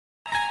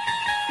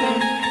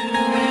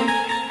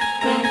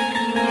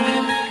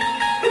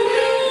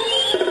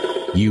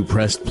You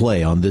pressed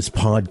play on this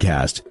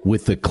podcast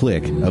with the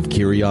click of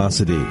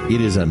curiosity.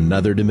 It is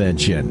another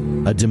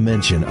dimension, a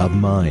dimension of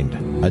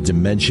mind, a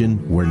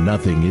dimension where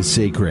nothing is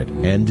sacred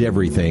and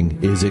everything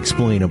is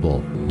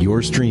explainable.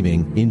 You're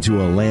streaming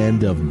into a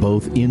land of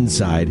both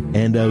inside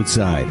and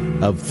outside,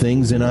 of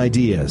things and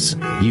ideas.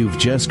 You've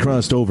just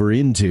crossed over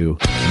into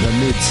the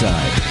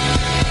midside.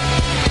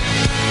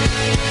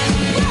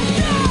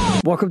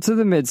 Welcome to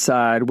the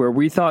midside, where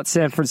we thought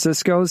San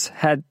Franciscans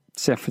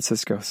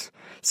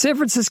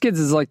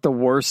is like the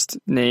worst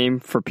name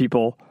for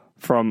people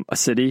from a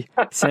city.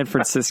 San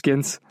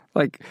Franciscans.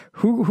 Like,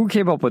 who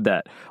came up with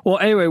that? Well,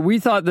 anyway, we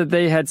thought that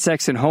they had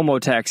sex in homo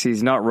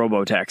taxis, not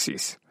robo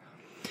taxis.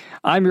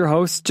 I'm your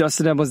host,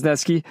 Justin M.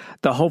 Wisniewski,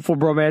 the hopeful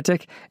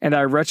bromantic, and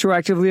I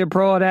retroactively and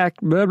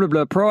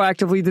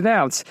proactively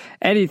denounce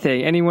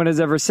anything anyone has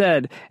ever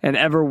said and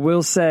ever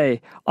will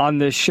say on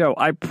this show.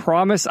 I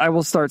promise I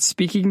will start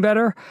speaking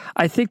better.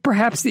 I think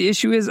perhaps the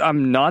issue is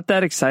I'm not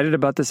that excited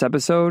about this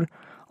episode,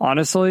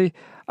 honestly.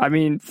 I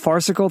mean,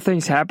 farcical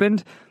things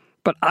happened,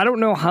 but I don't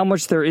know how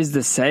much there is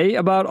to say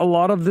about a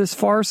lot of this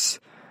farce.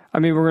 I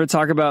mean, we're going to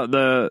talk about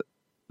the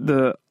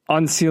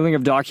unsealing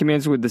of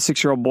documents with the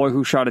 6-year-old boy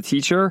who shot a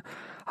teacher.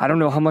 I don't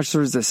know how much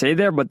there is to say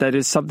there, but that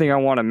is something I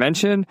want to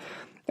mention.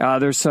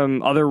 There's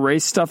some other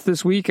race stuff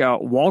this week.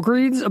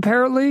 Walgreens,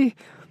 apparently,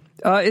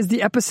 is the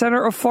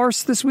epicenter of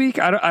farce this week.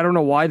 I don't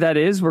know why that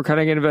is. We're kind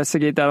of going to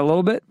investigate that a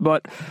little bit.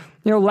 But,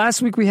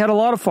 last week we had a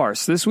lot of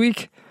farce. This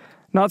week,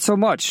 not so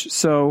much.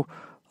 So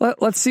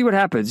let's see what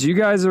happens. You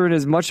guys are in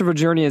as much of a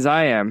journey as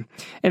I am.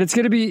 And it's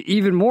going to be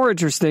even more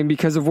interesting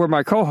because of where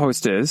my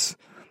co-host is.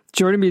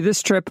 Joining me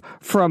this trip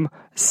from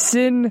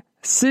Sin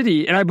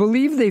City, and I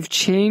believe they've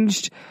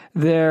changed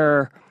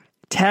their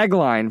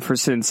tagline for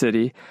Sin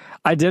City,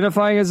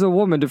 identifying as a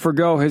woman to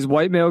forgo his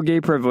white male gay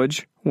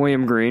privilege,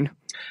 William Green.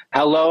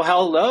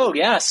 Hello.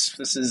 Yes,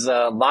 this is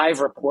a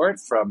live report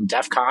from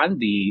DEF CON,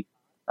 the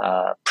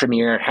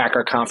premier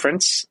hacker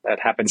conference that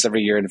happens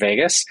every year in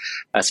Vegas.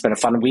 It's been a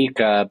fun week.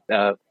 They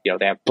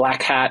have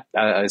Black Hat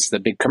as the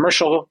big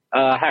commercial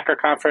hacker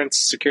conference,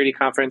 security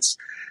conference.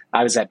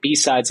 I was at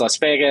B-Sides Las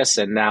Vegas,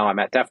 and now I'm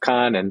at DEF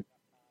CON, and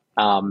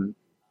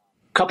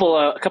couple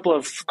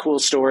of cool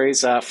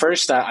stories.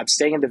 First, I'm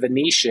staying in the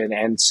Venetian,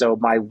 and so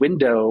my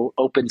window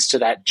opens to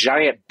that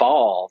giant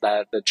ball,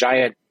 the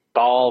giant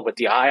ball with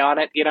the eye on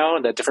it,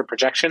 and the different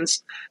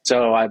projections.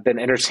 So I've been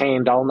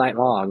entertained all night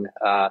long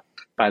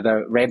by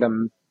the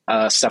random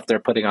stuff they're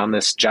putting on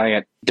this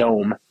giant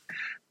dome,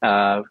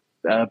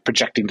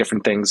 projecting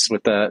different things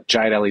with the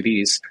giant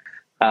LEDs.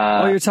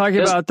 You're talking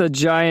about the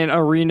giant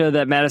arena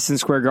that Madison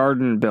Square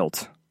Garden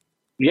built.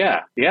 Yeah.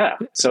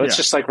 So it's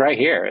just like right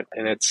here,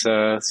 and it's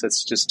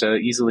just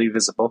easily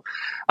visible.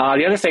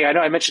 The other thing, I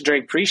know I mentioned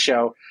during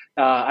pre-show,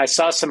 I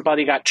saw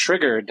somebody got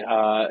triggered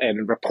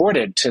and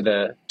reported to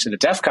the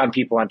DEF CON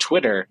people on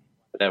Twitter.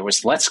 There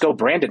was "Let's Go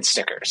Brandon"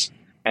 stickers,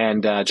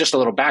 and just a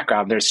little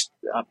background. There's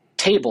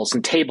tables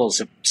and tables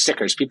of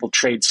stickers. People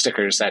trade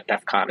stickers at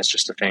DEF CON. It's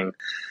just a thing,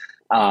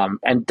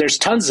 and there's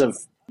tons of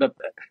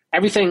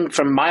everything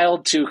from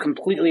mild to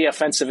completely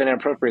offensive and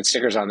inappropriate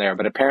stickers on there.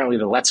 But apparently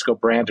the "Let's Go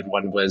Brandon"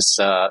 one was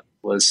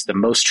the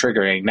most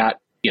triggering. Not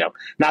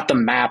the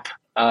map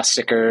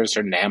stickers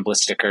or NAMBLA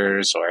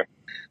stickers or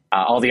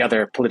all the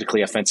other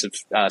politically offensive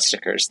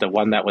stickers. The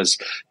one that was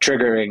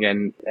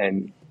triggering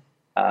and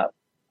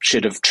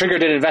should have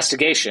triggered an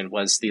investigation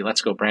was the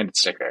 "Let's Go Brandon"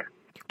 sticker.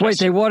 Wait,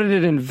 they wanted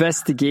an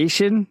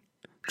investigation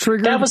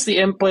triggered? That was the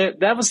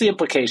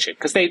implication,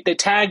 because they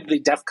tagged the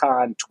DEF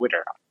CON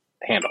Twitter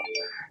handle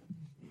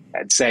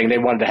and saying they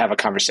wanted to have a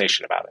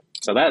conversation about it.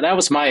 So that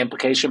was my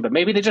implication, but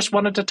maybe they just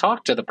wanted to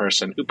talk to the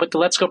person who put the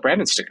 "Let's Go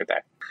Brandon" sticker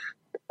there.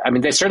 I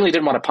mean, they certainly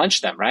didn't want to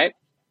punch them, right?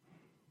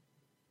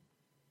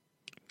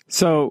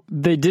 So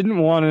they didn't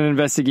want an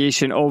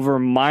investigation over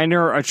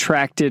minor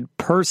attracted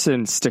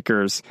person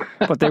stickers,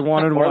 but they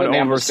wanted one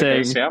over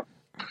saying,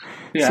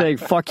 saying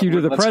 "fuck you"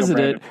 to the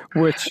president,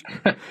 which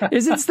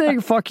isn't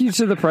saying "fuck you"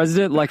 to the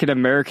president like an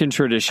American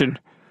tradition.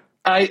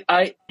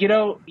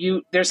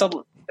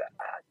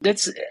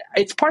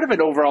 It's part of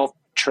an overall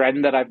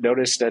trend that I've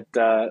noticed at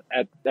the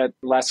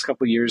last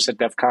couple of years at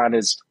DEF CON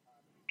is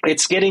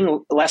it's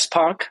getting less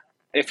punk,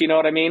 if you know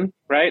what I mean,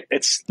 right?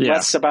 It's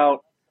less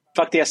about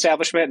fuck the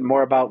establishment and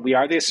more about we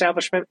are the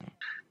establishment.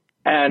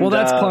 And, well,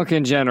 that's punk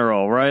in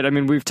general, right? I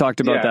mean, we've talked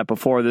about that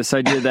before, this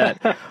idea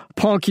that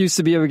punk used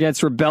to be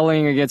against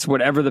rebelling against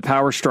whatever the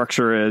power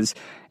structure is.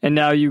 And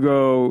now you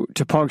go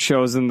to punk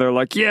shows and they're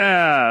like,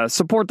 yeah,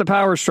 support the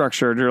power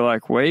structure. And you're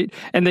like, wait.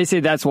 And they say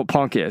that's what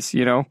punk is,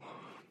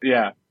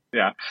 Yeah.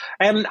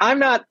 And I'm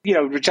not,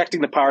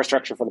 rejecting the power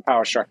structure for the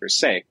power structure's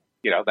sake,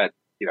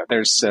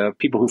 there's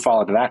people who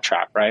fall into that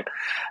trap, right?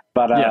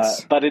 But,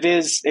 but it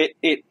is,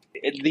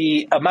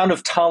 the amount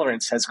of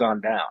tolerance has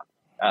gone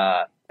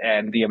down.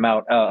 And the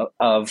amount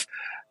of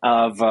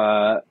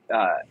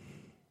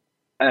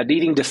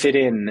needing to fit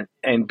in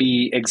and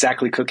be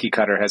exactly cookie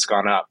cutter has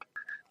gone up.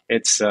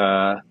 It's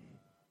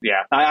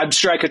Yeah, I'm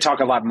sure I could talk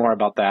a lot more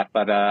about that,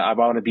 but I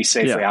want to be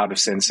safely out of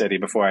Sin City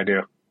before I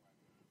do.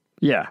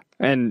 Yeah,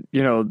 and,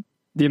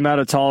 the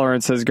amount of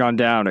tolerance has gone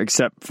down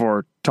except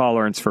for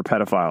tolerance for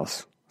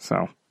pedophiles.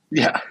 So,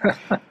 yeah.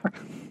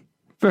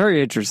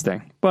 very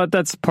interesting. But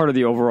that's part of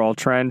the overall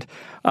trend.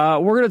 We're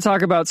going to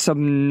talk about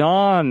some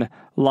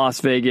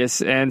non-Las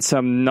Vegas and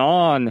some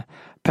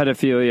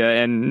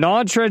non-pedophilia and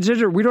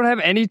non-transgender. We don't have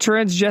any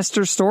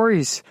transgender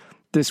stories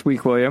this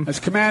week, William. As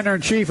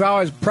Commander-in-Chief,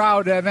 I was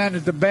proud to have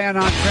ended the ban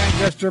on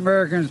transgender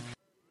Americans.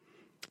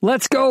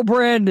 Let's go,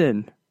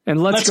 Brandon.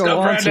 And let's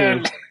go on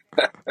Brandon. to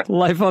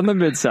Life on the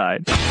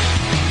Midside. Take a good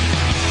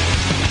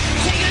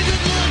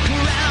look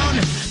around.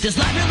 Does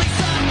life really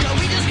suck? Are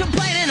we just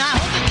complaining? I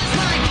hope that this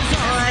mic is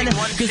on.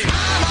 Cause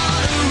I'm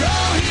on a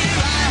roll here.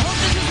 I hope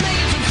this is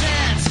making some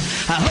sense.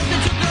 I hope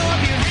that you throw up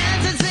your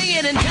hands and sing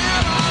it and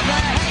tell all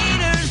the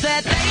haters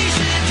that they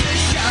should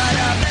just shut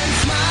up and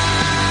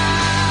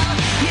smile.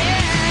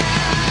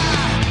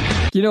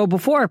 Yeah.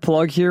 Before I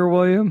plug here,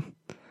 William,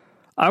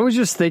 I was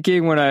just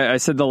thinking when I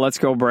said the Let's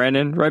Go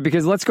Brandon, right?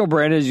 Because Let's Go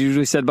Brandon is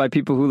usually said by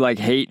people who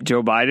hate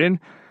Joe Biden.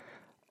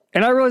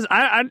 And I realized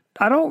I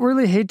don't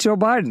really hate Joe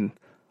Biden.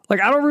 I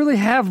don't really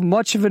have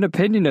much of an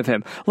opinion of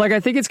him. I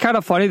think it's kind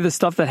of funny, the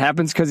stuff that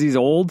happens because he's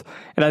old.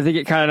 And I think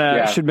it kind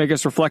of should make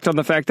us reflect on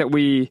the fact that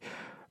we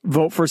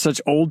vote for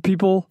such old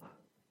people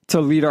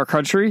to lead our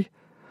country.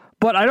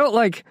 But I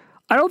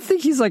don't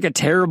think he's a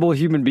terrible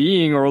human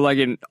being or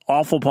an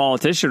awful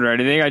politician or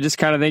anything. I just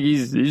kind of think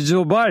he's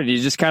Joe Biden.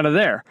 He's just kind of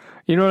there.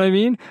 You know what I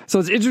mean? So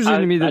it's interesting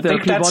to me that there are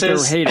people out there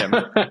who hate him.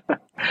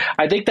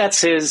 I think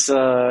that's his,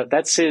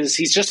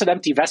 he's just an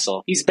empty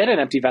vessel. He's been an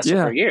empty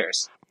vessel for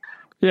years.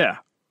 Yeah.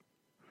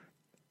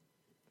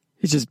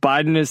 He's just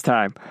biding his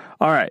time.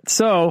 All right.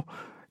 So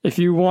if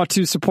you want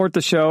to support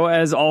the show,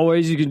 as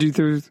always, you can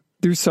do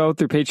so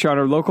through Patreon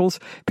or Locals.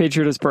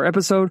 Patreon is per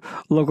episode.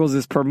 Locals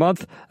is per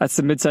month. That's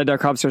the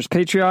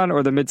midside.com/Patreon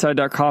or the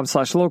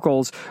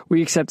midside.com/locals.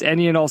 We accept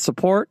any and all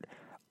support,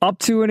 up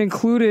to and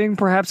including,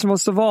 perhaps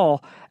most of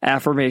all,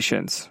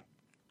 affirmations.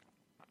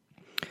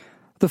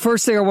 The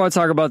first thing I want to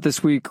talk about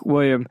this week,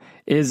 William,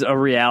 is a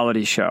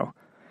reality show.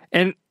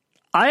 And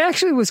I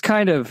actually was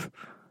kind of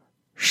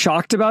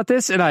shocked about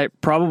this, and I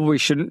probably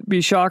shouldn't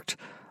be shocked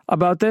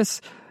about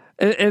this.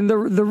 And the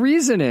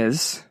reason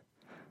is,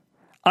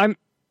 I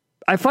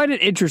find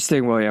it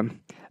interesting, William,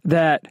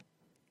 that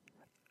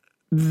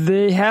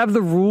they have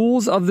the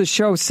rules of the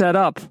show set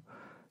up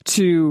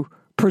to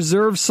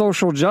preserve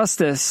social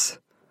justice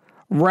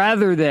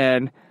rather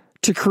than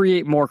to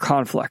create more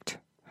conflict.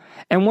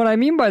 And what I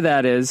mean by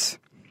that is,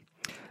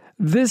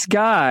 this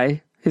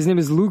guy, his name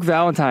is Luke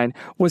Valentine,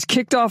 was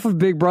kicked off of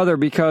Big Brother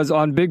because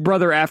on Big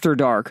Brother After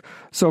Dark,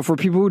 so for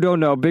people who don't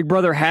know, Big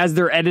Brother has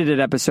their edited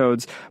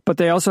episodes, but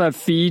they also have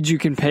feeds you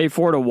can pay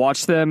for to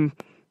watch them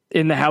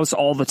in the house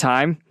all the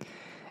time.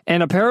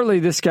 And apparently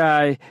this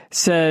guy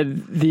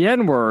said the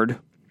N-word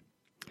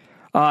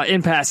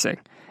in passing.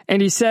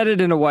 And he said it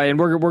in a way, and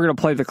we're going to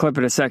play the clip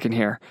in a second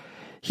here.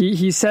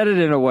 He said it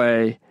in a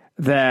way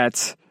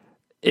that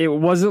it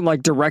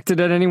wasn't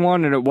directed at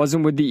anyone, and it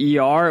wasn't with the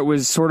ER. It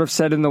was sort of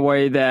said in the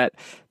way that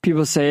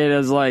people say it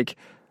as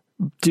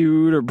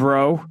dude or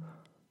bro.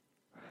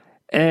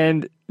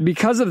 And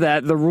because of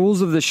that, the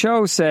rules of the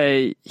show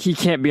say he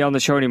can't be on the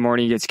show anymore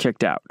and he gets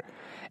kicked out.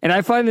 And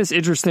I find this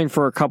interesting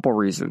for a couple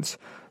reasons.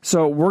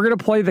 So we're going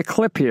to play the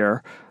clip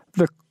here.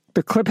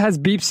 The clip has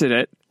beeps in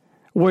it.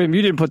 William,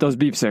 you didn't put those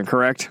beeps in,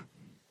 correct?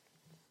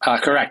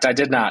 Correct. I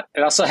did not.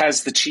 It also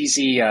has the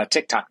cheesy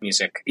TikTok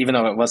music, even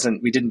though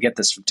we didn't get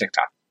this from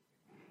TikTok.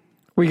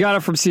 We got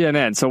it from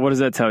CNN. So what does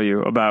that tell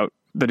you about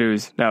the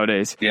news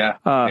nowadays? Yeah.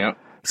 Yeah.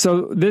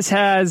 So this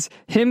has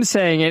him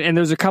saying it, and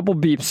there's a couple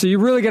beeps. So you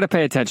really got to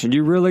pay attention.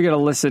 You really got to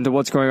listen to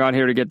what's going on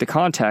here to get the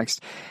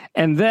context.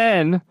 And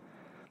then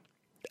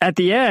at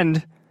the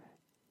end,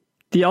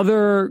 the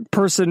other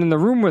person in the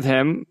room with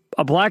him,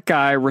 a black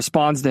guy,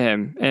 responds to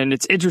him. And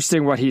it's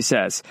interesting what he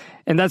says.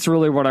 And that's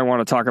really what I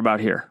want to talk about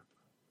here.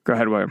 Go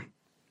ahead, William.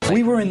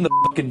 We were in the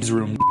fucking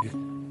room,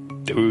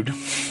 dude.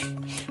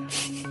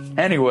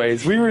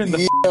 Anyways, we were in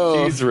the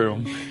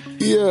newsroom.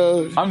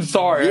 Yeah. I'm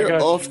sorry.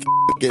 You're off the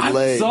fucking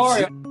legs.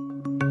 Sorry.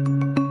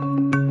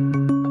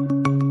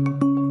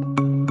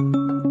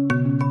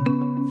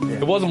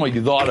 It wasn't what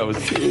you thought it was.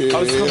 I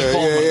was going to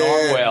call him a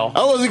narwhal.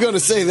 I wasn't going to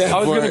say that. I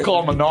was going to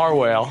call him a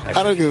narwhal.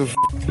 I don't give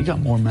a He got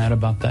more mad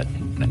about that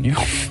than you.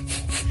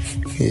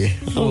 Yeah.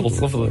 A little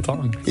slip of the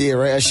tongue. Yeah,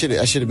 right. I should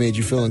have made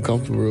you feel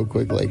uncomfortable real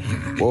quick.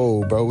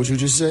 Whoa, bro, what you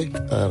just say?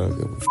 I don't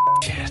give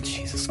a Yeah,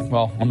 Jesus.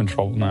 Well, I'm in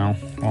trouble now.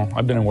 Well,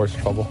 I've been in worse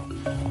trouble.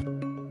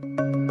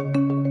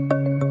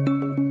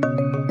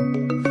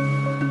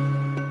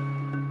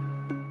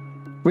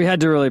 We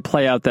had to really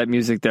play out that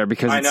music there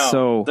because it's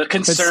so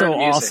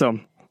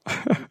awesome.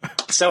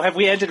 So have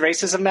we ended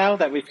racism now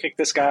that we've kicked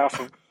this guy off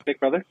of Big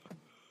Brother?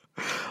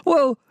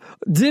 Well,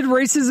 did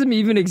racism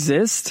even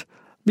exist?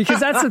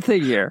 Because that's the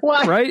thing here,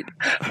 right?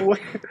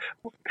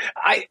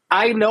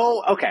 I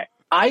know. Okay,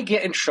 I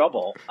get in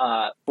trouble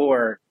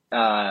for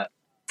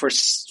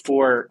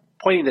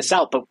pointing this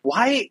out, but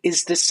why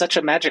is this such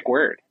a magic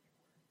word?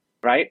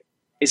 Right?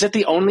 Is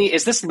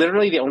this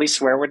literally the only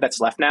swear word that's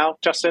left now,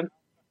 Justin?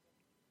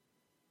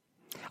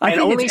 I and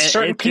think only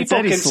certain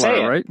people can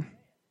say it. Right?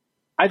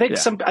 I think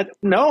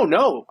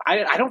no,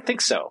 I don't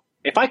think so.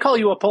 If I call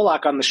you a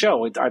Polak on the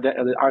show,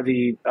 are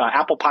the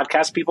Apple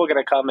Podcast people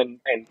going to come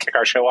and kick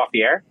our show off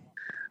the air?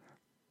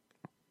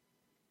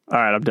 All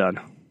right, I'm done.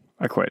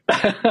 I quit.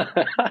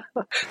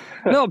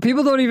 No,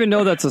 people don't even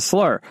know that's a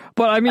slur.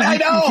 But I mean, you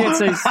can't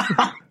say.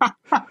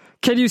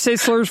 Can you say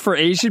slurs for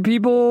Asian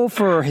people,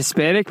 for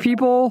Hispanic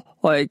people?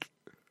 Like,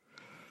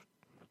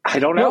 I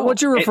don't know.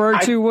 What you're referring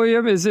to,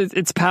 William, is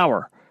it's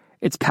power.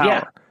 It's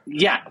power.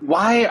 Yeah.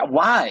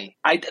 Why?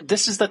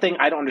 This is the thing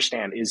I don't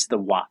understand is the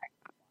why.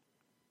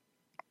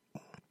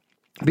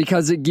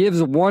 Because it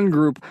gives one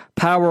group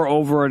power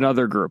over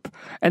another group.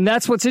 And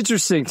that's what's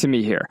interesting to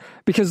me here.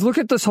 Because look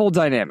at this whole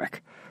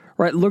dynamic,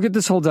 right? Look at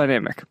this whole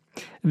dynamic.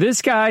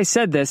 This guy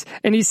said this,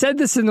 and he said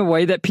this in the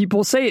way that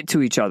people say it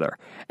to each other.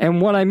 And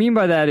what I mean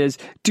by that is,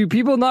 do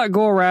people not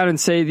go around and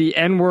say the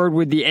N-word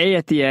with the A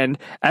at the end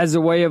as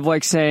a way of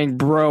like saying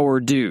bro or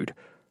dude?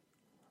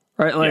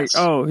 Right? Like, yes.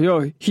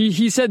 Oh,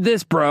 he said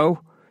this,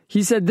 bro.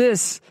 He said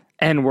this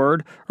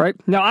N-word, right?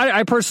 Now,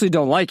 I personally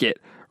don't like it,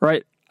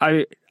 right?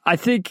 I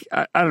think,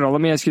 I don't know,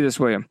 let me ask you this,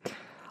 William.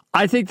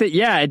 I think that,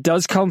 it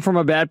does come from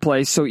a bad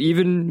place, so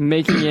even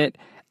making it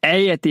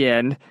A at the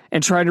end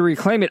and trying to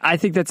reclaim it, I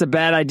think that's a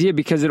bad idea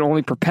because it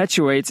only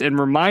perpetuates and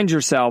reminds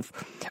yourself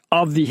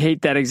of the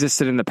hate that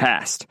existed in the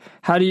past.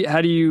 How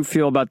do you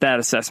feel about that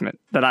assessment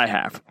that I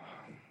have?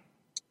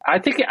 I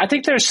think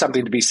there's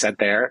something to be said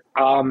there.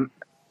 I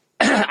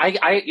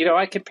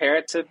compare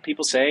it to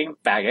people saying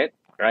faggot,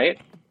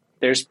 right?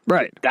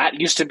 That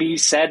used to be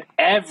said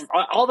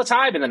all the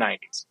time in the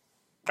 90s.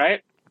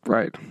 Right?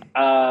 Right.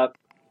 But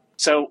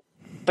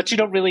you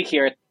don't really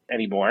hear it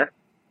anymore.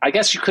 I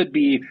guess you could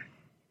be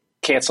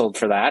canceled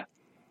for that.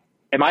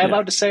 Am I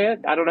allowed to say it?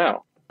 I don't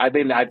know. I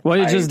mean,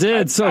 you just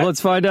did, so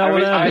let's find out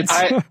what happens.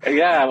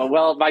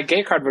 Well, my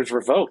gay card was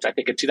revoked, I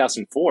think in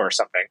 2004 or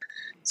something.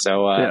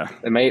 So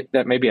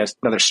that may be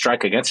another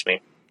strike against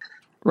me.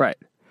 Right.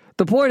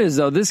 The point is,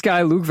 though, this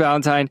guy, Luke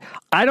Valentine,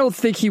 I don't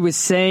think he was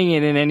saying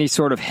it in any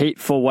sort of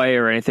hateful way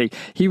or anything.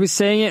 He was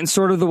saying it in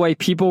sort of the way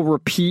people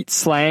repeat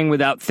slang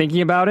without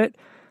thinking about it,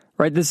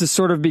 right? This has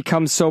sort of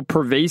become so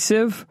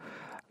pervasive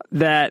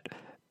that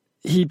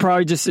he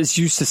probably just is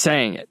used to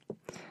saying it.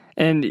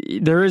 And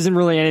there isn't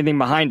really anything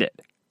behind it.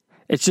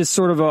 It's just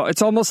sort of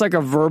it's almost like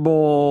a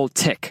verbal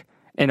tick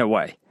in a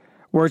way,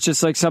 where it's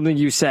just like something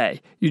you say.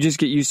 You just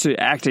get used to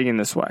acting in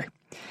this way.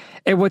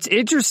 And what's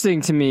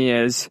interesting to me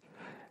is,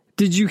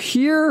 did you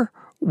hear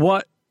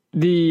what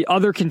the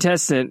other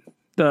contestant,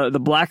 the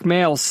black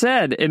male,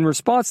 said in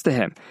response to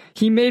him?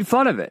 He made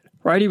fun of it,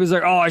 right? He was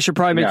like, I should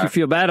probably make you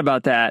feel bad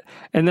about that.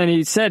 And then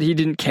he said he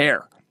didn't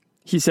care.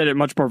 He said it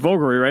much more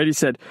vulgarly, right? He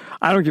said,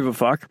 I don't give a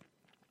fuck.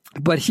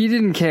 But he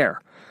didn't care.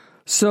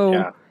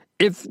 So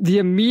if the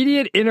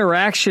immediate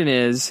interaction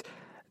is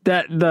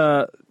that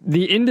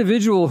the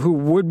individual who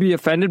would be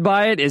offended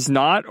by it is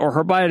not, or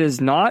hurt by it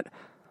is not,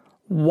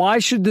 why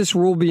should this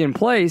rule be in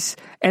place?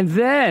 And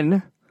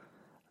then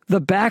the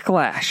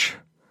backlash,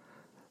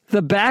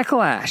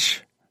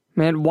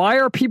 man, why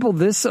are people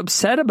this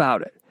upset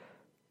about it?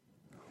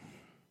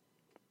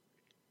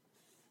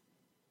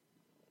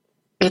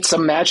 It's a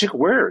magic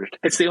word.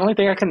 It's the only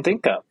thing I can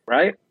think of,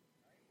 right?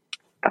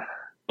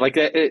 Like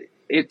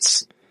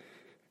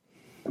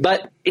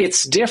but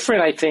it's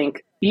different, I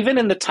think, even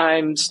in the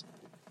times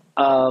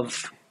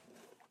of,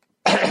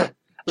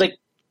 like,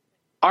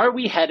 are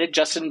we headed,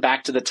 Justin,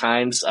 back to the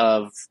times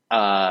of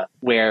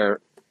where,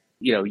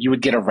 you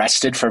would get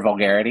arrested for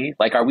vulgarity?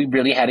 Like, are we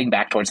really heading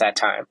back towards that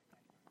time?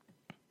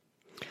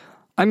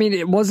 I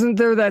mean, wasn't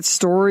there that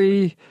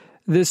story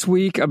this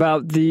week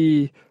about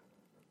the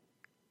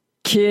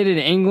kid in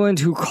England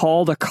who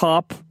called a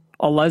cop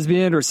a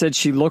lesbian or said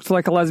she looked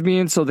like a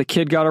lesbian, so the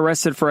kid got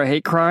arrested for a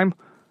hate crime?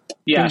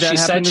 Yeah, she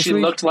said she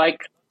looked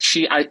like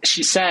she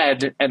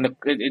said, and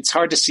it's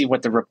hard to see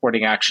what the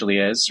reporting actually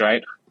is,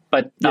 right?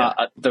 But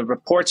the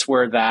reports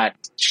were that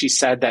she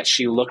said that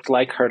she looked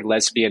like her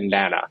lesbian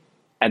nana,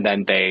 and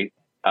then they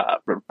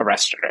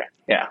arrested her.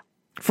 Yeah,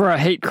 for a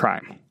hate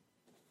crime.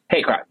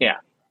 Hate crime. Yeah.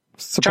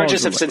 Supposedly.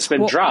 Charges have since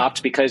been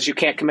dropped because you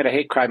can't commit a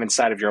hate crime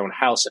inside of your own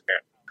house,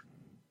 apparently.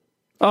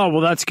 Oh,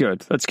 well, that's good.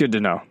 That's good to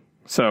know.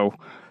 So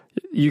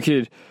you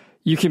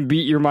can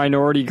beat your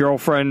minority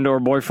girlfriend or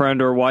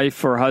boyfriend or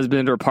wife or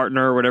husband or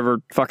partner or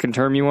whatever fucking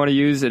term you want to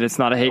use, and it's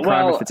not a hate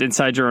crime if it's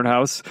inside your own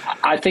house.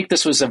 I think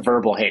this was a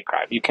verbal hate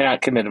crime. You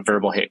cannot commit a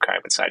verbal hate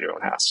crime inside your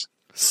own house.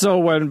 So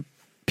when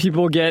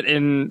people get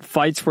in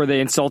fights where they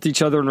insult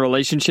each other in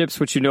relationships,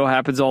 which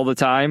happens all the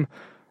time,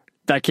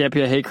 that can't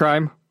be a hate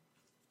crime?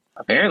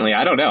 Apparently.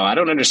 I don't know. I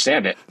don't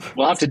understand it.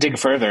 We'll have to dig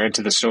further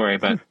into the story,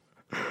 but...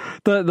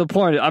 The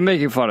point, I'm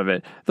making fun of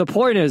it. The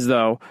point is,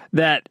 though,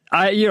 that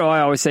I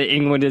always say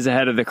England is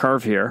ahead of the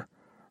curve here,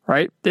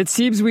 right? It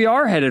seems we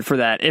are headed for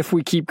that if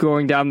we keep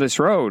going down this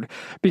road.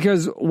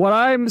 Because what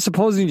I'm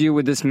supposing to do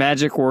with this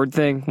magic word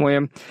thing,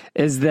 William,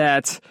 is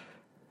that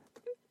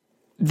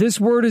this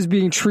word is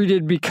being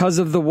treated because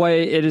of the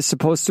way it is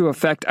supposed to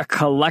affect a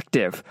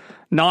collective,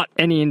 not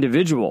any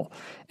individual.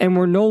 And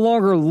we're no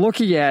longer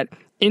looking at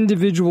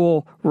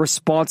individual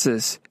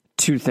responses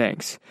to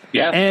things.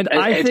 Yeah. And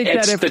I think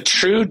it's that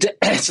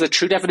it's the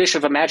true definition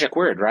of a magic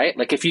word, right?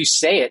 Like if you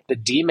say it, the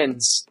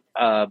demons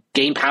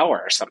gain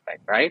power or something,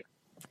 right?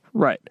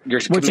 Right.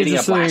 You're committing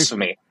a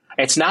blasphemy.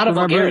 It's not a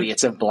vulgarity,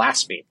 it's a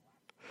blasphemy.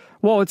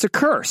 Well, it's a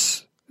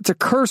curse. It's a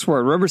curse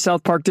word. Remember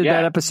South Park did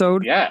that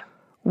episode? Yeah.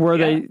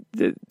 Where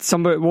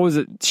somebody, what was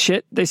it?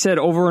 Shit, they said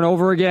over and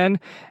over again,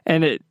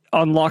 and it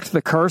unlocked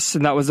the curse,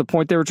 and that was the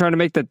point they were trying to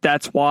make,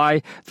 that's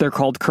why they're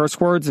called curse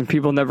words, and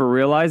people never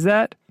realize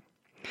that.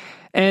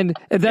 And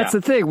that's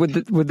the thing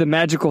with the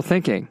magical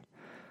thinking.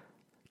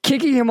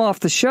 Kicking him off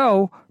the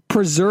show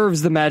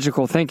preserves the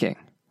magical thinking.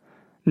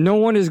 No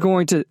one is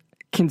going to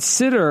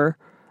consider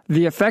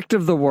the effect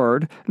of the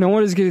word. No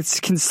one is going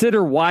to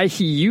consider why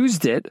he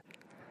used it,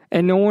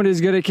 and no one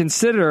is going to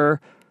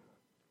consider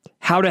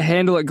how to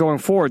handle it going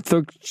forward.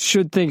 So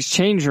should things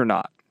change or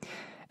not?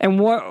 And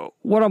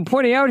what I'm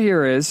pointing out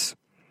here is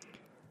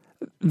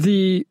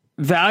the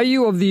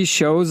value of these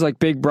shows like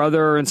Big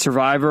Brother and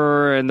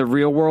Survivor and The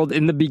Real World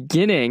in the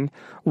beginning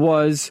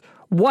was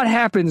what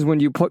happens when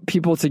you put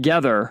people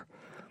together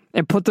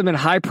and put them in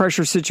high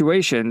pressure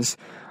situations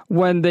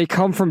when they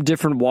come from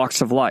different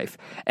walks of life.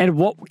 And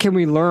what can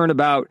we learn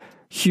about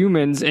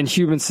humans and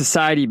human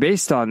society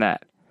based on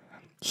that?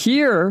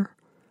 Here,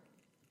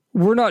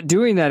 we're not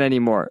doing that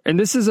anymore. And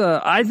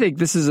I think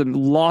this is a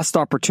lost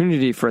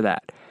opportunity for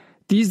that.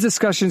 These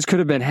discussions could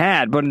have been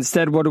had, but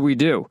instead, what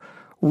do?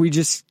 We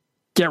just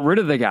get rid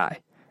of the guy.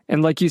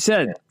 And like you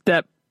said,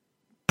 that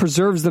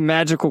preserves the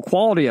magical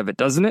quality of it,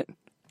 doesn't it?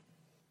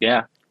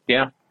 Yeah.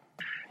 Yeah.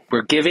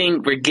 We're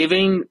giving,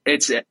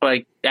 it's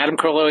like Adam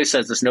Carolla always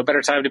says, there's no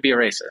better time to be a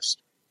racist.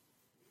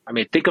 I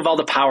mean, think of all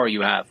the power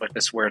you have with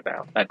this word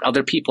now that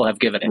other people have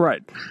given it.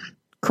 Right.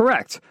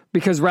 Correct.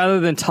 Because rather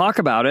than talk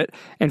about it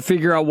and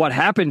figure out what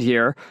happened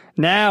here,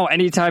 now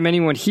anytime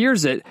anyone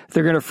hears it,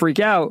 they're going to freak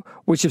out,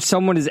 which if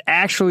someone is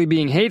actually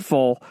being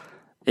hateful,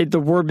 the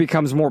word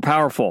becomes more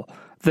powerful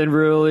than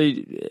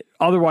really.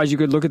 Otherwise, you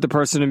could look at the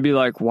person and be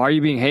like, why are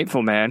you being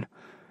hateful, man?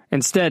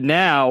 Instead,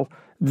 now,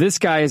 this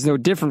guy is no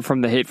different from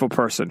the hateful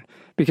person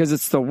because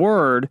it's the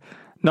word,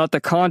 not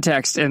the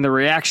context and the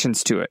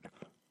reactions to it.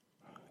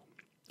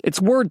 It's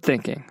word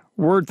thinking,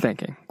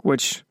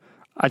 which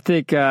I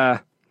think...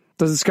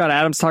 Doesn't Scott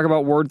Adams talk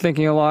about word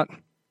thinking a lot?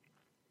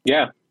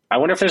 Yeah. I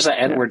wonder if there's an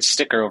N-word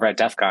sticker over at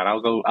DEF CON.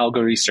 I'll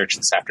go research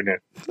this afternoon.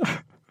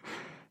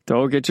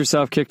 Don't get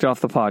yourself kicked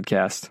off the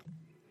podcast.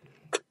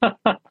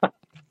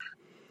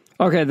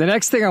 Okay, the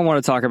next thing I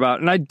want to talk about,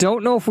 and I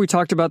don't know if we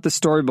talked about this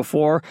story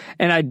before,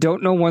 and I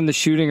don't know when the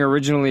shooting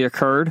originally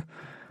occurred,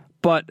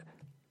 but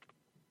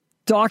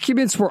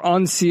documents were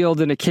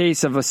unsealed in a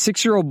case of a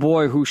 6-year-old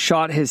boy who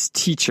shot his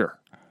teacher.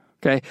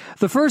 Okay,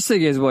 the first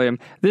thing is, William,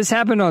 this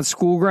happened on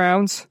school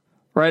grounds.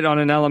 Right, on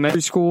an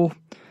elementary school.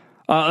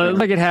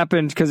 Like it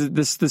happened because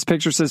this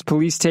picture says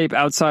police tape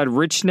outside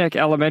Rich Neck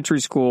Elementary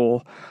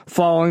School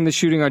following the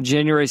shooting on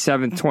January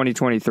 7th,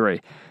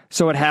 2023.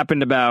 So it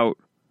happened about,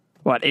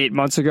 8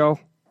 months ago,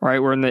 right?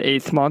 We're in the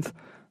 8th month.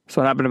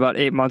 So it happened about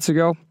 8 months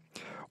ago.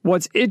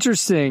 What's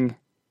interesting,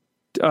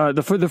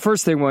 the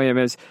first thing, William,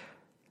 is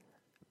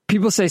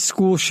people say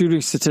school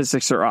shooting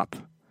statistics are up.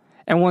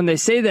 And when they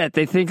say that,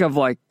 they think of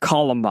like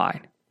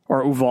Columbine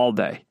or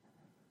Uvalde.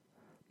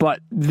 But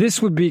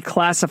this would be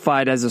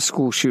classified as a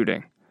school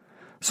shooting.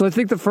 So I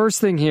think the first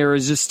thing here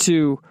is just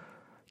to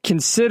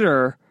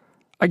consider,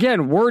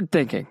 again, word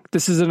thinking.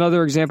 This is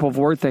another example of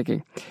word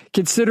thinking.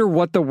 Consider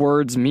what the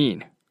words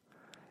mean.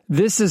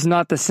 This is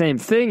not the same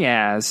thing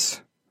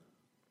as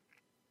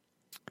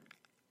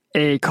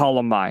a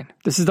Columbine.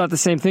 This is not the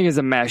same thing as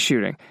a mass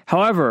shooting.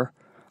 However,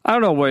 I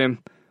don't know,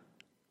 William.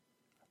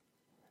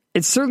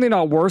 It's certainly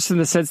not worse in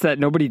the sense that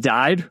nobody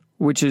died,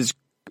 which is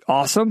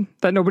awesome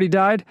that nobody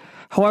died.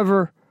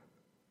 However,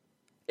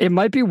 it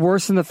might be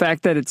worse in the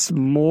fact that it's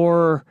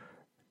more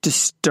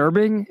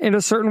disturbing in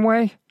a certain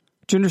way.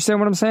 Do you understand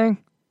what I'm saying?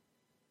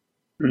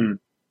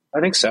 I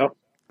think so.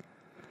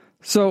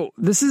 So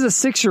this is a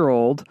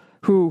 6-year-old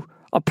who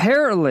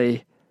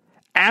apparently,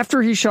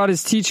 after he shot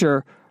his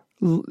teacher,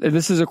 and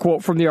this is a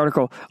quote from the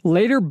article,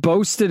 later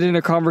boasted in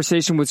a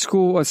conversation with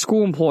a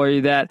school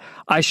employee that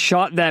I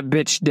shot that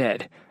bitch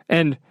dead.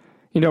 And,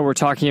 we're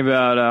talking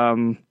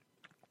about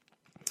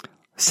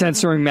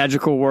censoring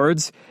magical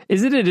words.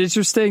 Isn't it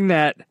interesting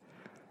that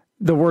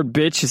the word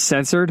bitch is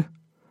censored?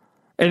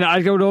 And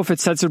I don't know if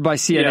it's censored by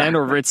CNN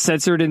or if it's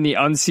censored in the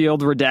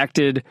unsealed,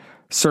 redacted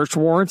search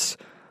warrants.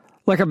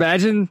 Like,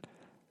 imagine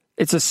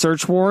it's a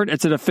search warrant.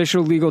 It's an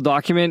official legal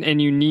document, and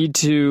you need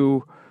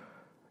to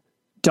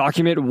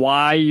document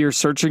why you're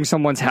searching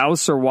someone's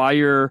house or why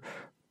you're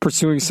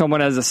pursuing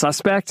someone as a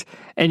suspect,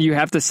 and you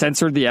have to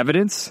censor the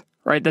evidence,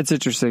 right? That's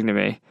interesting to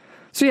me.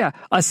 So, yeah,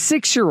 a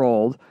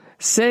 6-year-old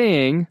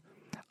saying,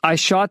 I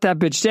shot that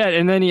bitch dead.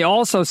 And then he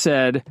also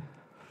said,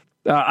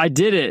 I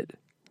did it.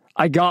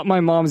 I got my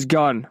mom's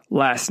gun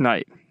last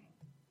night.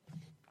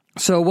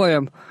 So,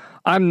 William,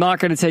 I'm not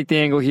going to take the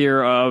angle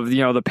here of,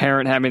 the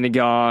parent having the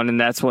gun and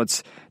that's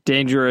what's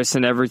dangerous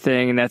and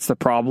everything, and that's the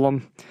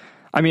problem.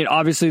 I mean,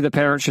 obviously the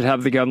parent should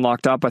have the gun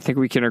locked up. I think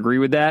we can agree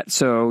with that.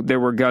 So there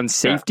were gun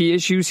safety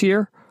issues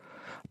here,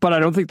 but I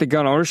don't think the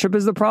gun ownership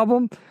is the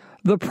problem.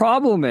 The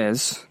problem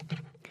is,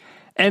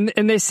 and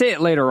they say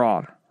it later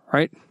on,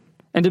 right?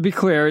 And to be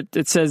clear,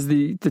 it says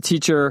the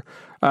teacher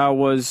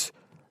was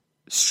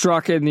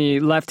struck in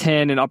the left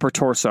hand and upper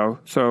torso,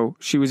 so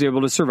she was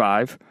able to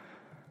survive.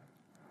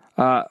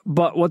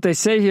 But what they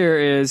say here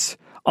is,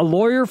 a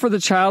lawyer for the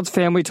child's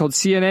family told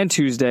CNN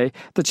Tuesday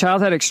the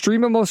child had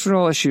extreme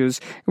emotional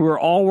issues, and we're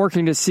all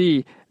working to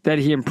see that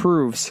he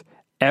improves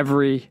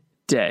every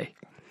day.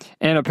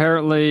 And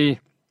apparently,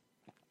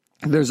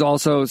 there's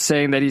also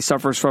saying that he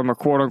suffers from a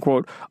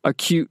quote-unquote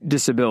acute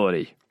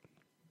disability.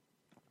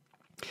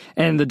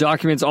 And the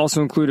documents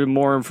also included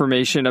more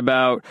information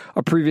about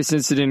a previous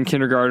incident in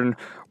kindergarten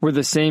where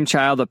the same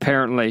child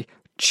apparently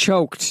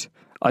choked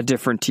a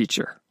different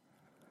teacher.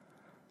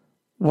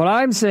 What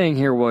I'm saying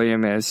here,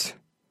 William, is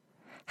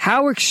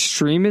how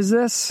extreme is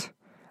this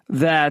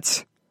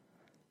that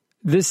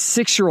this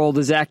 6-year-old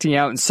is acting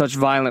out in such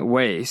violent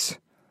ways,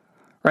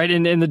 right?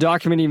 And the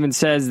document even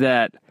says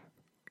that,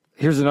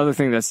 here's another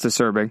thing that's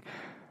disturbing.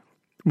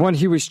 When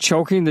he was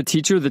choking the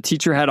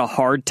teacher had a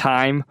hard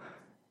time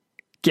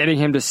getting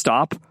him to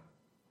stop.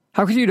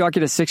 How could you not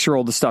get a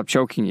 6-year-old to stop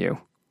choking you?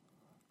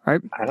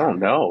 Right? I don't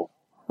know.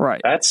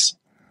 Right.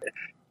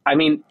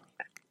 We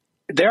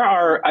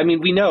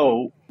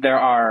know there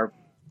are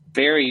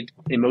very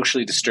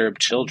emotionally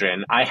disturbed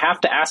children. I have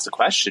to ask the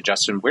question,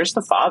 Justin, where's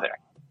the father?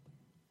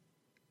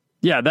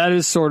 Yeah, that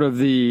is sort of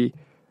the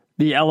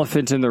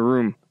elephant in the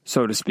room,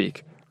 so to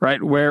speak,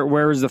 right?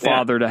 Where is the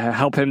father to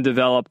help him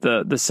develop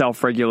the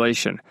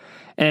self-regulation?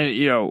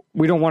 And,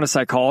 we don't want to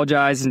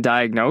psychologize and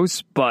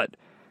diagnose, but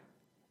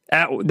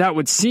that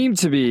would seem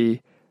to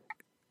be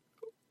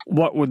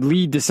what would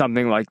lead to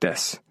something like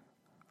this,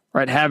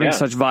 right? Having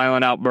such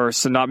violent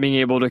outbursts and not being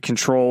able to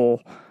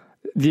control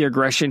the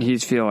aggression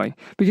he's feeling,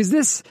 because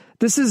this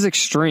is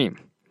extreme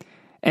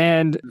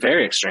and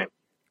very extreme.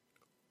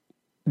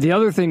 The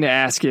other thing to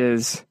ask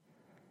is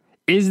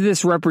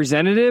this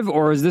representative,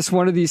 or is this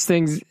one of these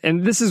things?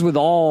 And this is with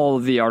all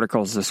of the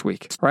articles this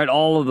week, right?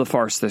 All of the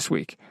farce this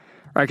week,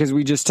 right? Because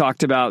we just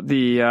talked about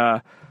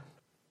the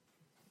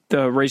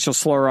racial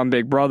slur on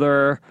Big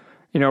Brother.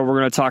 We're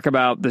going to talk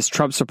about this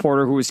Trump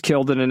supporter who was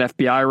killed in an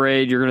FBI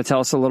raid. You're going to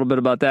tell us a little bit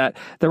about that.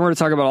 Then we're going to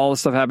talk about all the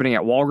stuff happening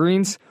at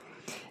Walgreens.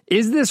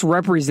 Is this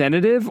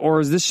representative, or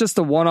is this just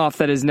a one-off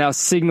that is now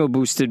signal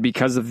boosted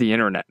because of the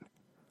internet?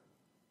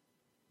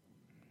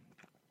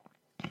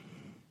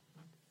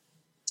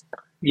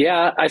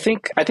 Yeah, I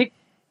think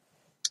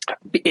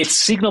it's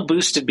signal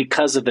boosted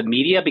because of the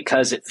media,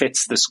 because it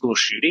fits the school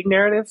shooting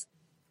narrative.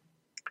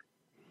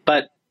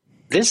 But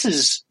this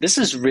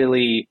is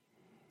really,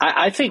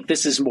 I think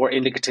this is more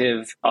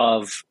indicative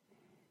of,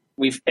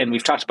 we've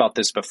talked about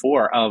this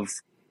before, of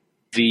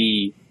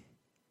the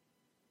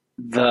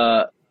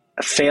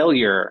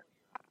failure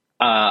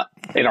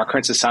in our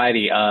current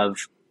society of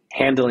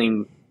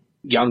handling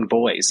young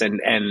boys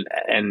and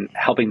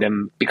helping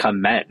them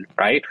become men,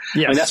 right?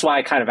 Yes. I mean, that's why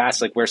I kind of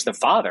asked, like, where's the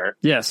father?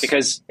 Yes.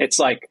 Because it's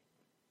like,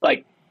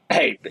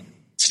 hey,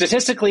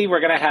 statistically,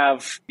 we're going to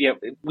have,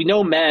 we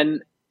know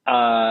men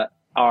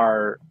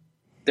are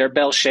their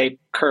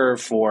bell-shaped curve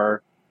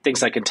for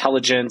things like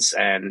intelligence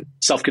and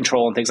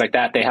self-control and things like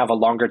that. They have a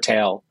longer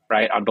tail,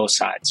 right, on both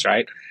sides,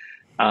 right?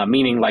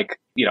 Meaning, like,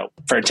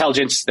 for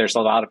intelligence, there's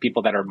a lot of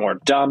people that are more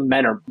dumb.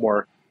 Men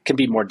can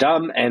be more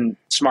dumb and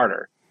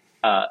smarter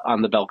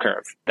on the bell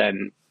curve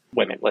than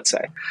women, let's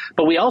say.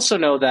 But we also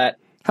know that.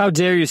 How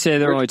dare you say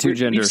there are only two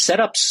genders? We've set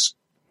up.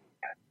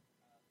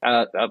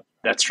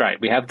 That's right.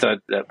 We have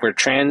we're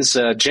trans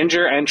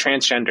ginger and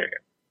transgender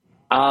here.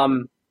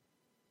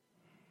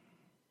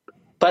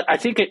 But I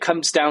think it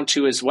comes down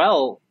to as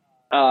well.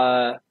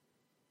 There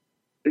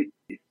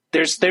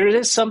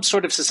is some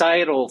sort of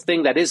societal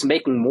thing that is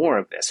making more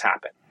of this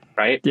happen,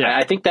 right? Yeah.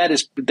 I think that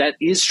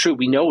is true.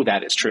 We know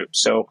that is true.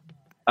 So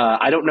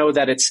I don't know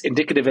that it's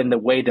indicative in the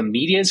way the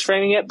media is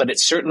framing it, but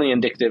it's certainly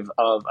indicative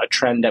of a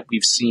trend that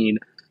we've seen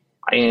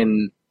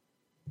in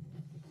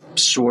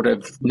sort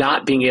of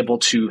not being able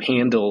to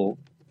handle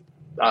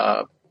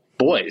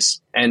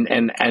boys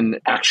and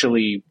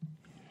actually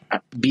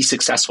be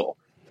successful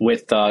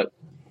with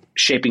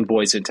shaping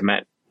boys into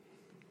men.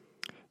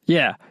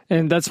 Yeah,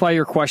 and that's why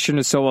your question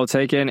is so well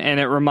taken.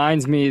 And it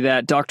reminds me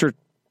that Dr.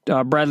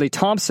 Bradley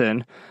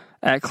Thompson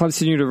at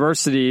Clemson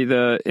University,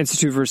 the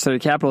Institute for the Study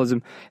of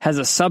Capitalism, has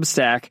a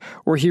Substack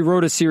where he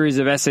wrote a series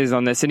of essays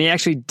on this, and he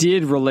actually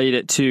did relate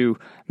it to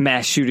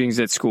mass shootings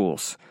at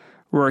schools,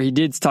 where he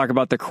did talk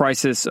about the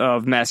crisis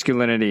of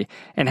masculinity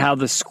and how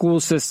the school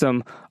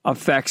system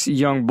affects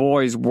young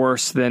boys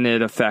worse than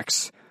it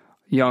affects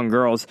young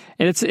girls.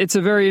 And it's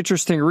a very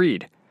interesting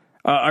read.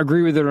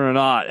 agree with it or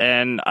not.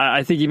 And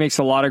I think he makes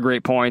a lot of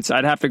great points.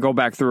 I'd have to go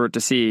back through it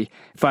to see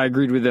if I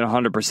agreed with it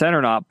 100%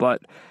 or not.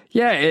 But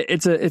yeah,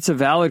 it's a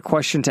valid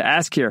question to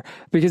ask here,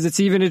 because it's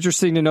even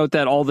interesting to note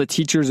that all the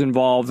teachers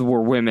involved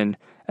were women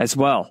as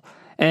well.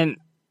 And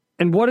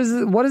what does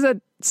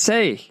that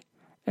say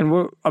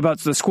about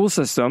the school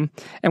system?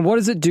 And what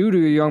does it do to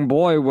a young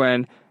boy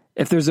when,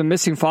 if there's a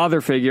missing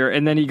father figure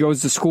and then he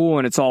goes to school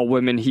and it's all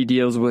women he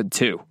deals with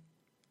too?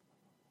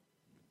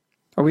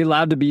 Are we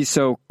allowed to be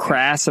so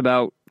crass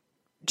about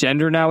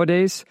gender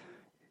nowadays?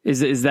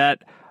 Is that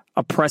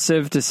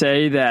oppressive to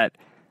say that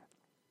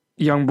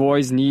young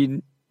boys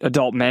need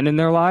adult men in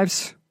their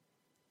lives?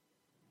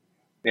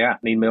 Yeah,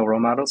 need male role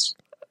models.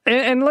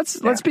 And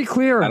let's be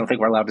clear. I don't think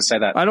we're allowed to say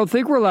that. I don't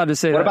think we're allowed to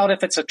say that. What about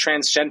if it's a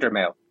transgender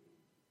male?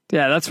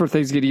 Yeah, that's where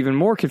things get even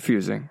more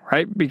confusing,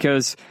 right?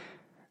 Because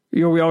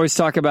we always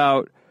talk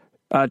about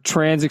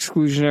trans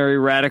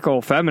exclusionary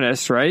radical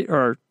feminists, right?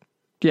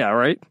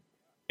 Right?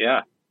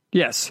 Yeah.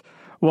 Yes.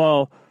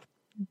 Well,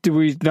 do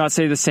we not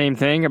say the same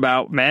thing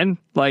about men?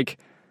 Like,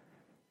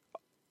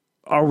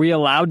 are we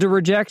allowed to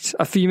reject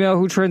a female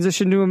who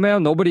transitioned to a male?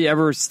 Nobody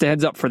ever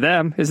stands up for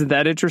them. Isn't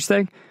that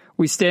interesting?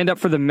 We stand up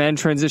for the men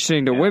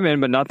transitioning to women,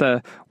 but not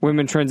the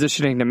women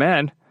transitioning to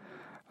men.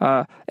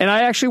 And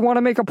I actually want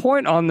to make a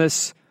point on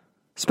this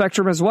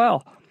spectrum as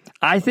well.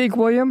 I think,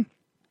 William,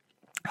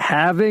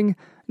 having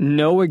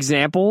no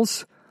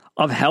examples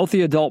of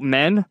healthy adult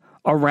men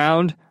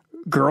around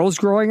girls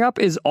growing up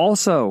is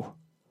also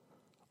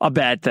a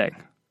bad thing.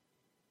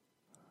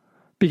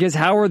 Because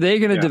how are they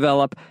going to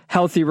develop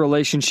healthy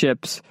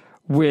relationships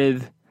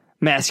with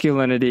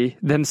masculinity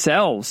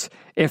themselves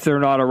if they're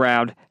not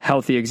around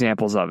healthy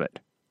examples of it?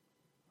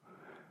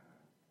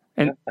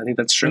 And I think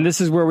that's true. And this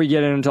is where we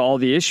get into all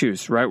the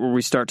issues, right? Where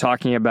we start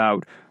talking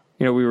about,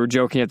 we were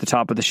joking at the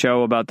top of the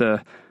show about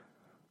the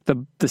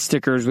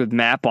stickers with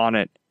MAP on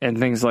it and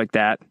things like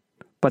that.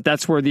 But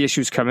that's where the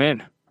issues come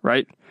in,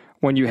 right?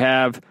 When you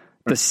have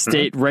the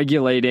state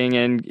regulating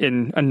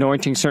and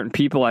anointing certain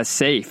people as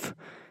safe,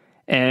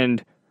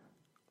 and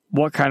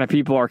what kind of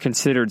people are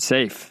considered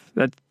safe.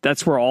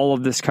 That's where all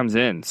of this comes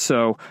in.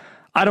 So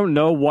I don't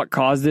know what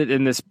caused it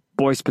in this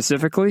boy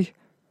specifically,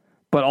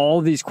 but all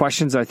of these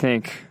questions, I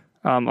think,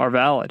 are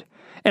valid.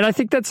 And I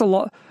think that's a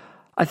lot.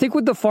 I think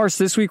with the farce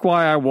this week,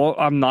 why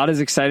I'm not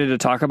as excited to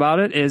talk about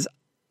it is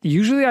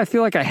usually I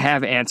feel like I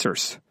have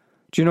answers.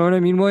 Do you know what I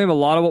mean, William? A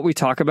lot of what we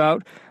talk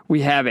about,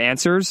 we have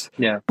answers.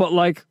 Yeah. But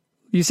like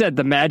you said,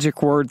 the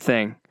magic word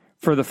thing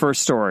for the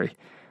first story.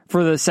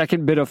 For the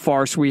second bit of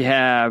farce, we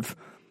have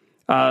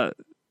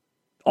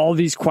all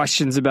these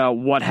questions about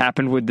what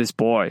happened with this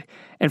boy.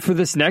 And for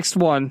this next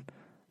one,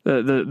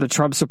 the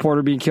Trump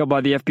supporter being killed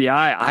by the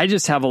FBI, I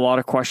just have a lot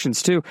of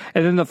questions too.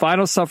 And then the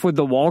final stuff with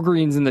the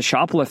Walgreens and the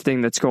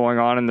shoplifting that's going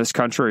on in this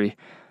country.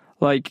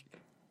 Like,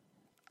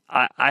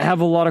 I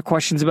have a lot of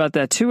questions about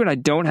that too, and I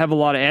don't have a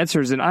lot of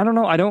answers. And I don't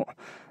know,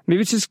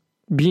 maybe it's just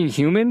being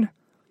human,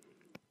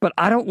 but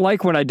I don't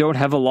like when I don't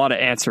have a lot of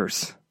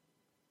answers.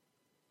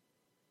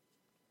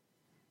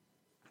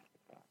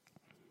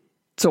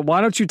 So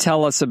why don't you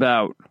tell us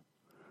about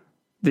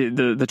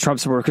the Trump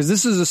supporter? Because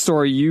this is a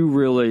story you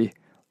really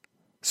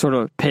sort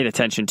of paid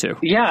attention to.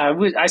 Yeah,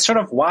 I sort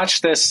of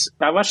watched this.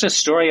 I watched this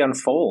story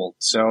unfold.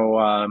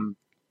 So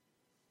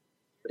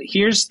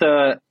here's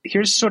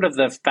sort of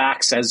the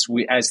facts as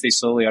they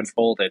slowly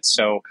unfolded.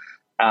 So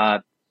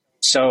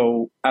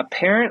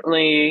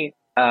apparently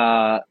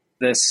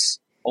this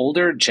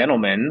older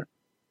gentleman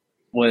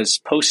was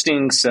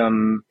posting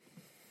some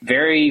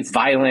very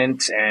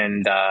violent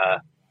and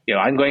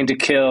I'm going to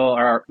kill,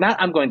 or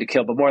not I'm going to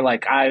kill, but more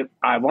like I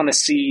want to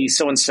see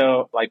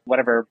so-and-so, like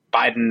whatever,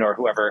 Biden or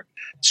whoever,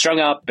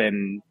 strung up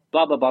and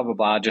blah, blah, blah, blah,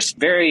 blah. Just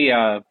very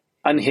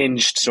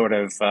unhinged sort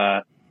of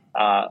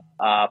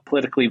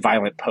politically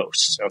violent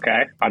posts,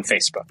 okay, on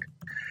Facebook.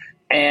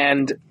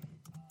 And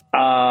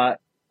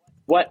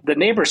what the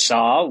neighbor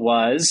saw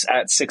was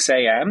at 6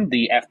 a.m.,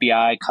 the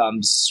FBI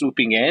comes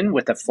swooping in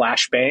with a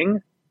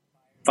flashbang,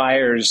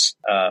 fires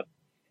a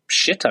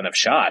shit ton of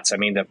shots. I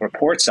mean, the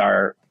reports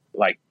are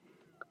like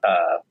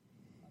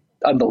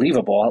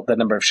unbelievable, the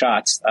number of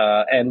shots,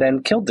 and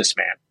then killed this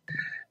man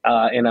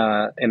in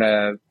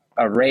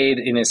a raid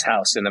in his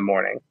house in the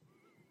morning.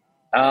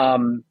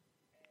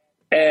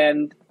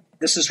 And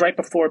this is right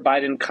before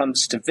Biden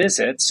comes to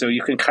visit, so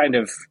you can kind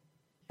of,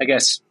 I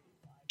guess,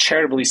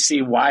 charitably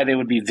see why they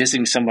would be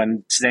visiting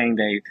someone saying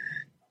they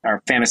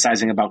are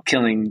fantasizing about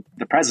killing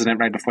the president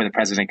right before the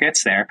president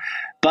gets there.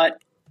 But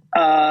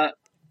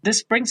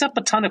this brings up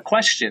a ton of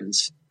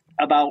questions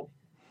about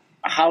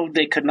how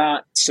they could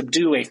not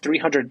subdue a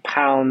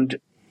 300-pound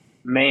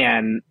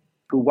man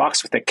who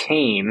walks with a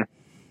cane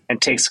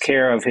and takes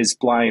care of his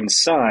blind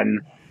son,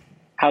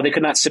 how they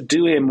could not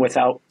subdue him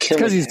without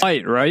killing him. Because he's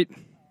white, right?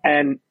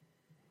 And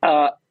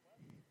it's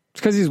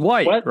because he's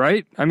white,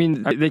 right? I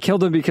mean, they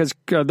killed him because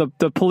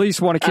the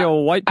police want to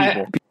kill white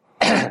people.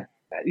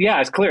 Yeah,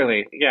 it's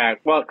clearly. Yeah,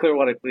 well,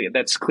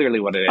 that's clearly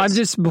what it is. I'm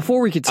just,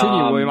 before we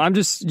continue, William,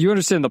 you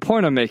understand the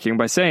point I'm making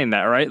by saying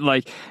that, right?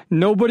 Like,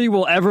 nobody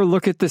will ever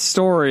look at this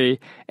story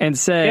and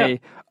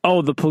say,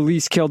 oh, the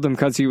police killed him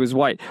because he was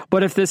white.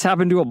 But if this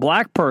happened to a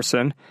black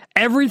person,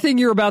 everything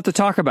you're about to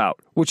talk about,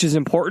 which is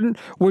important,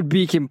 would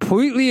be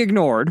completely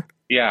ignored.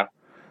 Yeah.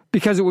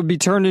 Because it would be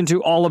turned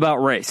into all about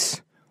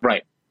race.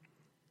 Right.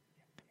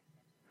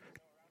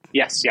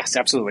 Yes,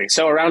 absolutely.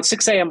 So around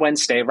 6 a.m.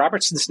 Wednesday,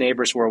 Robertson's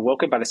neighbors were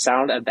awoken by the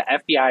sound of the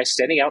FBI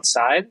standing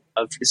outside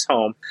of his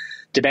home,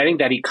 demanding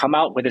that he come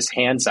out with his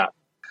hands up.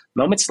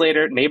 Moments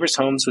later, neighbors'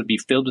 homes would be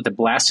filled with the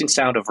blasting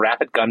sound of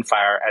rapid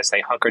gunfire as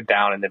they hunkered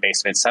down in the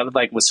basement. It sounded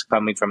like it was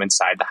coming from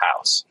inside the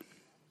house.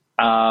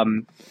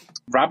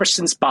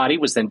 Robertson's body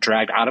was then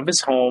dragged out of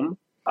his home,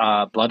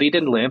 bloodied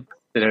and limp.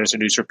 The Desert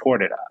News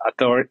reported.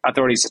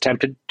 Authorities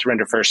attempted to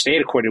render first aid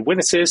according to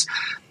witnesses,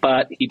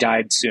 but he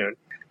died soon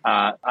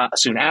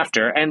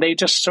after, and they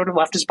just sort of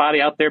left his body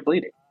out there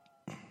bleeding.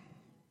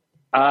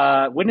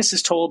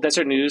 Witnesses told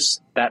Desert News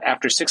that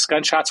after 6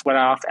 gunshots went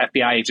off,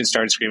 FBI agents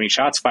started screaming,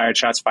 shots fired,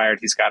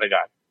 he's got a gun.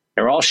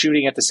 They were all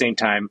shooting at the same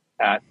time.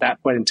 At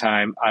that point in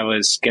time, I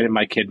was getting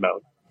my kid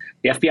mode.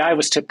 The FBI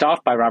was tipped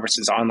off by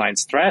Robertson's online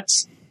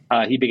threats.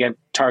 He began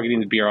targeting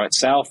the Bureau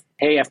itself.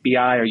 Hey,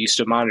 FBI, are you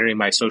still monitoring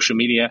my social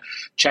media?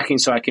 Checking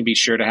so I can be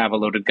sure to have a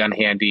loaded gun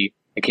handy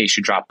in case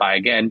you drop by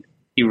again.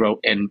 He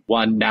wrote in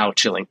one now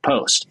chilling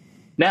post.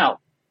 Now,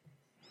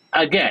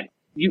 again,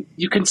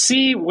 you can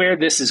see where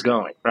this is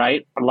going,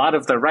 right? A lot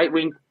of the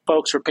right-wing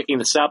folks were picking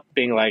this up,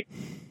 being like,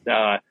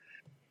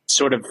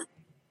 sort of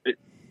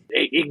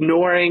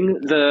ignoring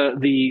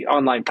the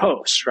online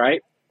posts,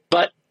 right?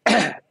 But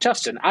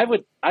Justin, I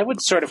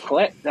would sort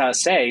of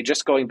say,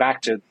 just going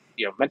back to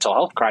mental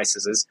health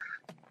crises,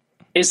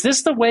 is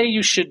this the way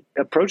you should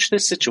approach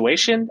this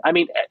situation? I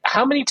mean,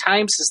 how many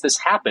times has this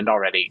happened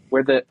already?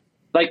 Where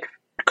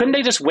couldn't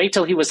they just wait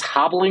till he was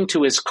hobbling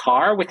to his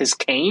car with his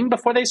cane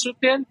before they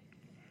swooped in?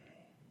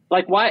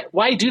 Like,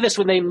 why do this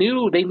when they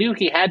knew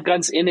he had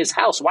guns in his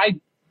house?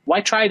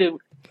 Why try to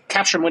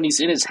capture him when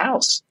he's in his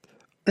house?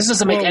 This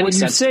doesn't make any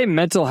sense. When you say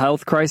mental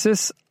health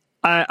crisis,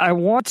 I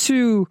want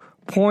to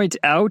point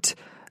out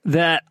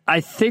that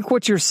I think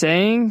what you're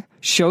saying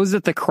shows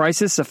that the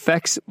crisis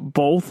affects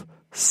both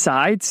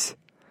sides.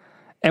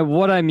 And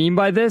what I mean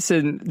by this,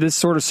 and this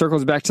sort of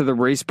circles back to the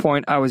race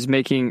point I was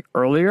making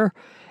earlier,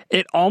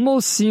 it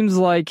almost seems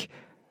like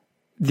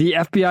the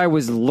FBI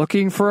was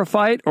looking for a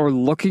fight or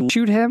looking to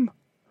shoot him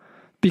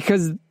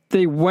because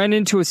they went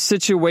into a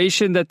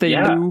situation that they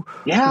knew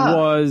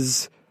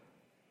was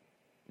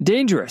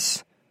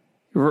dangerous.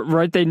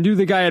 Right? They knew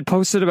the guy had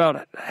posted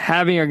about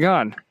having a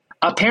gun.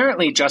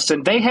 Apparently,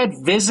 Justin, they had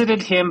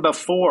visited him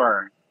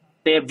before.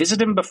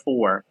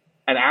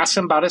 And asked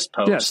him about his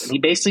post, yes. And he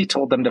basically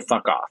told them to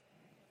fuck off.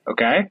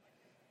 Okay?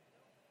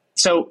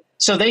 So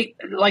they,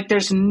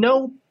 there's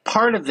no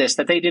part of this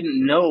that they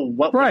didn't know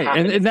what would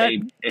happen. Right,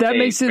 and that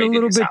makes it a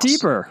little bit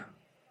deeper.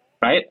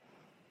 Right?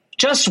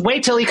 Just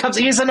wait till he comes.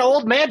 He's an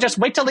old man. Just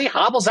wait till he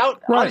hobbles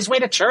out on his way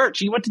to church.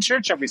 He went to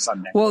church every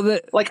Sunday. Well,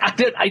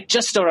 I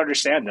just don't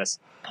understand this.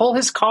 Pull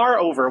his car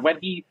over when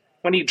he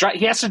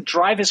has to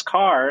drive his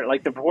car,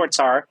 like the reports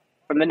are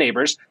from the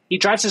neighbors. He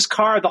drives his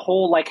car the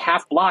whole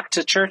half block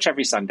to church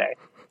every Sunday.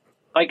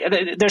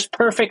 There's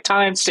perfect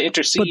times to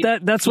intercede.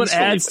 But that's what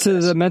adds to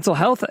the mental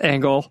health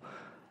angle,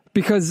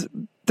 because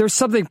there's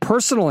something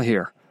personal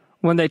here.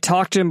 When they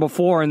talked to him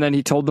before and then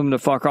he told them to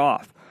fuck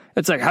off.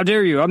 It's like, how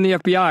dare you? I'm the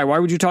FBI. Why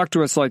would you talk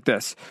to us like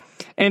this?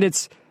 And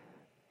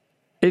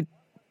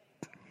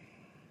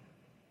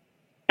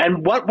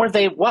And what were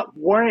they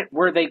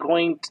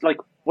going to,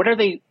 what are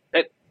they,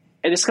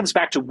 and this comes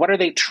back to what are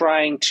they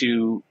trying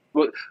to,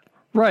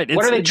 right.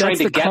 What are they trying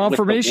to get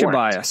confirmation with the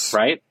warrant, bias,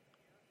 right?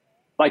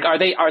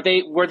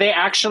 Were they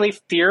actually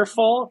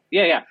fearful?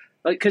 Yeah.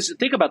 Because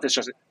think about this,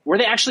 Justin. Were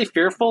they actually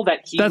fearful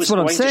that he was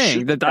going to shoot the president? That's what I'm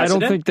saying. That I don't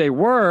think they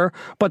were,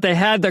 but they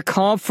had the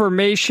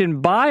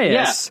confirmation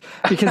bias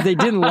because they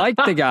didn't like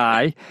the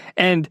guy,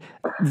 and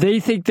they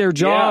think their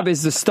job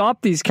is to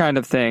stop these kind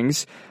of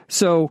things.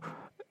 So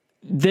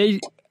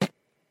they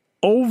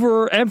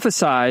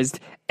overemphasized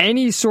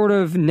any sort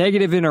of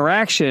negative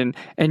interaction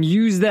and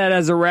used that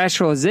as a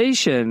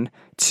rationalization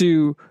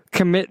to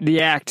commit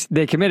the act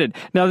they committed.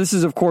 Now, this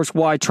is, of course,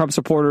 why Trump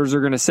supporters are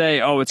going to say,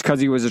 "Oh, it's because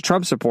he was a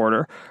Trump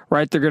supporter,"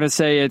 right? They're going to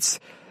say it's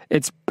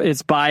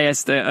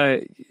biased.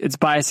 It's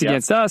biased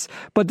against us.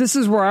 But this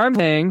is where I'm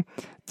saying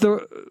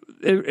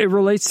it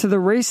relates to the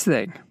race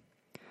thing.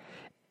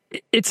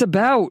 It's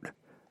about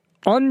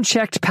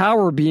unchecked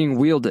power being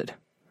wielded.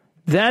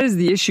 That is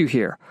the issue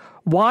here.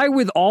 Why,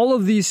 with all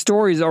of these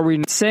stories, are we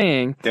not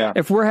saying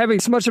if we're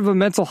having so much of a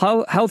mental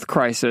health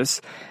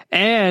crisis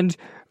and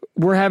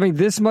we're having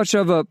this much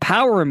of a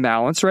power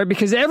imbalance, right?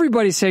 Because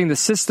everybody's saying the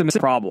system is a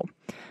problem.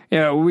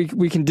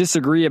 We can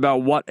disagree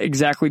about what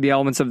exactly the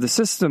elements of the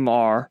system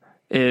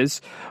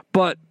is,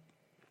 but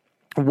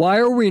why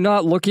are we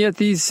not looking at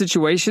these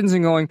situations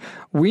and going,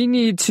 we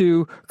need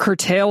to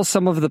curtail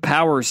some of the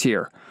powers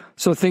here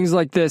so things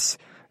like this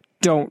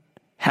don't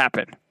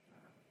happen?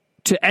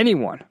 to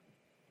anyone.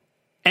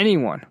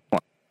 Anyone.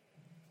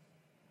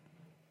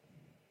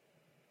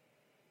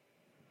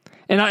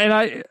 And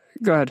I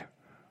go ahead.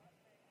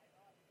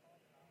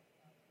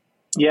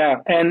 Yeah,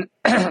 and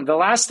the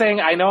last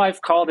thing, I know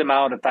I've called him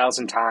out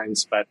 1,000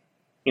 times, but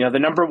the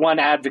number one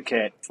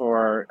advocate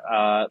for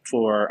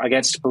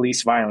against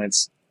police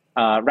violence,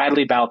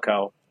 Radley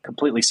Balco,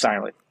 completely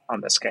silent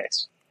on this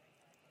case.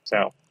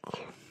 So,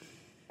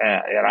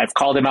 and I've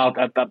called him out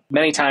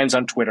many times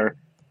on Twitter.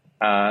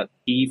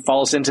 He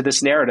falls into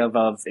this narrative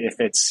of if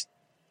it's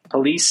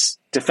police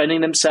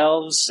defending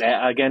themselves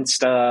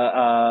against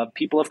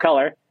people of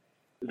color,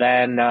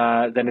 then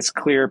it's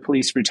clear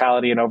police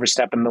brutality and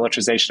overstep and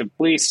militarization of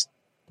police.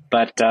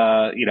 But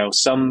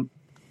some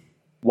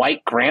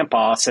white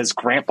grandpa says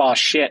grandpa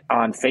shit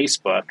on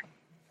Facebook,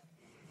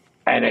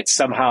 and it's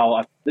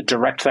somehow a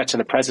direct threat to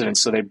the president.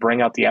 So they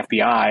bring out the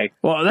FBI.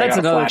 Well, that's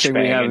another thing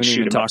we haven't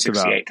even talked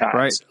about,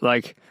 right?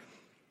 Like,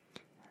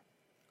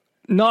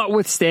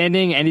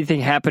 notwithstanding anything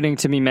happening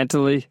to me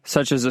mentally,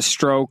 such as a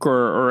stroke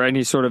or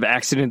any sort of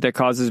accident that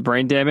causes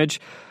brain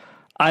damage,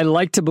 I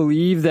like to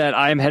believe that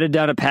I am headed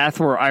down a path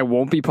where I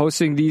won't be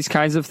posting these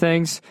kinds of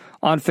things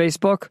on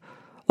Facebook.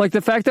 Like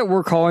the fact that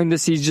we're calling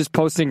this, he's just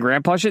posting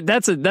grandpa shit,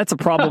 that's a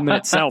problem in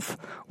itself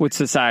with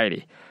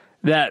society.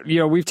 That,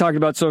 we've talked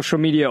about social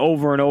media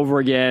over and over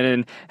again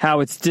and how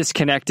it's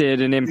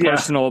disconnected and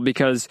impersonal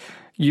because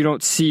you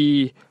don't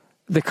see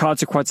the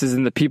consequences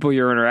in the people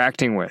you're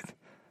interacting with.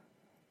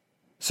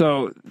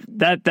 So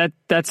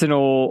that's an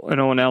old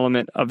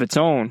element of its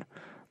own.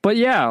 But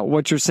yeah,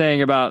 what you're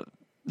saying about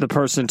the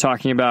person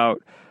talking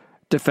about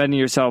defending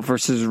yourself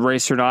versus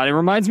race or not, it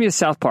reminds me of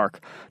South Park.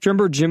 Do you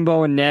remember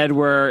Jimbo and Ned,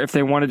 where if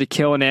they wanted to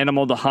kill an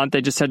animal to hunt,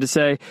 they just had to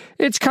say,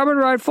 "It's coming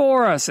right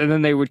for us," and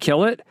then they would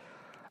kill it?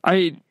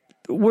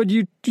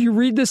 You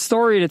read this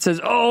story and it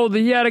says, "Oh,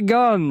 he had a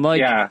gun."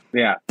 Like,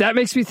 yeah. That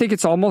makes me think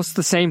it's almost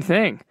the same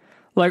thing.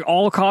 Like,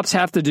 all cops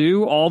have to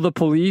do, all the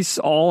police,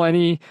 all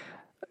any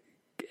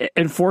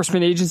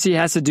enforcement agency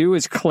has to do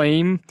is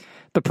claim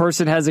the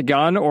person has a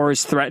gun or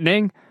is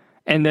threatening,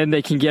 and then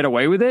they can get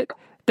away with it.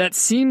 That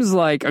seems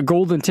like a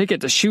golden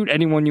ticket to shoot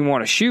anyone you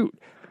want to shoot.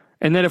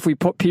 And then if we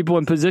put people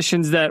in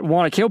positions that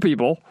want to kill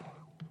people.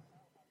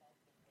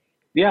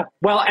 Yeah.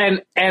 Well,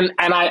 and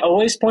I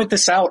always point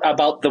this out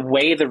about the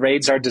way the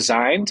raids are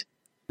designed.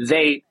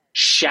 They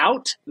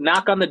shout,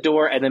 knock on the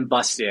door, and then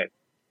bust in.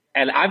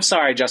 And I'm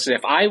sorry, Justin,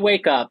 if I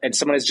wake up and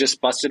someone has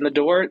just busted in the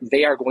door,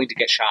 they are going to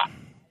get shot.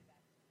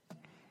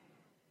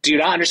 Do you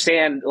not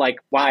understand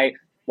why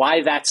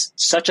that's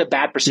such a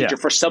bad procedure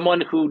for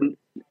someone who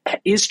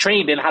is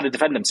trained in how to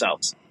defend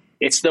themselves?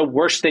 It's the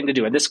worst thing to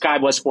do. And this guy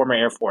was former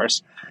Air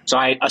Force, so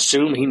I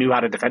assume he knew how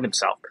to defend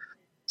himself.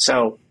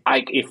 So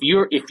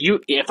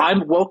if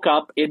I'm woke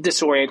up and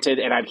disoriented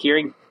and I'm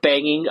hearing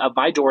banging of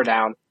my door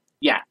down,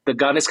 the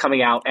gun is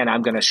coming out and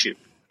I'm going to shoot.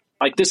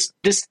 Like this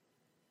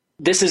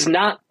is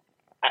not.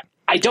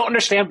 I don't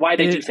understand why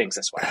they do things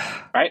this way.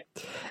 Right?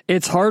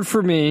 It's hard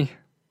for me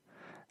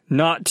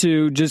not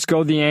to just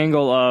go the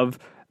angle of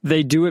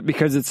they do it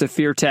because it's a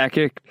fear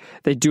tactic.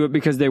 They do it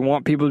because they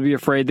want people to be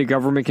afraid the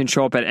government can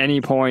show up at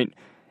any point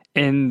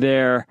in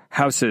their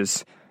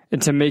houses, and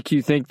to make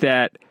you think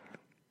that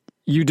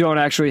you don't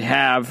actually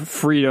have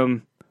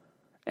freedom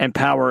and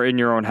power in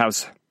your own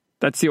house.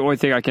 That's the only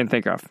thing I can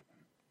think of.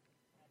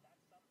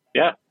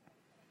 Yeah.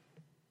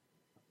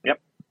 Yep.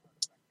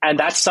 And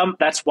that's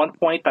one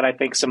point that I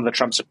think some of the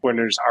Trump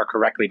supporters are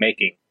correctly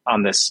making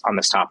on this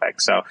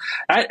topic. So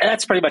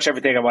that's pretty much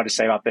everything I want to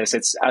say about this.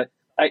 It's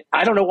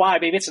I don't know why.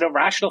 Maybe it's an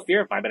irrational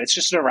fear of mine, but it's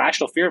just an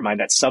irrational fear of mine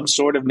that some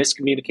sort of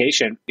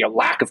miscommunication,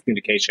 lack of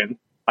communication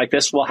like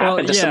this will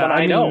happen to someone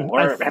I know,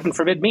 or heaven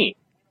forbid me.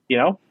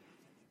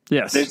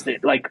 Yes.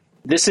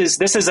 This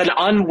is an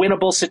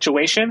unwinnable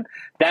situation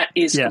that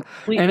is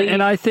completely,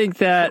 and I think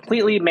that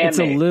completely man-made. It's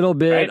a little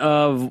bit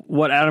of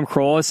what Adam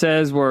Carolla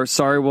says, where,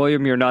 sorry,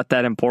 William, you're not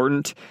that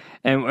important.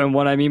 And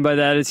what I mean by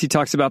that is he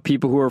talks about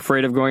people who are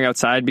afraid of going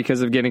outside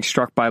because of getting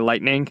struck by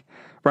lightning,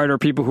 right? Or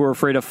people who are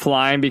afraid of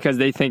flying because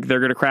they think they're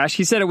going to crash.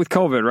 He said it with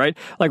COVID, right?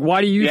 Like,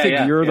 why do you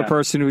think you're the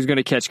person who's going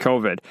to catch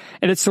COVID?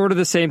 And it's sort of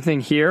the same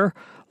thing here.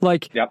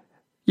 Like,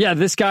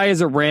 this guy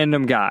is a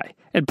random guy.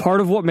 And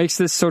part of what makes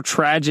this so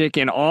tragic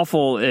and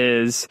awful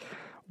is,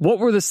 what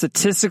were the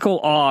statistical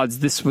odds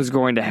this was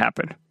going to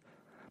happen?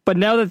 But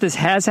now that this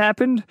has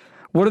happened,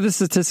 what are the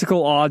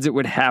statistical odds it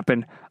would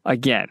happen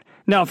again?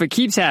 Now, if it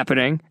keeps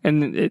happening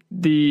and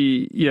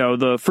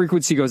the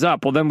frequency goes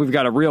up, well, then we've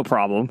got a real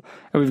problem,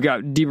 and we've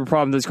got deeper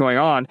problem that's going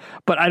on.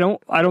 But I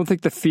don't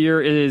think the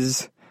fear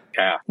is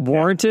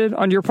warranted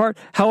on your part.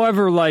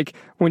 However, like,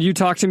 when you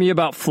talk to me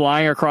about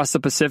flying across the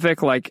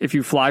Pacific, like if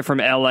you fly from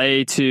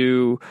LA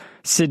to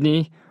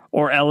Sydney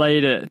or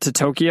LA to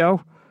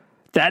Tokyo,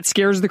 that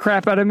scares the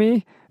crap out of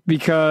me,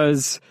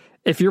 because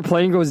if your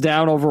plane goes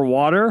down over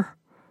water,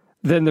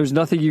 then there's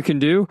nothing you can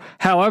do.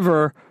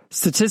 However,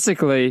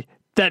 statistically,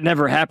 that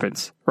never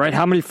happens, right?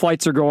 How many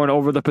flights are going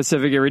over the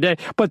Pacific every day?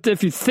 But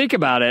if you think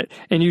about it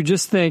and you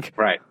just think,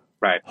 right,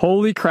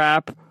 holy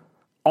crap,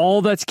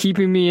 all that's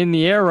keeping me in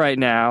the air right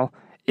now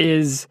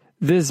is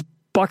this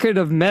bucket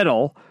of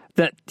metal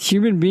that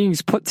human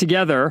beings put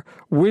together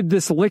with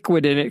this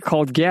liquid in it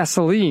called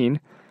gasoline.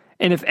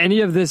 And if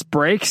any of this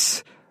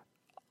breaks,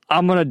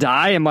 I'm going to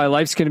die and my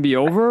life's going to be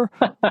over.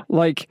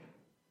 Like,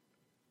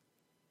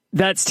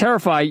 that's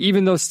terrifying,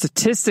 even though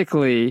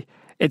statistically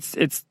it's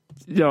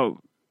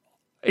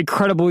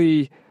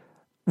incredibly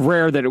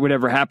rare that it would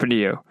ever happen to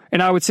you.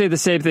 And I would say the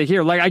same thing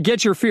here. Like, I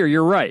get your fear.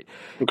 You're right.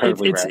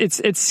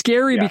 It's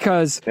scary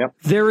because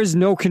there is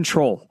no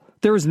control.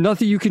 There is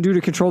nothing you can do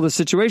to control the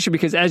situation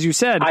because, as you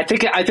said, I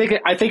think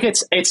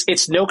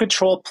it's no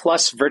control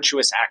plus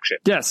virtuous action.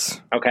 Yes.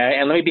 Okay.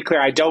 And let me be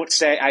clear. I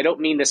don't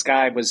mean this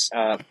guy was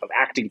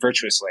acting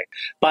virtuously,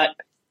 but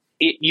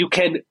you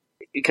can,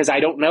 because I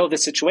don't know the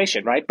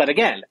situation, right? But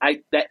again,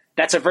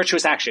 that's a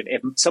virtuous action.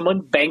 If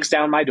someone bangs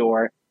down my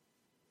door,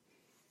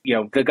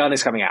 the gun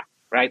is coming out,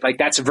 right? Like,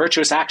 that's a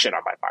virtuous action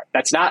on my part.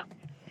 That's not,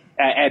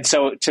 and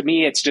so to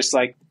me, it's just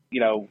like,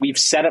 we've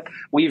set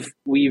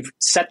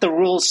the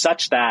rules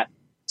such that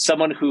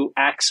someone who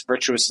acts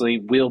virtuously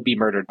will be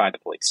murdered by the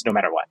police, no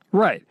matter what.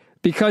 Right.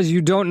 Because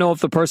you don't know if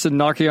the person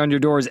knocking on your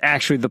door is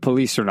actually the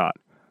police or not.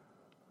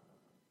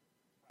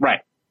 Right.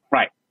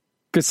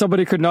 Because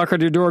somebody could knock on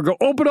your door and go,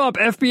 "Open up,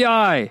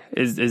 FBI."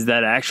 Is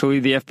that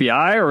actually the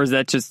FBI, or is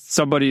that just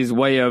somebody's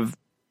way of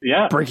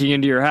breaking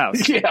into your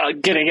house? Yeah,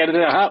 getting into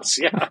the house.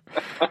 Yeah.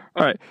 All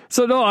right.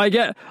 So no, I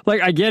get it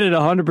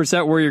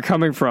 100% where you're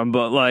coming from,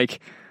 but like,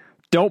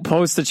 don't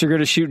post that you're going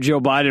to shoot Joe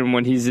Biden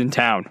when he's in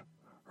town,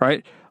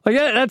 right? Like,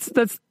 that's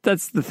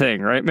the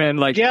thing, right, man?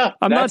 Like,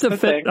 I'm not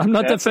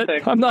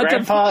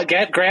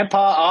Get Grandpa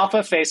off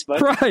of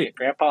Facebook. Right. Get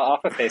Grandpa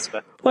off of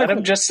Facebook. Let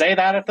him just say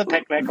that at the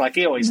picnic like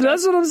he always does.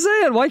 That's what I'm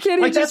saying. Why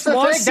can't he just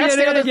watch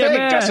CNN and get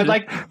mad? Justin,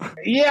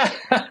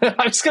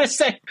 I was going to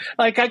say,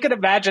 like, I could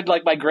imagine,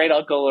 like, my great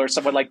uncle or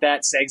someone like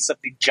that saying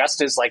something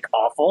just as, like,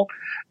 awful,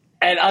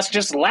 and us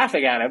just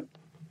laughing at him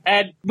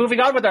and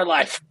moving on with our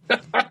life.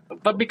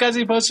 But because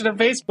he posted on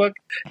Facebook,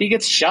 he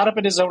gets shot up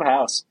in his own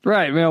house.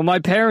 Right. My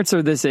parents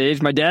are this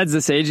age. My dad's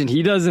this age, and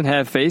he doesn't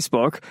have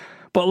Facebook.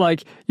 But,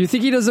 like, you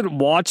think he doesn't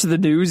watch the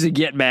news and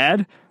get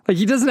mad? Like,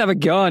 he doesn't have a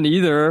gun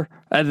either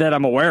that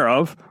I'm aware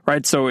of,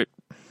 right? So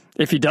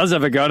if he does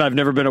have a gun, I've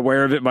never been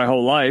aware of it my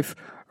whole life,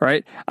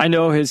 right? I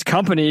know his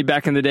company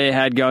back in the day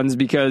had guns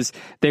because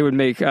they would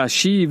make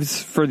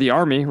sheaths for the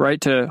army, right,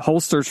 to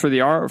holsters for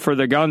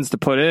the guns to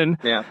put in.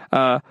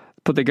 Yeah.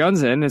 Put the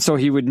guns in, and so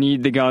he would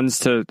need the guns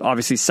to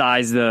obviously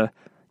size the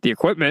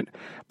equipment.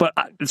 But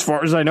as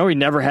far as I know, he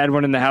never had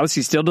one in the house.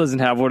 He still doesn't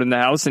have one in the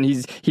house, and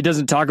he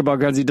doesn't talk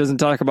about guns. He doesn't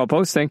talk about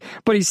posting,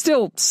 but he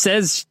still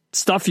says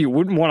stuff you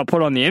wouldn't want to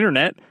put on the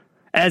internet,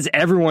 as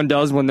everyone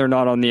does when they're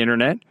not on the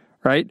internet,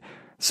 right?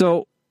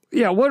 So,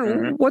 yeah,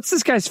 what's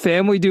this guy's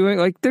family doing?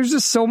 Like, there's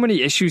just so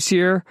many issues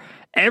here.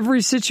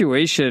 Every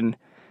situation,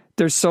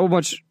 there's so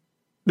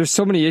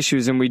many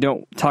issues, and we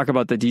don't talk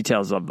about the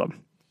details of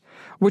them.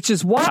 Which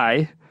is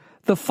why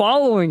the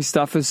following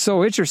stuff is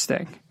so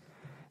interesting.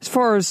 As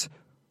far as,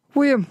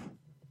 William,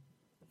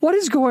 what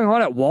is going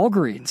on at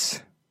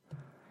Walgreens?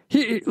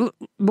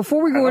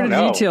 Before we go into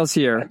details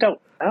here, I don't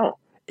know.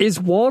 Is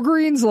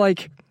Walgreens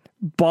like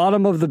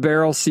bottom of the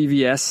barrel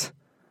CVS?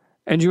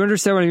 And do you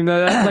understand what I mean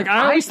by that? Like,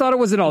 I always thought it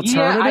was an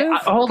alternative. Yeah,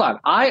 hold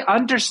on. I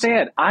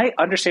understand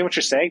what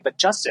you're saying, but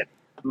Justin,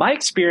 my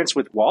experience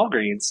with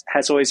Walgreens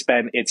has always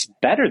been it's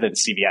better than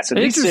CVS, at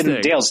least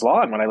in Dales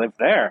Lawn when I lived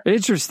there.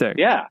 Interesting.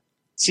 Yeah.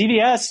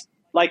 CVS,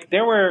 like,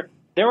 there were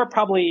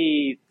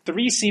probably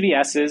 3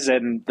 CVSs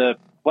and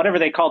whatever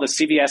they call the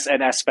CVS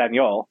en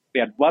Espanol.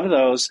 We had one of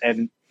those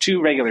and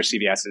 2 regular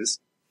CVSs.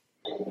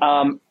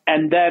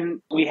 And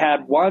then we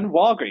had one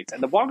Walgreens,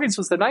 and the Walgreens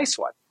was the nice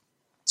one.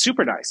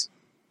 Super nice.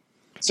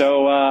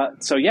 So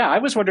yeah, I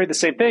was wondering the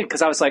same thing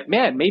because I was like,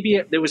 man, maybe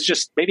it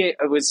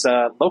was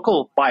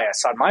local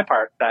bias on my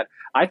part that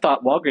I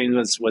thought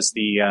Walgreens was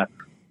the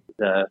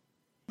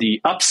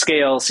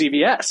upscale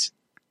CVS.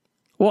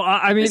 Well,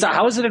 I mean,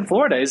 how is it in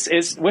Florida?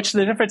 What's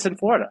the difference in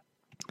Florida?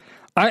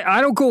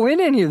 I don't go in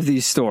any of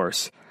these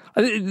stores.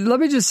 Let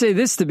me just say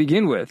this to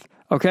begin with,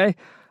 okay?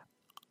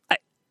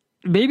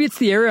 Maybe it's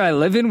the area I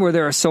live in where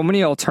there are so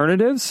many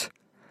alternatives,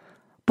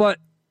 but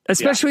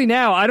especially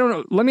now, I don't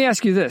know. Let me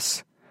ask you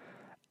this.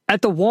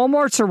 At the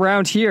Walmarts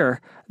around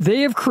here,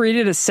 they have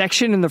created a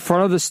section in the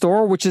front of the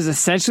store, which is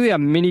essentially a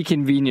mini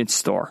convenience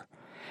store.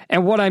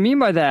 And what I mean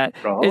by that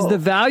is the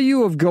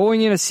value of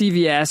going in a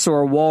CVS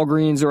or a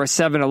Walgreens or a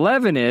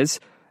 7-Eleven is,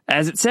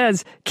 as it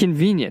says,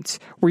 convenience.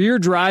 Where you're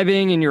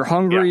driving and you're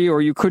hungry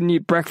or you couldn't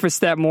eat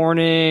breakfast that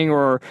morning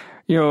or,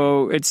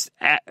 it's,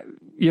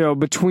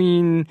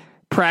 between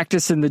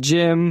practice in the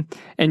gym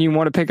and you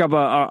want to pick up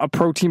a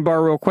protein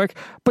bar real quick,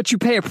 but you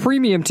pay a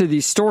premium to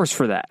these stores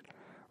for that.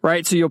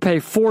 Right? So you'll pay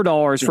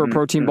 $4 for a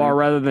protein bar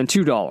rather than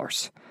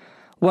 $2.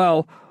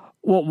 Well,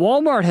 what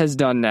Walmart has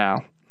done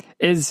now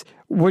is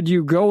when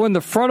you go in the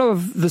front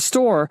of the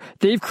store,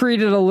 they've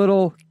created a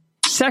little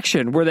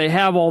section where they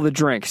have all the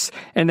drinks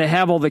and they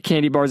have all the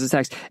candy bars and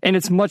snacks. And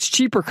it's much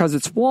cheaper because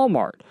it's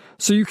Walmart.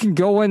 So you can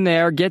go in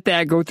there, get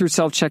that, go through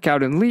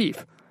self-checkout and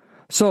leave.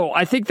 So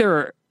I think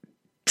they're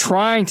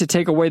trying to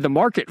take away the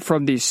market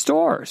from these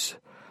stores.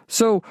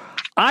 So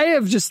I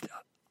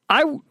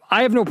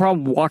have no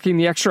problem walking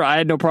the extra. I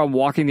had no problem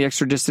walking the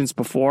extra distance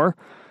before.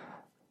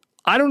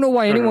 I don't know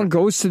why anyone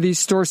goes to these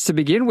stores to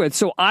begin with.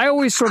 So I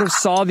always sort of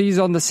saw these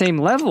on the same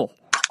level.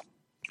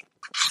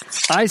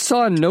 I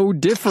saw no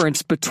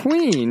difference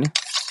between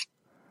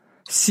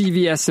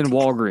CVS and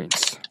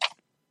Walgreens,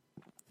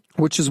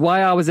 which is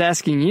why I was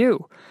asking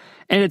you.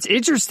 And it's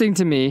interesting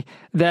to me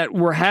that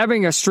we're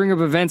having a string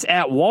of events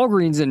at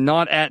Walgreens and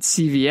not at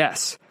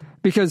CVS,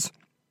 because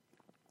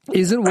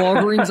isn't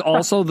Walgreens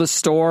also the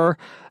store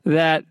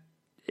that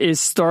is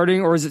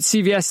starting, or is it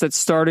CVS that's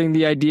starting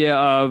the idea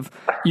of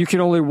you can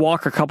only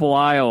walk a couple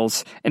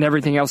aisles and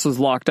everything else is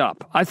locked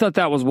up? I thought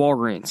that was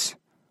Walgreens.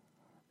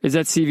 Is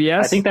that CVS?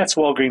 I think that's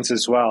Walgreens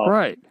as well.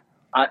 Right.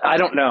 I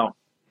don't know.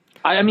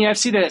 I mean, I've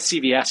seen it at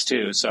CVS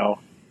too, so.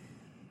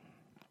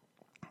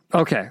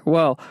 Okay,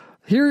 well,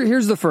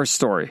 here's the first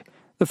story.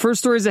 The first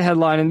story is a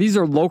headline, and these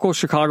are local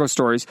Chicago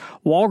stories.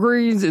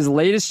 Walgreens is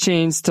latest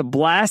change to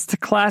blast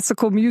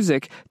classical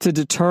music to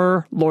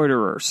deter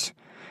loiterers.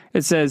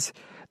 It says,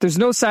 there's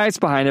no science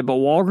behind it, but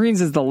Walgreens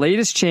is the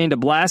latest chain to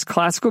blast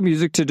classical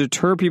music to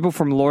deter people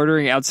from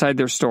loitering outside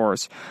their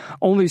stores.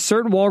 Only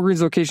certain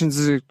Walgreens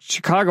locations in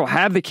Chicago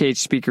have the cage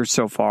speakers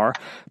so far,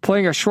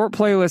 playing a short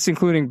playlist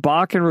including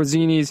Bach and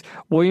Rossini's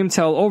William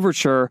Tell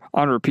Overture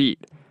on repeat.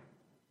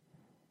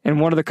 And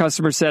one of the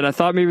customers said, I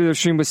thought maybe the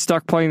stream was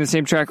stuck playing the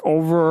same track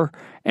over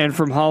and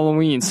from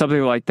Halloween,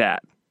 something like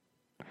that.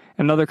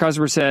 Another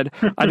customer said,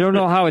 I don't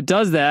know how it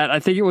does that. I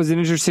think it was an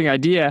interesting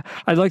idea.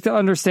 I'd like to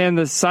understand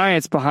the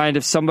science behind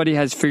if somebody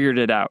has figured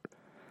it out.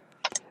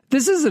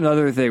 This is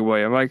another thing,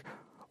 William. Like,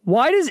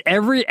 why does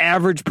every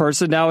average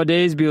person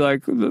nowadays be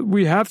like,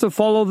 we have to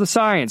follow the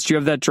science? Do you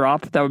have that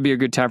drop? That would be a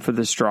good time for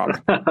this drop.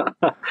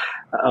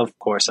 Of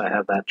course I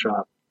have that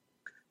drop.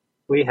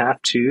 We have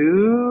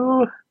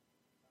to...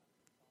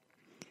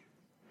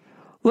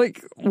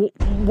 Like,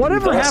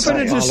 whatever happened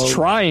to just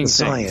trying things?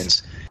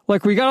 Science.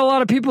 Like, we got a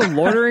lot of people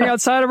loitering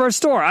outside of our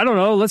store. I don't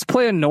know. Let's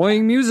play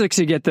annoying music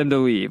to get them to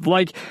leave.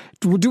 Like,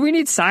 do we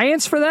need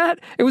science for that?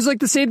 It was like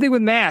the same thing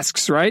with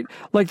masks, right?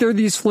 Like, there are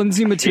these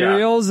flimsy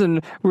materials,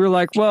 and we were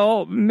like,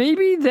 well,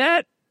 maybe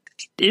that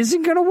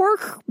isn't going to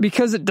work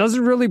because it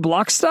doesn't really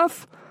block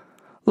stuff.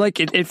 Like,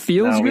 it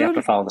feels good. We have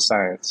to follow the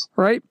science.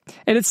 Right?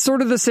 And it's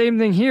sort of the same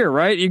thing here,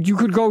 right? You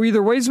could go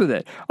either ways with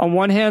it. On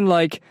one hand,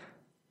 like,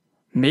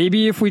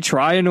 maybe if we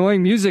try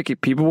annoying music,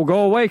 people will go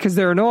away because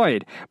they're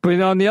annoyed.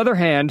 But on the other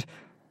hand,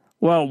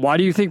 well, why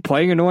do you think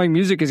playing annoying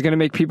music is going to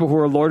make people who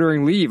are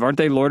loitering leave? Aren't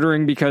they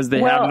loitering because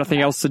they have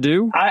nothing else to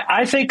do?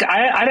 I think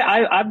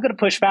I'm going to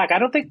push back. I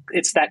don't think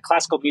it's that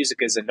classical music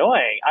is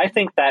annoying. I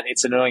think that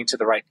it's annoying to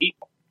the right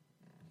people.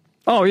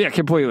 Oh yeah,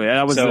 completely.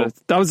 That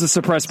was a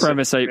suppressed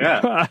premise. I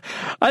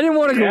didn't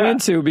want to go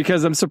into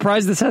because I'm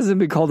surprised this hasn't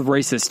been called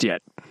racist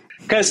yet.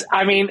 Because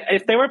I mean,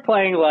 if they were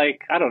playing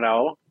like, I don't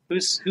know,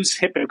 who's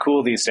hip and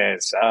cool these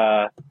days?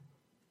 I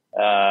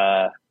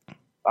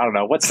don't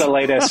know. What's the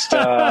latest?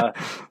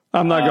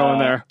 I'm not going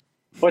there.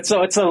 What's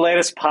the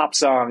latest pop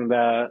song?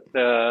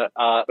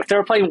 If they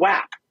were playing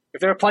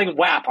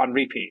WAP, on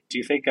repeat, do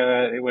you think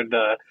it would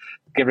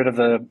get rid of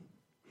the?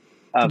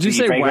 Did you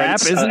say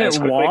WAP? Isn't it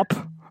WAP?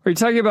 Are you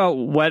talking about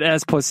Wet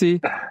Ass Pussy?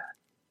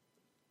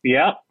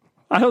 Yeah.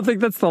 I don't think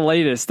that's the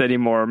latest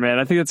anymore, man.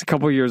 I think that's a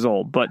couple years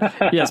old. But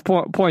yes,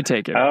 point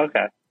taken. Oh,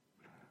 okay.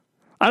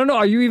 I don't know.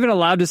 Are you even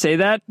allowed to say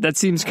that? That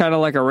seems kind of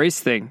like a race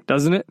thing,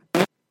 doesn't it?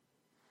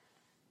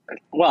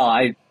 Well,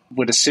 I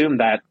would assume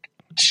that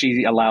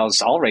she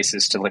allows all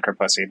races to lick her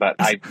pussy, but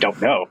I don't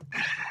know.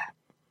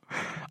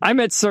 I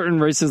met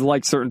certain races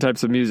like certain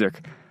types of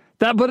music.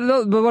 But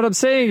what I'm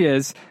saying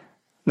is,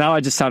 now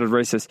I just sounded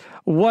racist.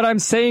 What I'm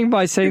saying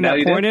by saying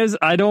that point is,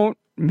 I don't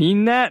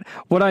mean that.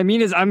 What I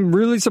mean is, I'm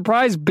really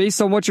surprised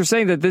based on what you're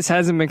saying that this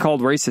hasn't been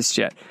called racist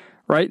yet.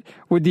 Right?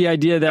 With the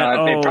idea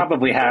that it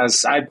probably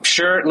has. I'm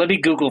sure. Let me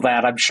Google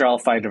that. I'm sure I'll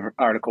find an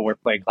article where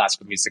playing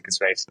classical music is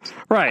racist.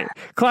 Right.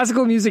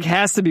 Classical music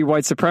has to be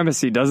white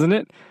supremacy, doesn't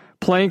it?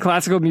 Playing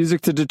classical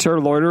music to deter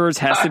loiterers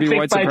has to be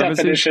white supremacy. By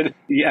definition,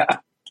 yeah.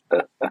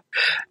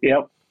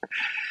 Yep.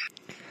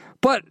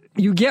 But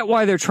you get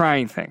why they're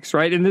trying things,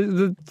 right?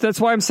 And that's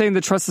why I'm saying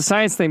the trust the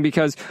science thing,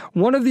 because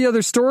one of the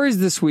other stories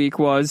this week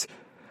was,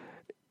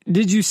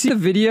 did you see the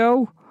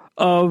video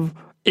of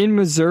in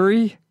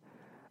Missouri?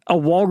 A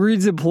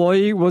Walgreens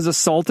employee was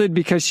assaulted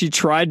because she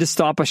tried to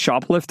stop a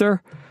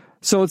shoplifter.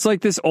 So it's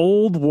like this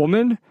old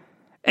woman,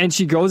 and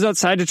she goes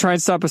outside to try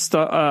and stop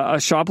a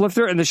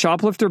shoplifter, and the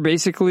shoplifter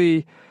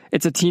basically,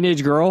 it's a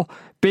teenage girl,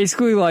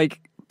 basically like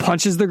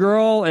punches the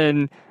girl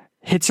and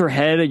hits her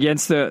head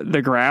against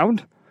the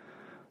ground.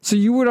 So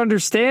you would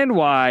understand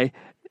why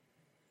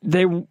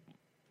they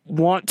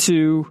want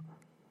to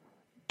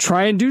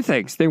try and do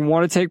things. They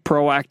want to take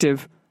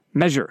proactive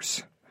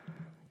measures.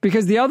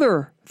 Because the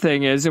other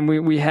thing is, and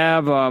we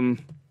have some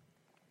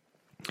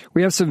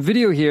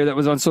video here that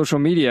was on social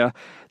media.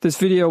 This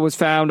video was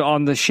found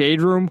on the Shade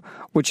Room,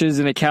 which is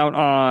an account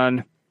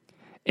on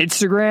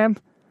Instagram,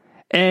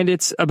 and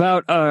it's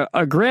about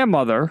a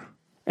grandmother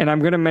and I'm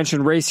going to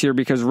mention race here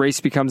because race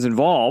becomes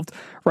involved,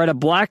 right? A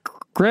black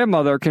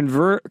grandmother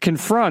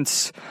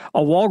confronts a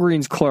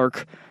Walgreens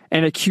clerk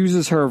and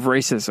accuses her of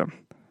racism.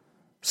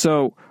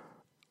 So,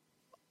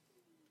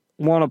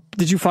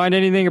 did you find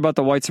anything about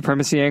the white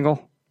supremacy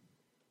angle?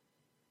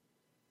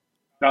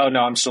 Oh, no,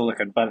 I'm still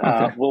looking, but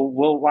Okay.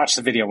 we'll watch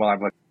the video while I'm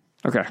looking.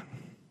 Okay.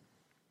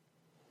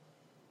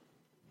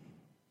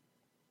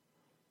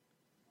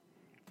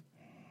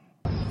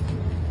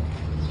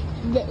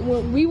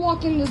 When we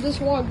walked into this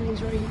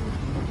Walgreens right here,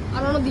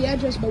 I don't know the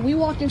address, but we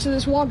walked into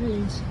this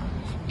Walgreens,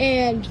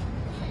 and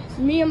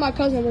me and my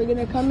cousin were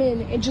gonna come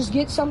in and just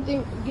get some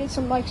kind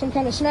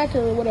of snacker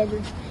or whatever.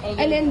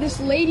 Okay. And then this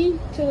lady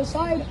to the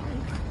side.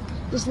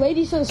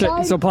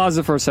 So pause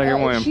it for a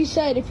second, William. She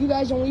said, "If you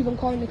guys don't leave, I'm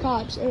calling the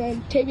cops." And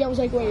then Tavion was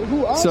like, "Wait,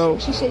 who else?" So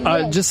and she said,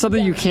 yes, just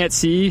something you can't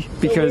see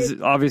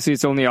because obviously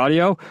it's only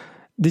audio.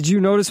 Did you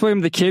notice, William,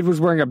 the kid was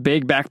wearing a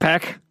big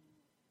backpack?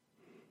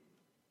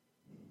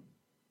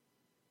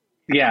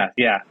 Yeah.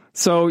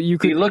 So you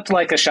could. He looked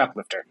like a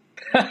shoplifter.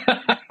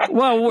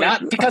 Well,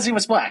 not because he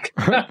was black.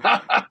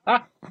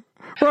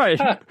 Right.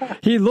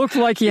 He looked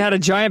like he had a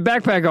giant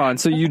backpack on,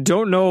 so you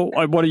don't know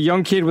what a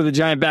young kid with a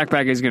giant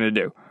backpack is going to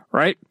do,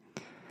 right?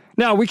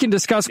 Now, we can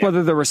discuss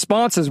whether the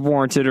response is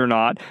warranted or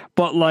not,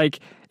 but, like,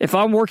 if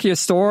I'm working a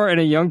store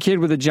and a young kid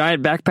with a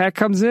giant backpack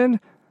comes in,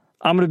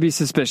 I'm going to be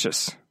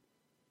suspicious.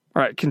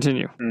 All right,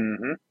 continue.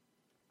 Mm-hmm.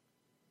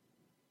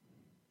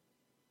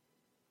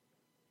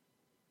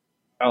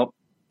 Oh,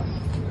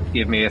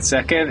 give me a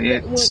second.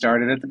 It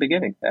started at the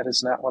beginning. That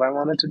is not what I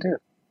wanted to do.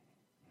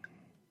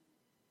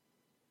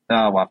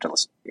 Oh, we'll have to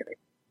listen to the beginning.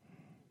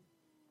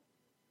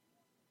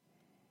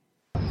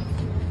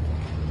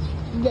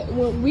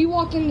 When we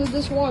walked into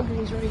this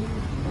Walgreens right here,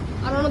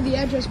 I don't know the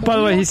address. But by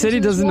the way, he said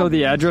he doesn't know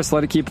the address.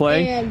 Let it keep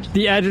playing. And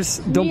the address,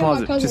 don't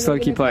pause it. Just let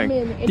it keep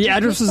playing. The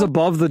address was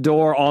above the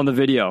door on the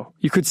video.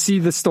 You could see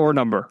the store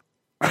number.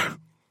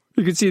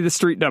 You could see the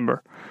street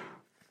number.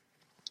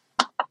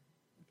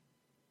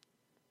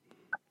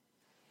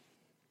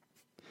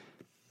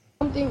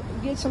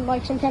 Get some kind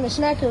of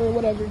snacker or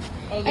whatever.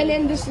 Okay. And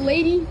then this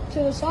lady to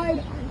the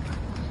side.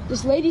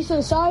 The lady to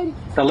the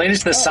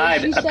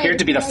side appeared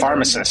to be the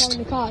pharmacist.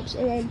 The cops.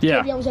 And then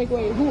Tavion was like,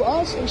 "Wait, who,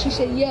 us?" And she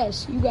said,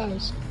 "Yes, you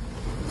guys."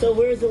 So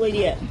where is the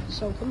lady at?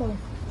 So come on.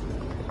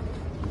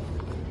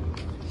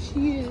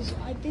 She is,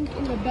 I think,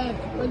 in the back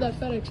where that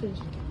FedEx is.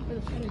 Where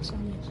the FedEx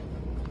sign is.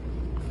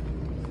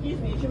 Excuse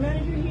me, is your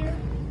manager here?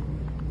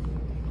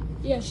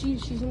 Yeah,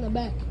 she's in the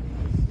back.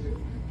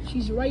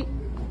 She's right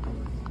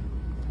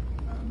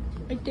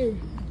there.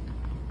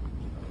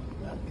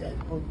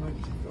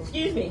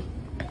 Excuse me.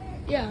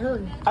 Yeah,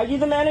 her. Are you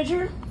the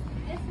manager?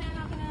 Yes, ma'am.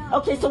 How can I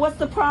help? Okay, so what's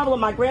the problem?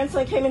 My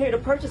grandson came in here to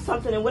purchase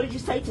something, and what did you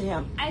say to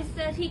him? I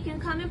said he can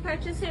come and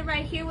purchase it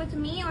right here with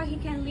me, or he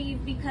can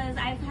leave because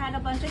I've had a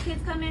bunch of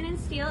kids come in and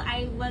steal.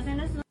 I wasn't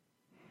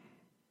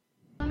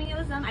assuming it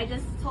was them. I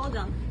just told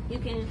them, you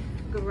can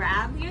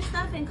grab your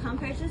stuff and come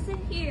purchase it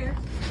here,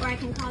 or I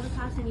can call the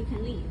cops and you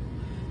can leave.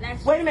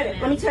 Wait a minute,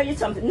 let me tell you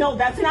something. No,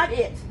 that's not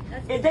it.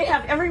 They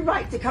have every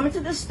right to come into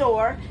the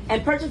store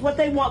and purchase what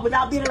they want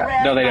without being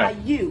harassed by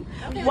you.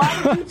 Okay.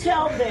 Why did you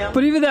tell them?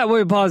 But even that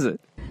way, pause it.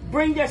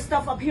 Bring their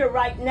stuff up here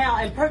right now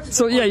and purchase.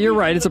 So yeah, you're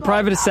right. It's a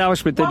private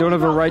establishment. They don't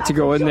have a right to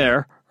go in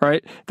there,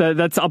 right?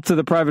 That's up to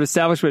the private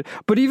establishment.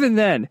 But even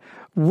then,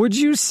 would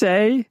you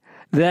say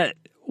that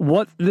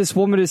what this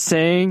woman is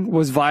saying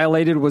was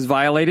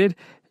violated?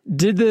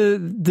 Did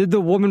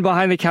the woman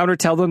behind the counter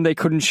tell them they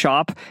couldn't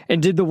shop?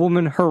 And did the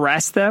woman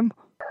harass them?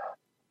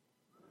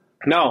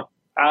 No.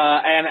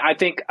 And I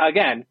think,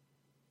 again,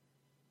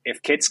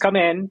 if kids come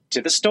in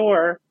to the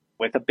store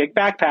with a big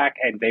backpack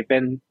and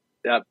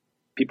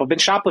people have been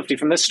shoplifting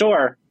from the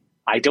store,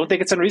 I don't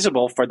think it's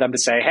unreasonable for them to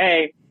say,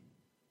 hey,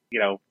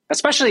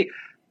 especially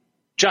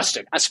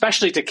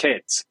to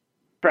kids,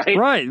 right?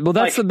 Right. Well,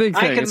 that's the big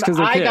thing. It's because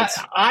they're kids.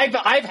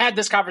 I've had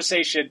this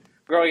conversation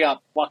growing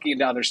up, walking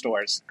into other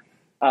stores.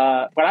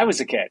 When I was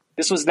a kid,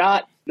 this was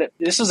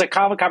a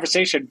common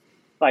conversation.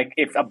 Like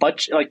if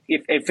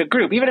a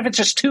group, even if it's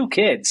just two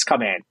kids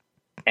come in,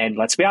 and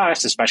let's be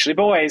honest, especially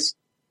boys,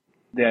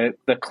 the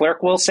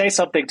clerk will say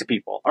something to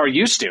people, or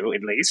used to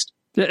at least.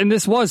 Yeah, and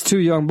this was two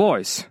young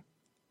boys.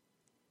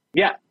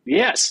 Yeah.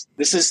 Yes.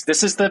 This is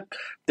the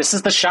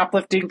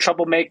shoplifting,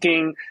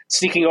 troublemaking,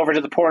 sneaking over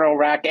to the porno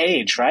rack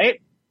age,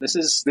 right? This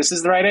is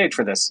the right age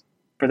for this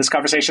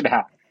conversation to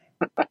happen.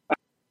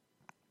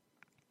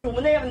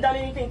 When they haven't done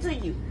anything to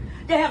you,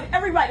 they have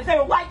every right. If they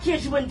were white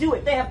kids, you wouldn't do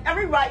it. They have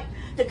every right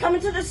to come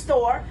into the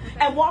store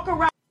and walk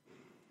around.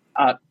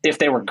 If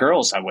they were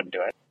girls, I wouldn't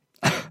do it.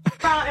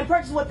 And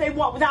purchase what they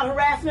want without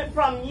harassment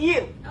from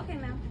you. Okay,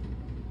 ma'am.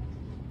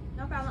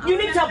 No problem. You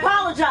need to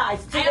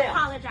apologize to them. I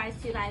apologize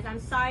to you guys. I'm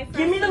sorry for...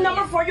 Give me the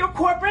number for your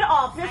corporate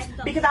office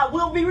because I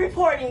will be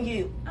reporting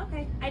you.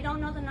 Okay. I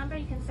don't know the number.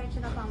 You can search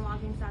it up on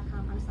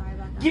Walgreens.com. I'm sorry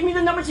about that. Give me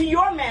the number to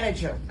your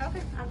manager.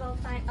 Okay. I'll go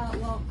find...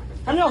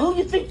 I know who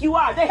you think you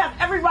are. They have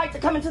every right to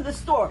come into the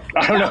store.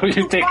 I don't know who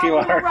you think you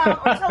are.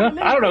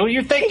 I don't know who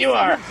you think you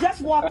are.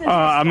 Just walked into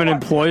I'm an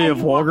employee of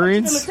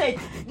Walgreens. Say,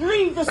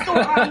 leave the store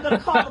or I'm going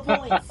to call the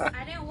police.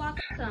 I didn't walk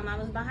with them. I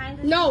was behind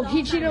the No,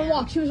 she didn't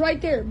walk. She was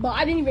right there, but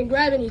I didn't even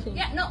grab anything.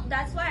 Yeah, no,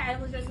 that's why I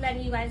was just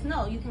letting you guys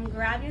know. You can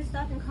grab your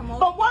stuff and come over.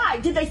 But why?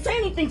 Did they say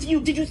anything to you?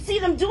 Did you see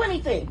them do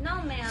anything?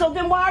 No, ma'am. So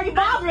then why are you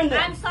bothering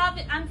them?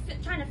 I'm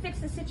trying to fix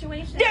the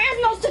situation. There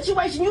is no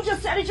situation. You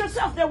just said it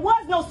yourself. There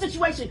was no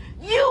situation.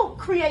 You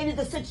created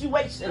the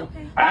situation.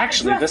 Okay.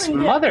 Actually, this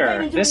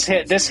mother,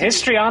 this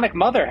histrionic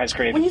mother has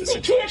created when you the see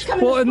situation. kids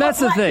coming and that's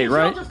the thing,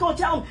 right? You're just going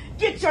to tell them,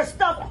 get your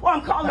stuff or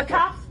I'm calling the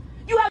cops.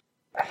 You have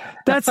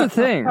That's the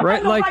thing,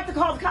 right? like to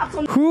call the cops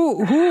on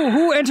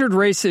who entered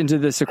race into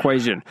this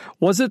equation?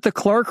 Was it the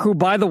clerk, who,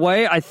 by the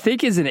way, I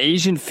think is an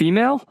Asian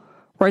female?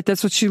 Right,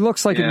 that's what she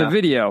looks like in the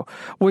video.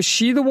 Was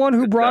she the one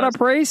who brought up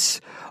race,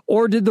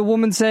 or did the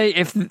woman say,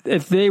 if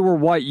they were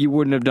white, you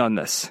wouldn't have done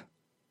this?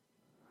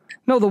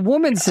 No, the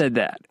woman said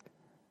that,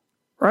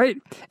 right?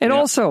 And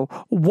also,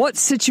 what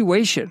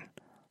situation?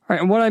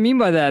 Right, and what I mean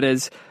by that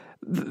is,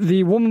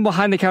 the woman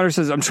behind the counter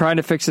says, "I'm trying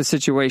to fix the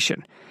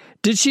situation."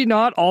 Did she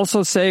not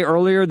also say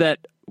earlier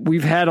that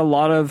we've had a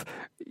lot of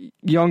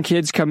young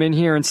kids come in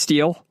here and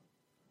steal?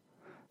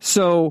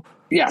 So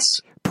yes.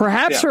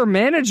 Perhaps her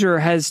manager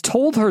has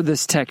told her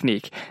this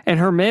technique, and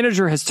her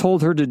manager has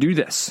told her to do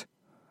this.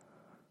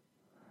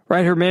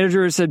 Right? Her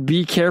manager has said,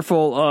 be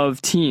careful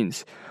of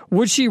teens.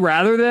 Would she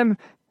rather them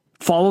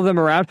follow them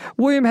around?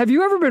 William, have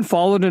you ever been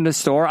followed in a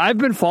store? I've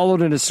been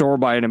followed in a store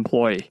by an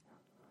employee.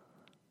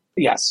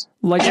 Yes.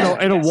 Like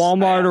in a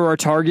Walmart or a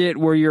Target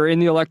where you're in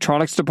the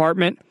electronics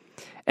department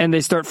and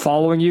they start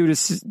following you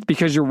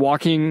because you're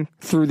walking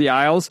through the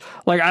aisles.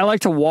 Like, I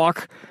like to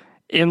walk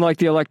in like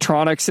the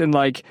electronics and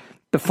like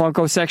the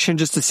Funko section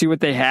just to see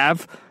what they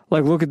have,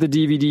 like look at the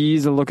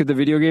DVDs and look at the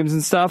video games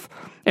and stuff.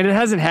 And it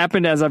hasn't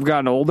happened as I've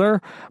gotten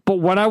older, but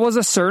when I was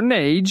a certain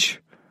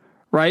age,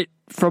 right,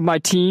 from my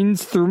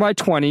teens through my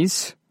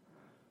 20s,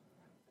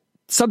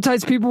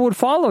 sometimes people would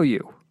follow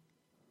you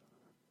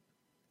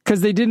because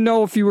they didn't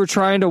know if you were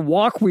trying to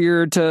walk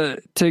weird to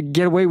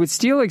get away with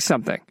stealing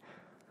something.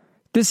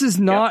 This is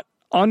not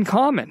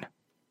uncommon.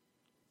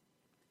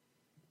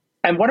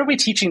 And what are we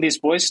teaching these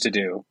boys to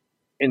do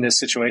in this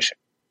situation?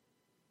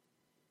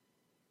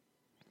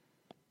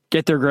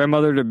 Get their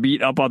grandmother to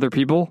beat up other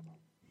people?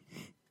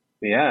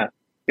 Yeah.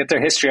 Get their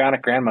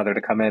histrionic grandmother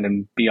to come in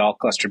and be all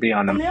cluster B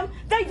on them.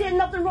 They did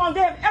nothing wrong. They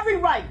have every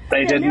right.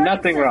 They did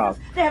nothing wrong.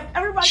 They have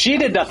every right. She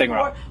did nothing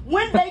wrong.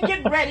 When they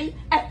get ready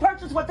and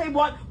purchase what they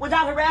want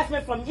without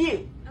harassment from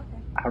you.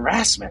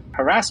 Harassment.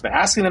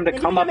 Asking them to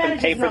come up and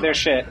pay for their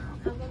shit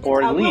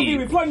or I leave. will be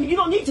reporting you. You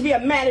don't need to be a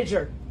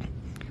manager.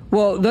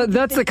 Well,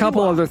 that's a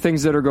couple other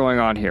things that are going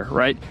on here,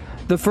 right?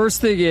 The first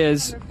thing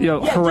is,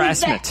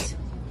 harassment.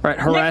 Right,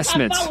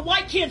 harassment. Next time follow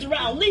white kids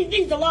around. Leave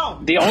these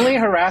alone. The only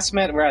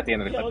harassment, we're at the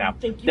end of the clip now.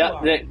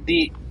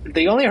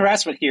 The only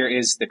harassment here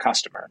is the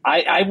customer.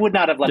 I would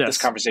not have let this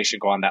conversation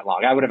go on that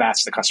long. I would have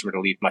asked the customer to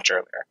leave much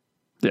earlier.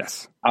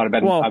 Yes. I would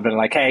have been, I've been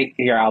like, hey,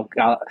 here, I'll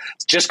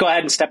just go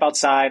ahead and step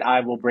outside.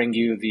 I will bring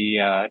you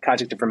the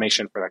contact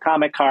information for the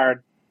comic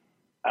card.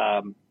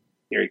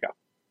 Here you go.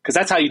 Because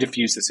that's how you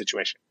diffuse the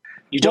situation.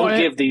 You don't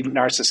give the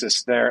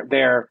narcissist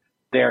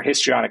their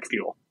histrionic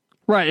fuel.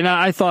 Right, and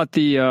I thought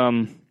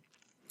the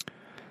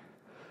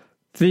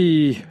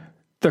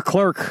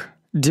clerk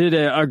did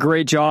a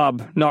great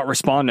job not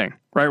responding,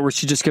 right? Where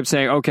she just kept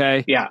saying,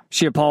 okay. Yeah.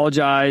 She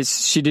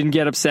apologized. She didn't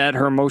get upset.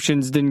 Her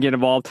emotions didn't get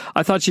involved.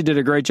 I thought she did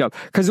a great job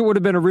because it would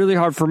have been really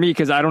hard for me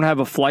because I don't have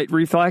a flight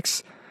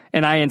reflex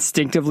and I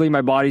instinctively,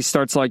 my body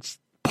starts like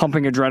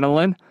pumping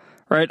adrenaline,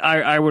 right?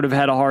 I would have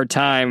had a hard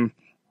time,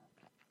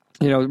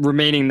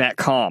 remaining that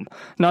calm.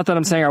 Not that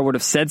I'm saying I would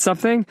have said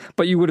something,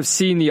 but you would have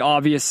seen the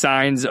obvious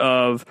signs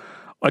of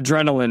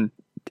adrenaline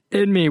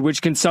in me,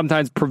 which can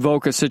sometimes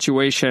provoke a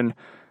situation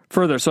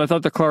further. So I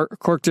thought the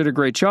clerk did a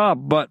great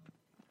job. But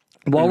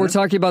while we're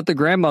talking about the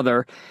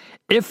grandmother,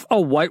 if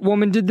a white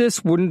woman did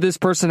this, wouldn't this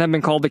person have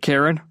been called a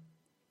Karen?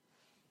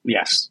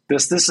 Yes.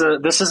 This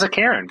is a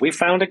Karen. We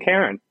found a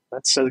Karen.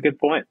 That's a good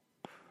point.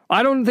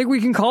 I don't think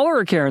we can call her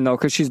a Karen, though,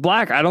 because she's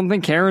black. I don't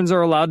think Karens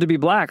are allowed to be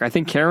black. I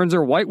think Karens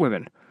are white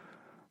women.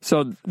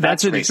 So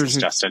that's racist,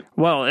 Justin.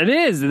 Well, it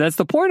is. That's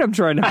the point I'm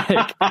trying to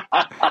make.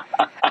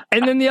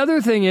 And then the other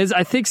thing is,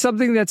 I think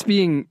something that's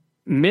being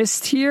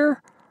missed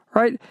here,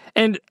 right?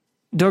 And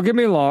don't get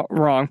me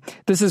wrong,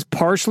 this is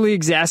partially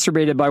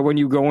exacerbated by when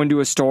you go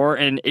into a store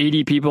and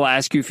 80 people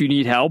ask you if you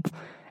need help,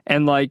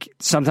 and like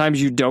sometimes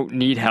you don't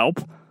need help.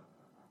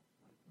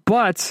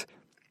 But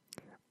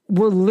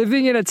we're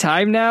living in a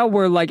time now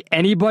where like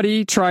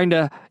anybody trying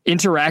to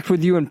interact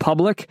with you in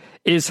public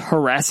is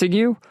harassing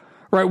you.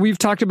 Right, we've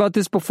talked about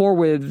this before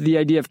with the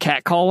idea of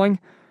catcalling.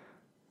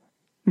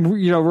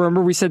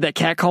 Remember we said that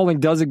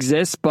catcalling does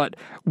exist, but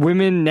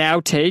women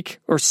now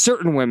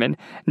certain women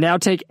now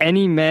take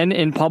any men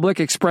in public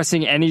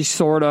expressing any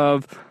sort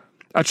of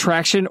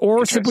attraction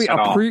or simply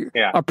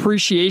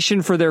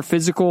appreciation for their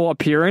physical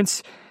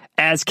appearance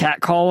as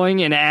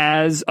catcalling and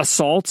as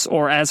assault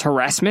or as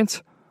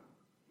harassment.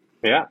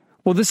 Yeah.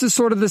 Well, this is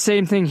sort of the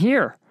same thing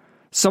here.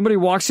 Somebody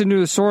walks into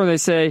the store and they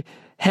say,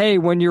 hey,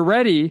 when you're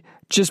ready,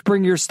 just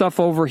bring your stuff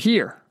over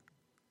here.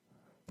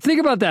 Think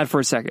about that for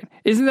a second.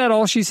 Isn't that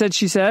all she said?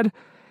 She said,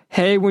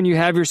 hey, when you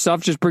have your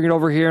stuff, just bring it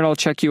over here and I'll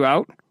check you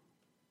out.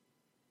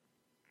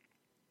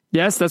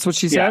 Yes, that's what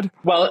she said.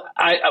 Well,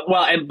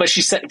 but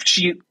she said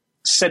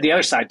the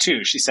other side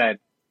too. She said,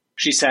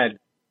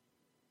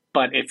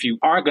 but if you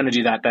are going to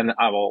do that, then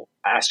I will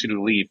ask you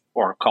to leave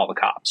or call the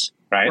cops.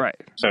 Right. Right.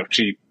 So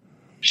she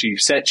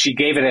said she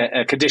gave it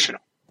a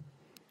conditional.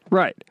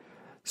 Right.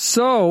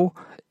 So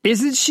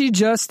isn't she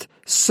just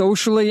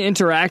socially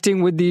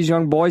interacting with these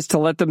young boys to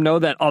let them know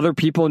that other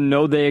people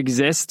know they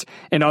exist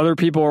and other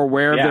people are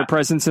aware of their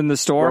presence in the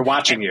store? We're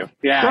watching you.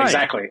 Yeah, right.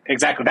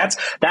 Exactly.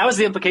 That was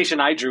the implication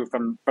I drew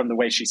from the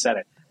way she said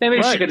it.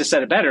 Maybe she could have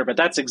said it better, but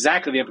that's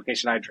exactly the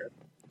implication I drew.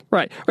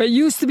 Right. It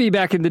used to be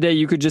back in the day,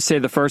 you could just say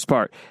the first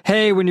part.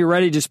 Hey, when you're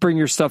ready, just bring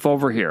your stuff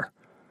over here.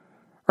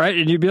 Right.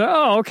 And you'd be like,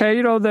 oh, okay.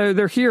 You know,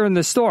 they're here in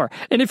the store.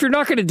 And if you're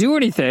not going to do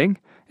anything,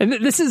 and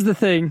this is the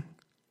thing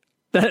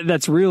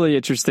that's really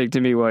interesting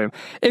to me, William.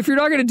 If you're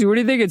not going to do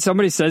anything and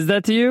somebody says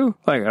that to you,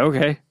 like,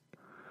 okay,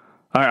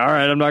 all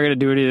right, I'm not going to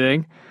do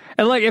anything.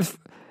 And like, if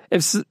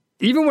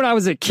even when I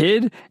was a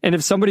kid and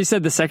if somebody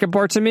said the second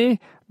part to me,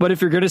 but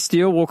if you're going to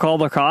steal, we'll call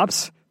the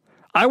cops,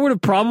 I would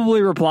have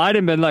probably replied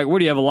and been like, what,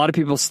 do you have a lot of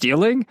people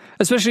stealing?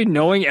 Especially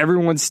knowing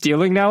everyone's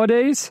stealing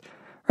nowadays,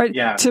 right?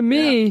 Yeah. To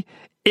me,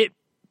 it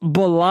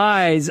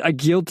belies a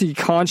guilty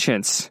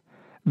conscience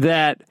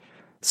that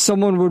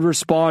someone would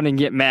respond and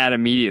get mad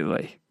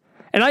immediately.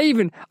 And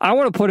I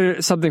want to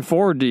put something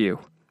forward to you.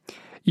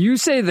 You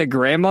say the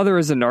grandmother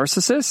is a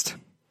narcissist?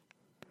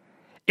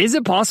 Is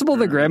it possible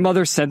the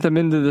grandmother sent them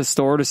into the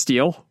store to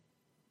steal?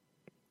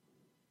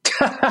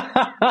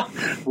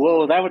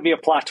 Whoa, that would be a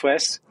plot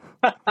twist.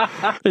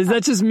 Is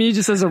that just me,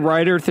 just as a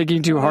writer,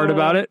 thinking too hard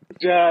about it?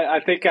 Yeah, I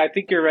think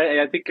you're right.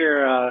 I think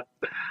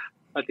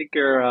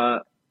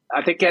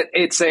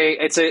it's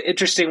an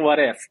interesting what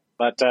if,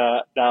 but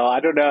no,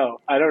 I don't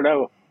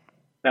know.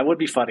 That would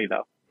be funny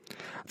though.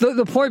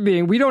 The point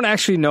being, we don't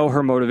actually know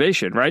her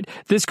motivation, right?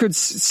 This could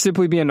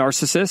simply be a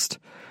narcissist.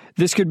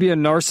 This could be a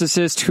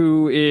narcissist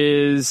who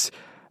is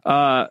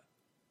had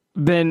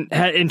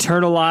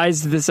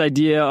internalized this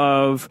idea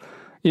of,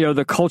 you know,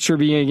 the culture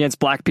being against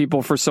black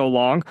people for so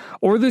long.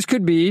 Or this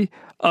could be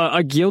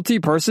a guilty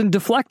person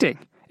deflecting.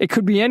 It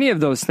could be any of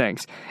those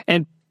things.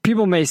 And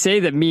people may say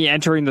that me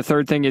entering the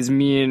third thing is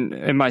me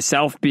and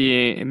myself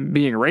being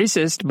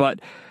racist, but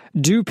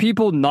do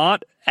people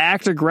not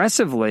act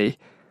aggressively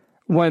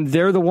when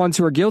they're the ones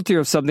who are guilty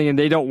of something and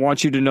they don't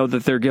want you to know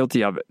that they're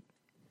guilty of it?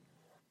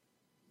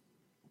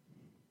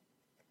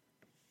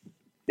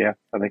 Yeah,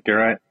 I think you're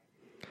right.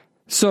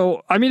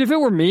 So, I mean, if it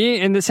were me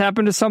and this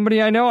happened to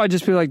somebody I know, I'd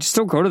just be like, just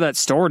don't go to that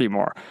store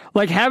anymore.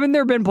 Like, haven't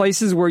there been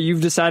places where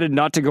you've decided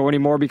not to go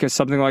anymore because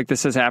something like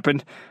this has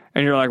happened?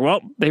 And you're like,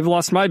 well, they've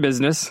lost my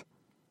business.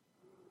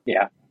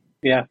 Yeah.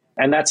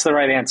 And that's the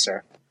right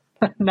answer.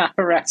 Not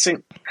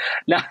harassing,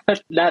 not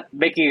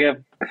making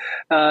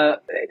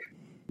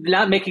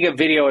a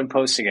video and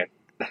posting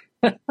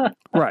it.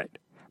 Right.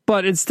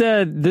 But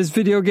instead, this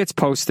video gets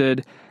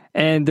posted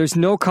and there's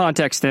no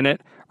context in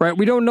it, right?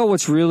 We don't know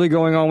what's really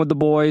going on with the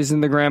boys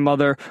and the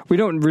grandmother. We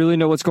don't really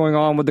know what's going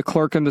on with the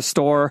clerk in the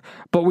store,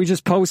 but we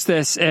just post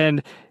this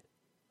and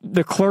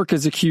the clerk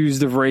is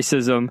accused of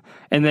racism.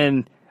 And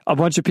then a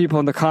bunch of people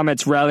in the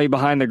comments rally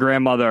behind the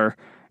grandmother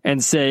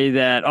and say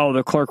that, oh,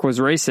 the clerk was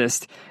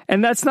racist.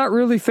 And that's not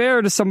really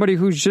fair to somebody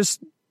who's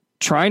just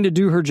trying to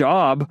do her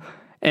job.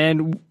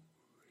 And,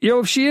 you know,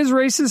 if she is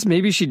racist,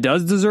 maybe she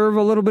does deserve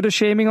a little bit of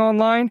shaming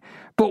online,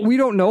 but we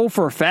don't know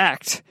for a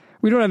fact.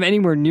 We don't have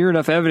anywhere near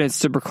enough evidence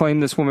to proclaim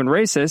this woman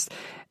racist.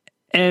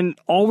 And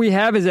all we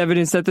have is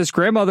evidence that this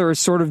grandmother is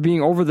sort of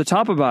being over the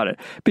top about it.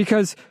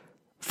 Because,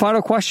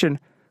 final question,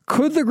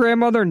 could the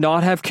grandmother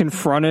not have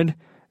confronted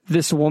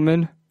this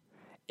woman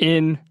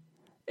in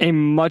a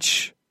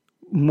much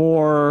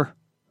more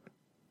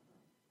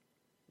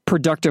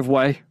productive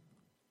way?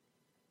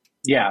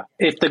 Yeah.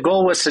 If the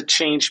goal was to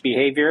change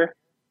behavior,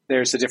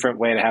 there's a different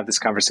way to have this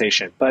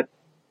conversation. But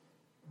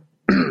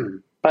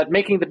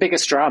making the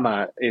biggest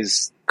drama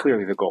is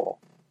clearly the goal,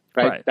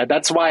 right?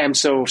 That's why I'm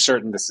so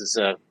certain this is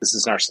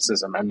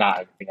narcissism and not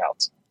anything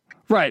else.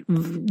 Right.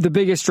 The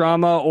biggest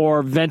drama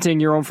or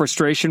venting your own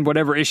frustration,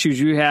 whatever issues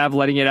you have,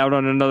 letting it out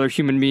on another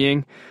human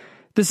being.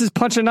 This is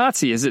punch a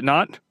Nazi, is it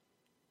not?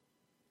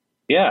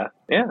 Yeah.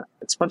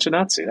 It's punch a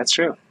Nazi. That's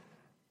true.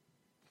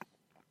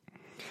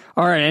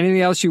 All right.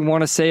 Anything else you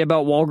want to say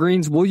about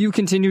Walgreens? Will you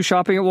continue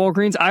shopping at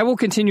Walgreens? I will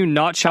continue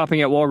not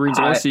shopping at Walgreens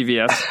or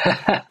CVS.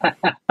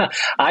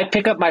 I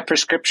pick up my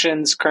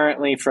prescriptions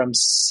currently from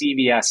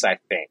CVS, I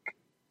think.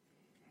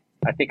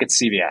 I think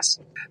it's CVS.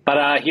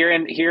 But here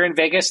in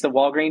Vegas, the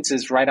Walgreens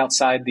is right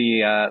outside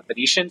the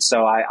Edition.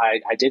 So I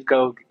did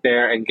go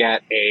there and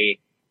get a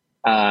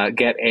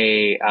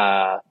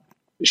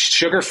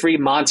sugar-free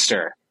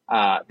Monster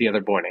the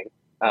other morning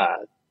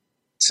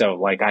So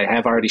like I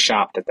have already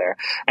shopped it there.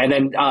 And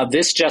then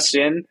this just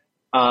in,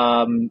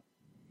 I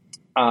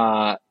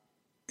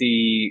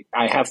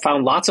have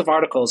found lots of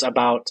articles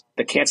about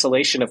the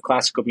cancellation of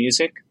classical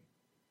music,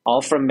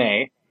 all from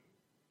May,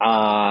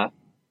 and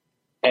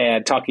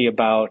talking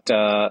about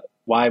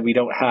why we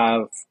don't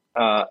have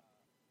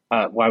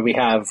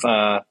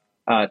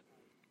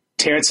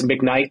Terrence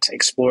McKnight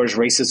explores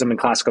racism in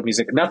classical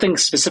music. Nothing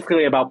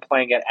specifically about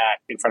playing it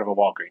in front of a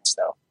Walgreens,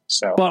 though.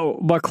 So,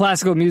 but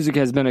classical music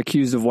has been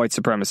accused of white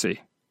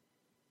supremacy.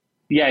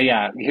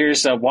 Yeah.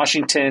 Here's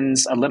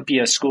Washington's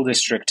Olympia School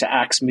District to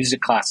axe music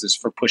classes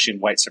for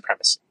pushing white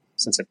supremacy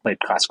since it played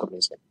classical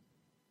music.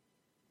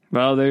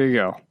 Well, there you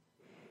go.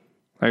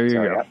 There you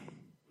go. Yeah.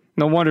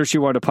 No wonder she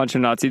wanted to punch a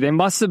Nazi. They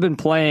must have been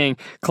playing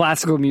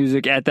classical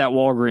music at that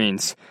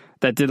Walgreens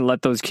that didn't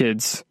let those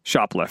kids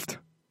shoplift.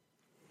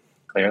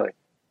 Clearly.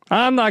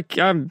 I'm not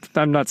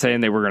saying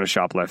they were going to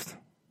shoplift.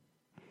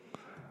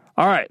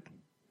 All right.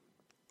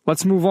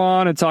 Let's move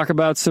on and talk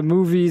about some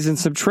movies and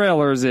some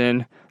trailers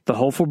in The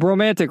Hopeful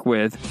Bromantic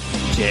with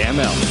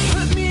JML.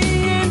 Put me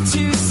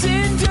into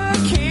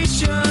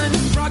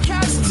syndication,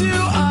 broadcast to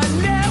a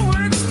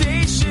network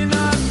station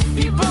of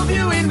people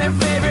viewing their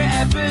favorite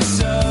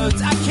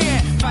episodes. I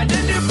can't find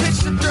a new pitch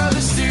to throw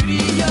the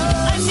studio.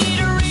 I need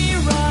a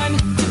rerun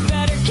to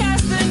better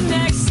cast the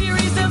next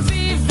series of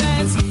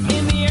events.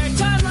 In the air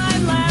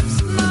timeline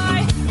lapse,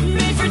 my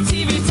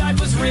made-for-TV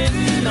type was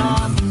written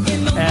off.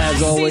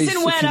 As always, if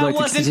you'd like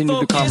to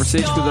continue the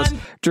conversation with us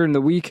during the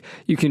week,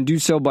 you can do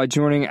so by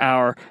joining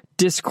our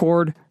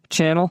Discord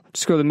channel.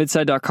 Just go to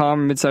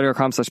midside.com,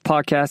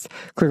 midside.com/podcast,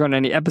 click on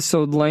any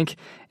episode link,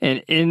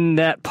 and in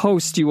that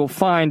post, you will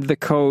find the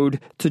code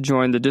to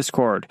join the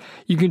Discord.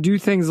 You can do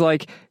things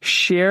like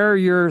share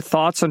your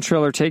thoughts on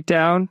Trailer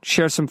Takedown,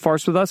 share some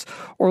farce with us,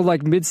 or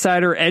like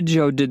Midsider Ed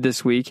Joe did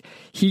this week.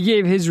 He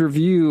gave his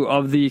review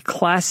of the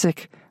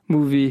classic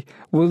movie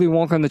Willy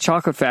Wonka and the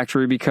Chocolate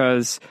Factory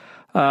because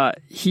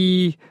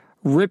he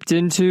ripped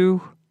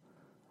into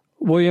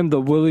William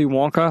the Willy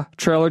Wonka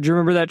trailer. Do you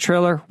remember that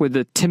trailer with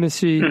the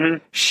Timothée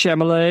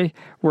Chalamet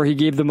where he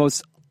gave the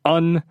most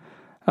although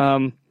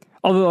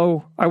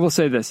I will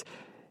say this,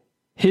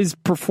 his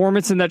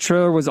performance in that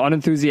trailer was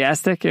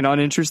unenthusiastic and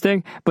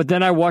uninteresting, but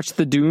then I watched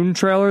the Dune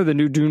trailer, the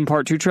new Dune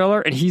Part 2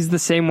 trailer, and he's the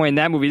same way in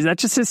that movie. Is that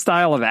just his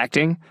style of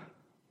acting?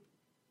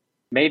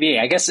 Maybe.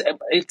 I guess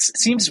it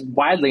seems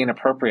widely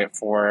inappropriate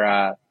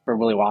for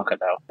Willy Wonka,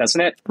 though, doesn't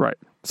it? Right.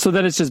 So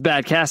then it's just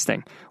bad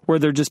casting, where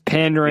they're just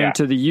pandering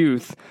to the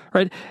youth,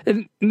 right?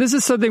 And this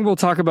is something we'll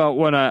talk about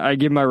when I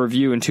give my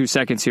review in 2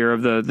 seconds here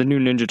of the new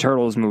Ninja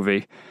Turtles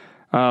movie.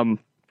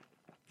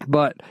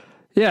 But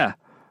yeah,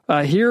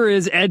 here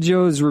is Ed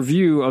Joe's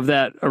review of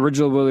that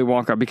original Willy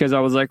Wonka, because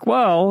I was like,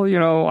 well,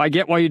 I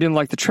get why you didn't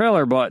like the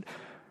trailer, but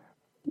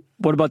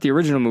what about the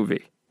original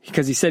movie?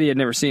 Because he said he had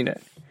never seen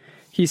it.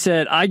 He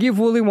said, I give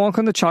Willy Wonka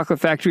and the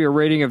Chocolate Factory a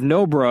rating of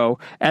no bro,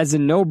 as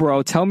in no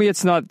bro, tell me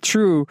it's not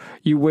true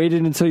you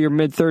waited until your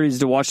mid-30s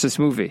to watch this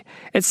movie.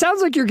 It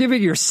sounds like you're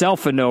giving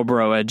yourself a no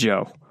bro, Ed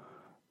Joe.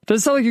 It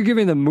doesn't sound like you're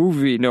giving the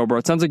movie no bro.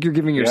 It sounds like you're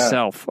giving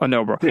yourself a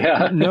no bro.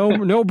 Yeah.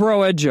 No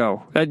bro, Ed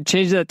Joe.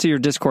 Change that to your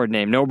Discord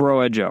name, no bro,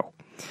 Ed Joe.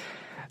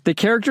 The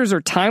characters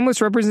are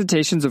timeless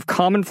representations of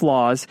common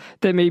flaws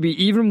that may be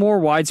even more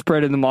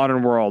widespread in the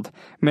modern world.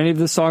 Many of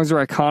the songs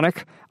are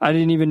iconic. I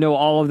didn't even know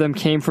all of them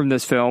came from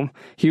this film.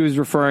 He was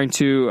referring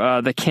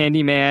to The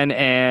Candyman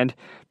and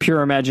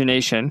Pure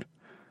Imagination.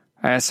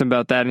 I asked him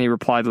about that, and he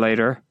replied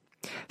later.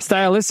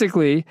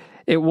 Stylistically,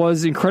 it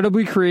was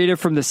incredibly creative,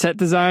 from the set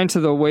design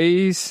to the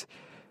ways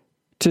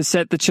to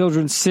set the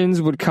children's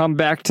sins would come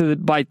back to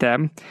bite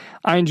them.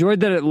 I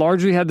enjoyed that it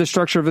largely had the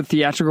structure of a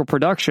theatrical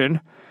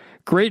production.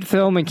 Great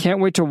film, and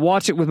can't wait to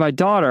watch it with my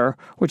daughter,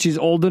 which is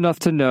old enough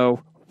to know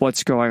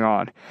what's going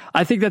on.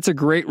 I think that's a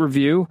great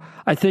review.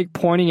 I think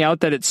pointing out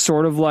that it's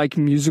sort of like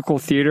musical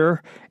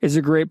theater is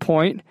a great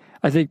point.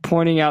 I think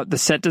pointing out the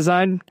set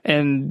design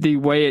and the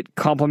way it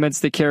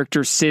complements the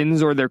character's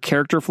sins or their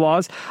character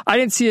flaws. I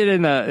didn't see it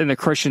in the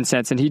Christian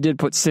sense, and he did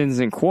put sins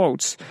in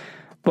quotes.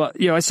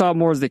 But, I saw it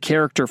more as the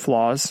character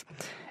flaws.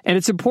 And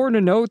it's important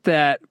to note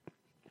that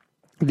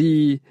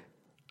the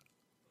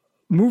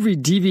movie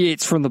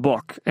deviates from the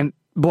book and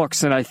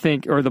I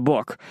think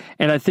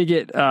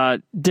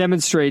it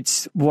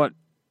demonstrates what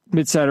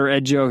Midsider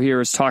Ed Joe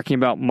here is talking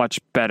about much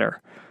better.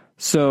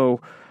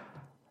 So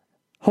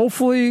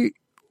hopefully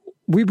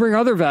we bring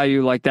other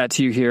value like that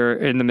to you here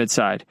in the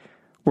Midside,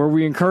 where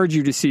we encourage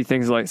you to see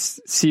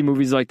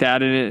movies like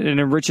that, and it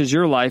enriches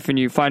your life and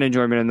you find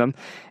enjoyment in them.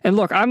 And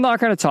look, I'm not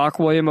going to talk,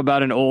 William,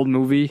 about an old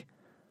movie,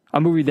 a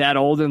movie that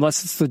old,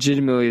 unless it's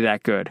legitimately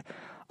that good.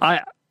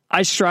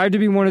 I strive to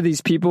be one of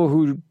these people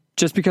who,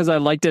 just because I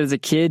liked it as a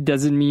kid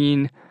doesn't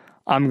mean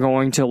I'm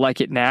going to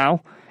like it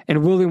now.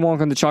 And Willy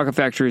Wonka and the Chocolate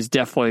Factory is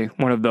definitely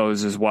one of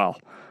those as well.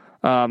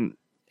 And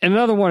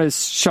another one is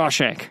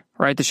Shawshank,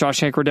 right? The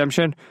Shawshank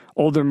Redemption,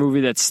 older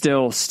movie that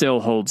still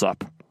holds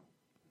up.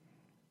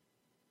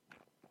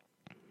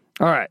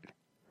 All right.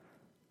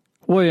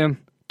 William,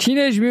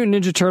 Teenage Mutant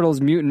Ninja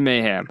Turtles Mutant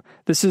Mayhem.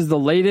 This is the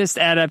latest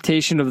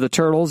adaptation of the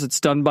Turtles.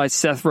 It's done by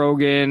Seth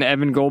Rogen,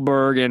 Evan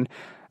Goldberg, and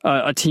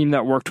a team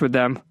that worked with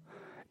them.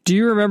 Do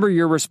you remember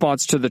your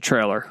response to the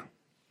trailer?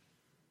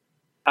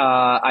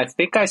 I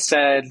think I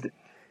said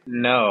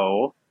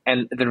no.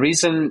 And the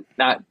reason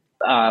that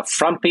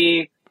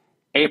Frumpy,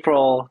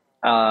 April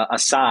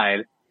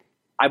aside,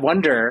 I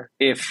wonder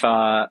if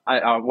we're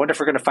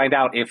going to find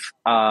out if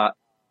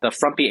the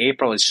Frumpy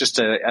April is just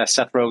a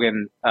Seth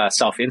Rogen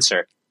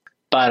self-insert.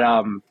 But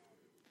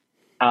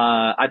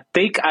I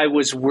think I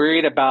was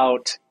worried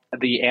about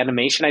the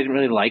animation. I didn't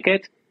really like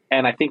it.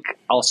 And I think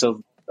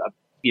also,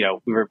 we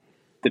were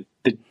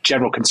the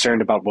general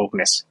concern about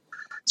wokeness.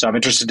 So I'm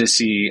interested to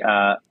see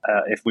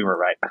if we were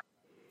right.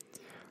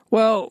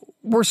 Well,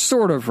 we're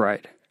sort of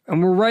right.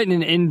 And we're right in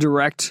an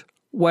indirect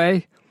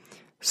way.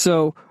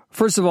 So,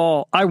 first of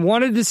all, I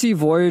wanted to see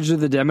Voyage of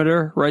the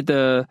Demeter, right?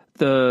 The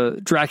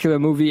Dracula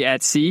movie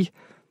at sea.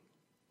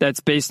 That's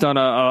based on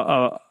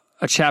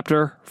a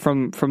chapter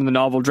from the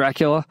novel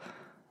Dracula.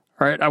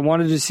 All right, I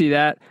wanted to see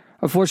that.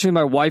 Unfortunately,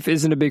 my wife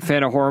isn't a big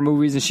fan of horror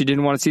movies, and she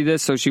didn't want to see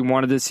this, so she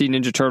wanted to see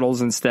Ninja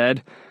Turtles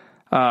instead.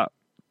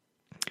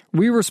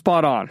 We were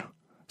spot on.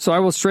 So I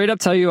will straight up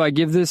tell you I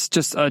give this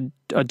just a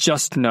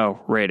just no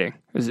rating.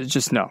 Is it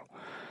just no?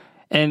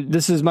 And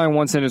this is my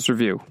one-sentence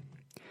review.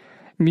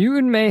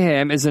 Mutant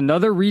Mayhem is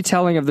another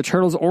retelling of the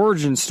Turtles'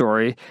 origin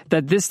story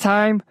that this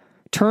time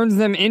turns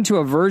them into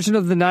a version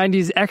of the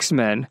 90s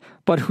X-Men,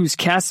 but whose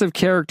cast of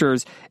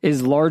characters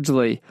is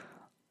largely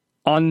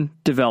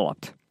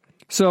undeveloped.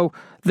 So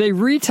they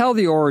retell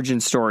the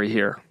origin story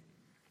here.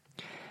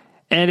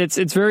 And it's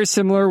very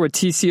similar with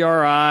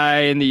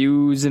TCRI and the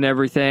Ooze and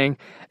everything,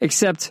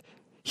 except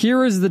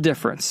here is the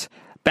difference.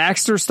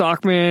 Baxter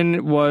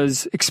Stockman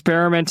was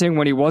experimenting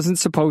when he wasn't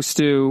supposed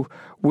to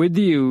with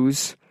the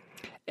Ooze,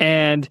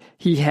 and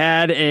he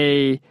had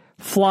a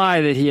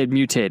fly that he had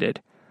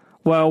mutated.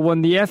 Well,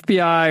 when the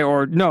FBI,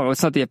 or no,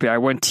 it's not the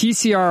FBI, when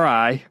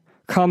TCRI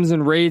comes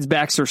and raids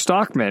Baxter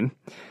Stockman,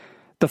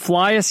 the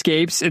fly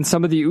escapes and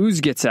some of the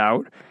Ooze gets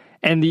out,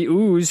 and the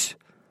Ooze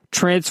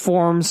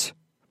transforms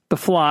the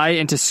fly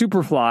into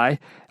Superfly,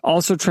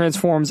 also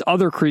transforms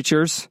other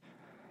creatures.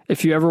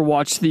 If you ever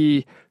watched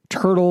the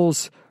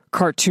Turtles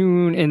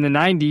cartoon in the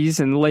 90s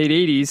and the late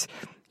 80s,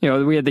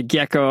 we had the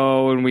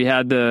gecko and we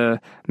had the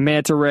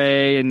manta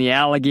ray and the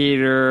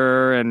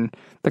alligator and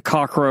the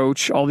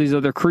cockroach, all these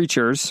other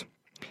creatures,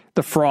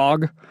 the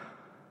frog,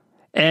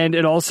 and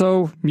it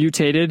also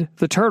mutated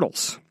the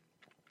turtles.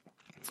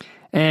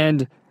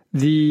 And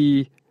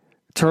the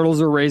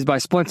turtles are raised by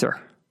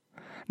Splinter.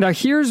 Now,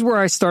 here's where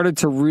I started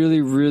to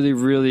really, really,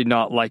 really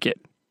not like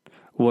it,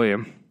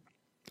 William.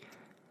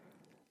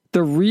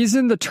 The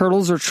reason the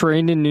turtles are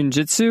trained in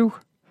ninjutsu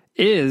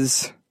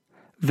is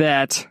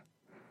that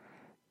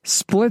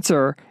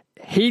Splinter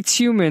hates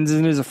humans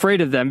and is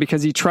afraid of them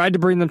because he tried to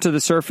bring them to the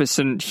surface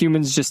and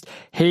humans just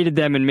hated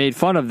them and made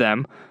fun of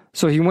them.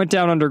 So he went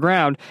down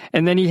underground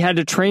and then he had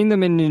to train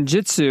them in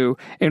ninjutsu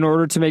in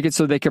order to make it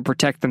so they could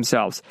protect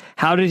themselves.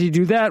 How did he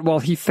do that? Well,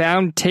 he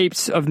found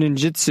tapes of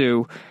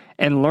ninjutsu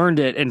and learned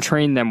it and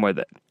trained them with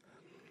it.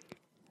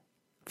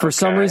 For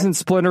some reason,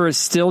 Splinter is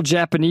still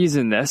Japanese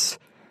in this.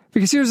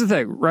 Because here's the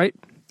thing, right?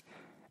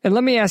 And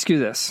let me ask you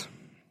this.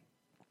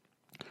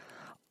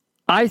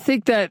 I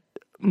think that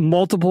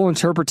multiple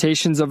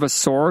interpretations of a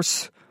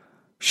source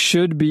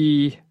should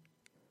be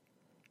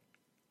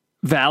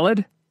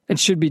valid and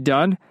should be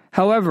done.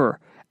 However,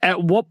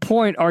 at what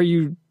point are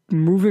you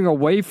moving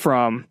away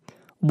from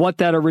what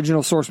that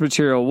original source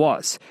material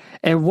was?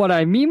 And what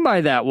I mean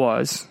by that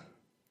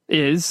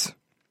is,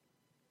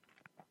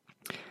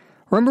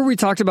 remember we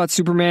talked about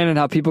Superman and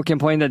how people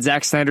complained that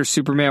Zack Snyder's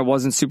Superman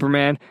wasn't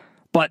Superman,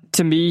 but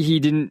to me,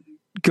 he didn't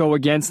go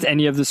against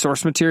any of the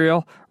source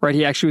material, right?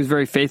 He actually was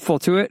very faithful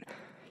to it.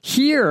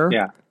 Here,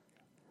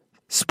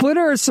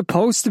 Splinter is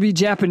supposed to be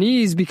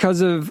Japanese because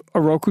of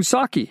Oroku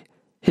Saki,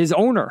 his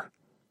owner.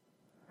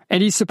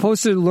 And he's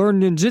supposed to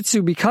learn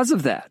ninjutsu because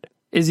of that.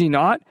 Is he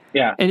not?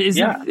 Yeah. And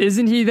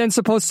isn't he then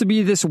supposed to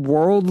be this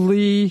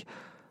worldly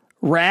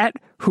rat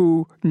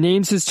who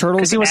names his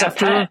turtles he was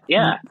after... a pet.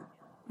 Yeah.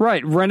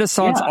 Right,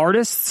 Renaissance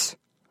artists.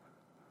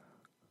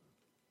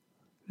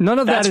 None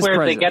of that is where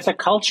present. they get the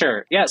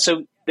culture. Yeah,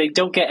 so they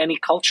don't get any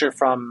culture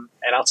from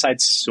an outside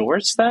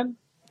source then?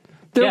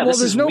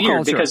 There's no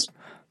culture. Because,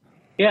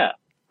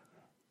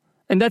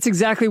 and that's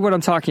exactly what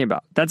I'm talking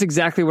about.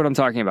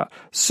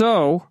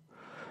 So,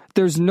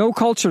 there's no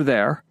culture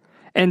there,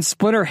 and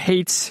Splinter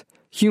hates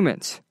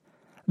humans.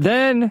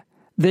 Then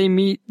they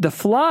meet the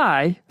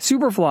Fly,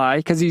 Superfly,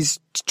 because he's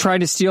trying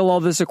to steal all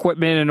this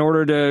equipment in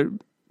order to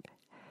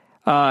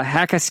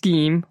hatch a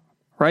scheme.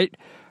 The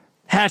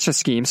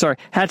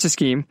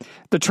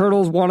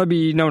turtles want to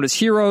be known as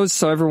heroes,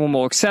 so everyone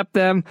will accept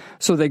them.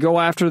 So they go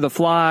after the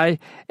Fly,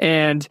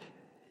 and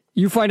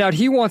you find out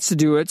he wants to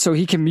do it so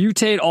he can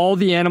mutate all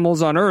the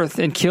animals on Earth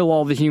and kill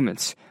all the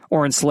humans,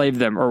 or enslave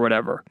them, or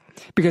whatever.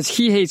 Because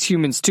he hates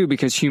humans too,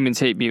 because humans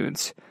hate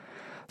mutants.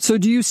 So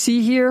do you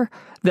see here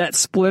that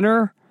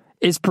Splinter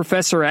is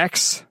Professor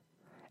X,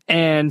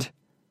 and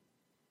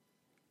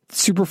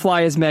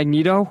Superfly as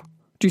Magneto?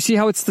 Do you see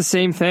how it's the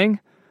same thing?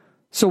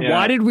 So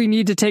why did we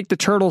need to take the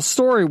Turtles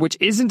story, which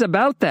isn't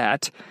about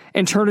that,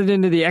 and turn it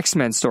into the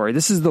X-Men story?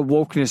 This is the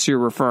wokeness you're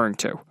referring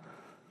to.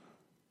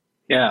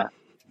 Yeah.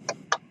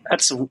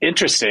 That's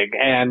interesting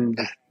and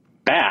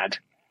bad.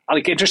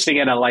 Like, interesting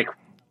in a, like,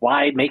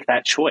 why make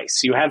that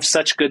choice? You have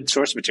such good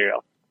source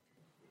material.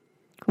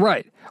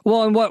 Right.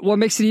 Well, and what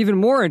makes it even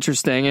more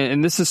interesting,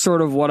 and this is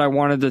sort of what I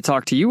wanted to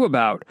talk to you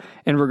about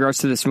in regards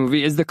to this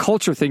movie, is the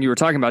culture thing you were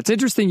talking about. It's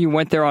interesting you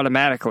went there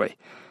automatically.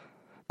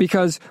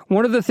 Because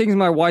one of the things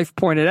my wife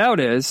pointed out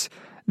is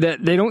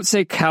that they don't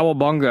say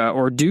cowabunga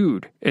or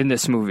dude in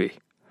this movie.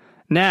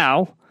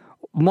 Now,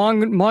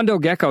 Mondo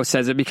Gecko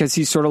says it because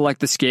he's sort of like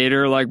the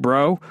skater, like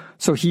bro.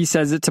 So he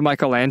says it to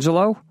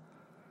Michelangelo.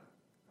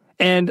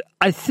 And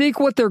I think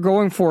what they're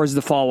going for is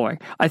the following.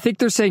 I think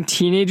they're saying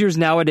teenagers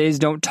nowadays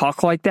don't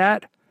talk like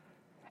that.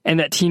 And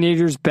that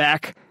teenagers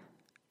back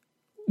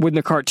when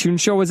the cartoon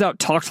show was out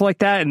talked like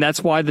that. And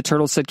that's why the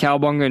Turtles said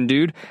cowabunga and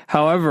dude.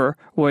 However,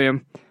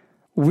 William,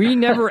 we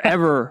never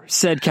ever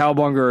said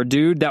cowabunga or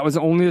dude. That was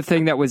only the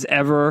thing that was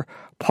ever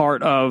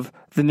part of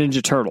the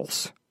Ninja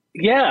Turtles.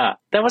 Yeah,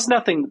 that was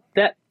nothing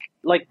that,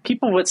 like,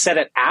 people would said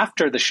it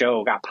after the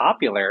show got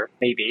popular,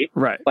 maybe.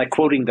 Right. Like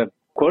quoting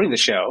the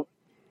show.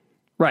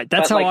 Right.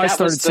 That's how I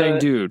started saying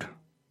dude.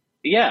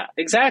 Yeah,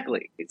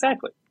 exactly.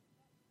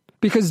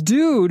 Because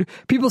dude,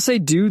 people say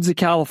dude's a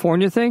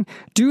California thing.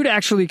 Dude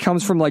actually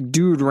comes from like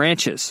dude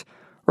ranches.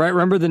 Right?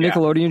 Remember the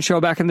Nickelodeon show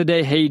back in the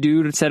day? Hey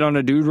Dude, it said on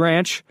a dude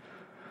ranch.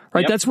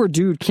 Right? Yep. That's where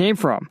dude came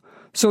from.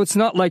 So it's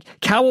not like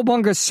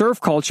cowabunga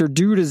surf culture,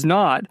 dude is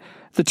not.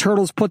 The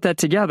Turtles put that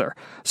together.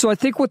 So I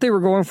think what they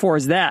were going for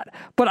is that.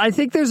 But I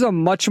think there's a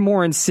much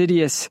more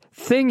insidious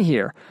thing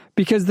here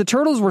because the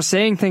Turtles were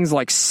saying things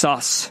like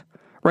sus,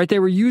 right? They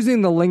were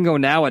using the lingo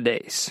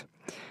nowadays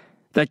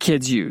that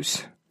kids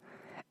use.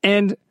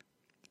 And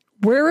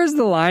where is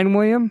the line,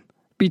 William,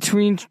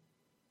 between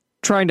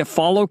trying to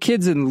follow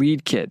kids and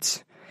lead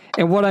kids?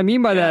 And what I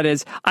mean by that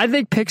is I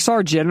think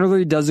Pixar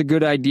generally does a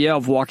good idea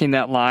of walking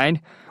that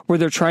line where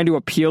they're trying to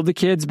appeal to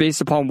kids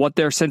based upon what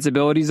their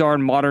sensibilities are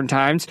in modern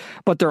times,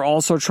 but they're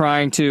also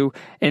trying to,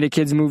 in a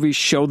kid's movie,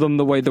 show them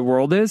the way the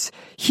world is.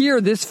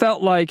 Here, this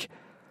felt like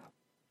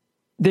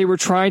they were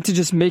trying to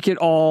just make it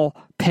all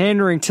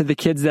pandering to the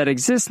kids that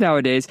exist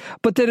nowadays,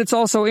 but that it's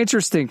also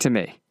interesting to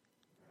me.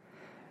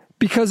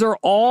 Because are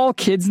all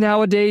kids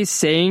nowadays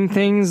saying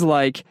things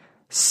like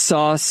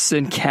sus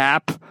and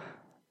cap?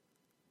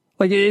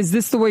 Like, is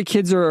this the way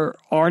kids are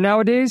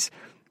nowadays?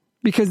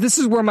 Because this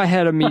is where my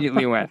head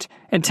immediately went.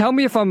 And tell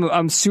me if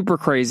I'm super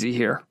crazy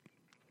here.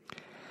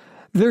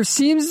 There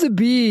seems to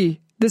be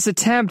this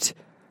attempt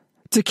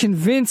to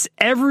convince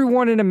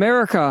everyone in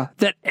America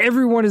that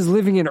everyone is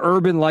living an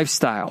urban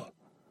lifestyle.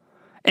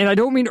 And I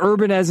don't mean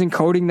urban as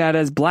encoding that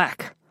as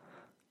black.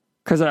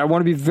 Because I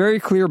want to be very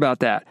clear about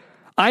that.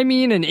 I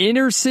mean an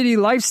inner city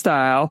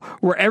lifestyle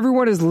where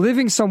everyone is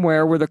living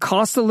somewhere where the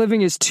cost of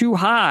living is too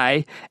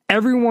high,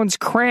 everyone's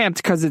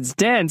cramped because it's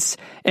dense,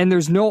 and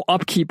there's no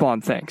upkeep on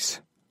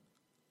things.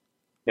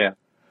 Yeah.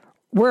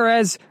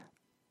 Whereas,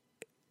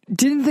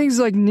 didn't things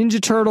like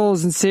Ninja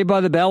Turtles and Saved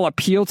by the Bell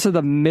appeal to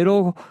the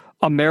middle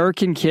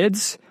American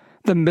kids?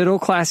 The middle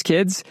class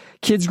kids?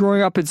 Kids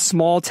growing up in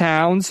small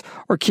towns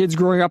or kids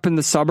growing up in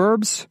the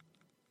suburbs?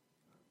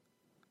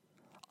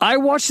 I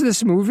watched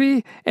this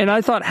movie and I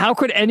thought, how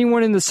could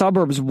anyone in the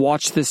suburbs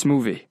watch this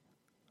movie?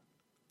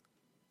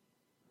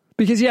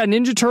 Because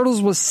Ninja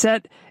Turtles was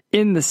set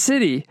in the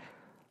city,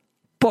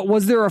 but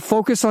was there a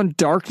focus on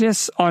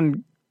darkness,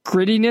 on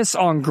grittiness,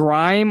 on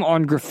grime,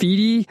 on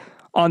graffiti,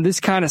 on this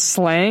kind of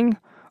slang,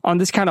 on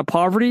this kind of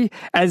poverty?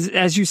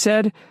 As you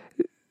said,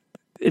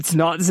 it's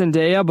not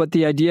Zendaya, but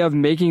the idea of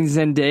making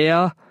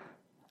Zendaya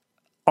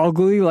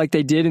ugly like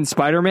they did in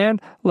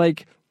Spider-Man,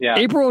 like... Yeah.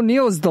 April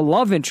O'Neil is the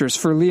love interest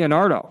for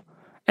Leonardo,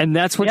 and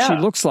that's what she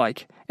looks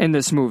like in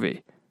this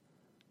movie.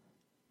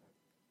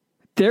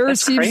 There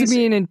seems to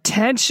be an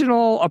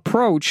intentional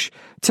approach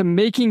to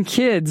making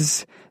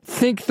kids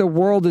think the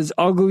world is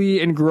ugly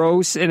and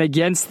gross and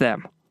against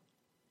them.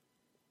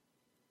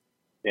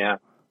 Yeah.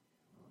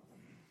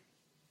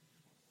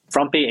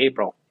 Frumpy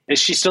April. Is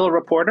she still a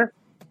reporter?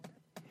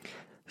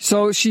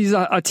 So she's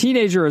a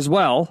teenager as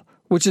well.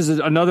 Which is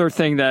another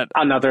thing that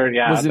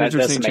was an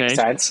interesting change.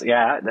 Sense.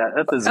 Yeah,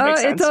 that doesn't make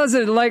sense. It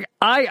doesn't. Like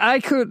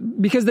I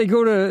could, because they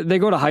go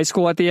to high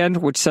school at the end,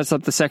 which sets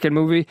up the second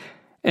movie.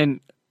 And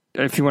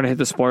if you want to hit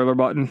the spoiler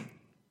button,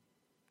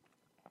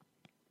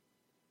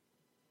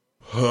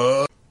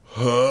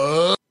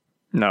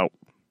 no,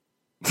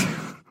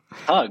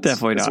 Hugs.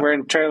 Definitely not. We're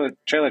in trailer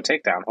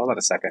takedown. Hold on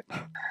a second.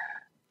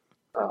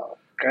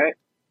 Okay.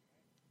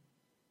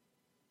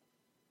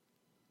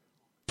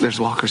 There's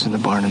walkers in the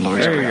barn and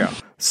Lori's There you go.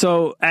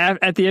 So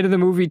at the end of the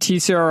movie,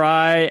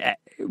 TCRI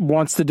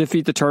wants to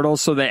defeat the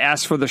Turtles, so they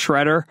ask for the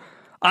Shredder.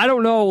 I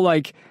don't know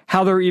like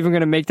how they're even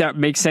going to make that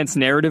make sense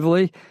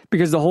narratively,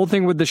 because the whole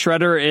thing with the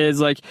Shredder is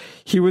like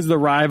he was the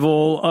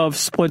rival of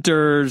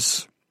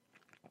Splinter's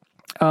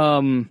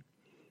owner,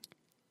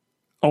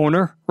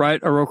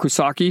 right? Oroku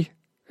Saki.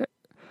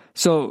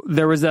 So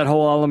there was that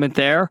whole element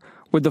there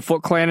with the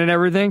Foot Clan and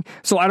everything.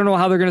 So I don't know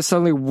how they're going to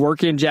suddenly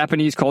work in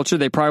Japanese culture.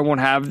 They probably won't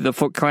have the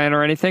Foot Clan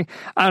or anything.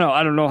 I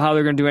don't know how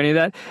they're going to do any of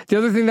that. The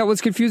other thing that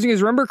was confusing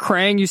is, remember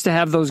Krang used to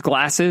have those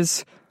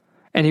glasses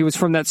and he was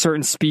from that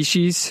certain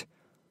species?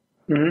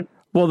 Mm-hmm.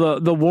 Well,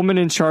 the woman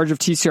in charge of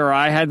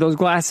TCRI had those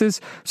glasses.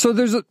 So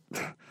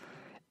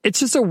it's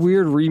just a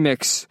weird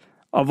remix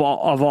of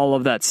all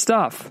of that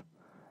stuff.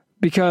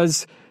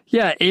 Because,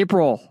 yeah,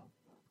 April,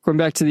 going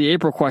back to the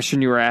April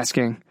question you were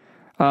asking,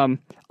 I'm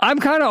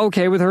kind of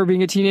okay with her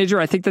being a teenager.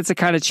 I think that's the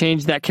kind of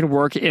change that can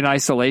work in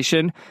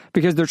isolation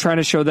because they're trying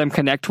to show them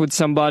connect with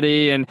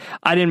somebody. And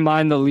I didn't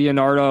mind the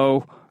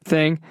Leonardo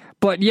thing.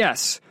 But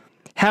yes,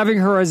 having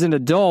her as an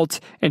adult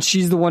and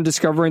she's the one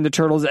discovering the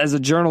Turtles as a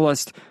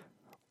journalist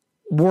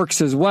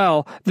works as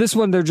well. This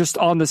one, they're just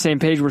on the same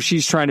page where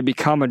she's trying to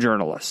become a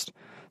journalist.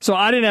 So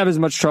I didn't have as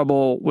much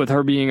trouble with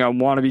her being a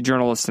wannabe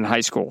journalist in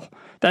high school.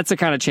 That's the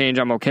kind of change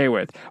I'm okay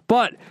with.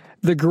 But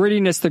the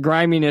grittiness, the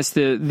griminess,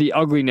 the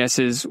ugliness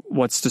is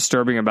what's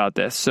disturbing about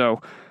this.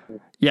 So,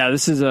 yeah,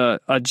 this is a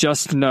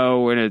just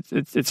no, and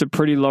it's a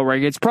pretty low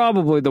rank. It's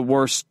probably the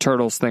worst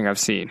Turtles thing I've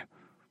seen.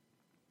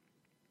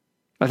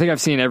 I think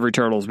I've seen every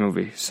Turtles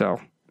movie, so.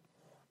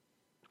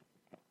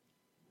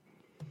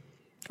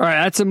 All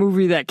right, that's a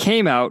movie that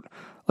came out.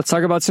 Let's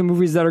talk about some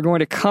movies that are going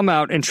to come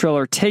out in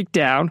Trailer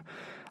Takedown.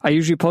 I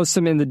usually post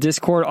them in the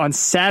Discord on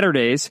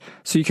Saturdays,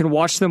 so you can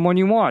watch them when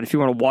you want. If you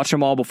want to watch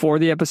them all before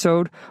the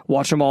episode,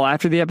 watch them all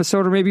after the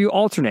episode, or maybe you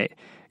alternate.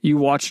 You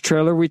watch a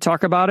trailer, we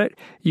talk about it.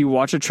 You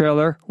watch a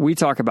trailer, we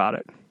talk about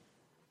it.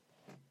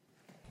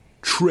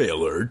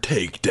 Trailer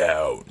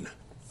Takedown.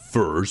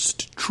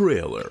 First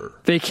trailer.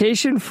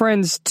 Vacation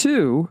Friends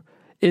 2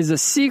 is a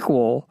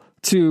sequel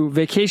to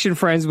Vacation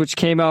Friends, which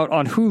came out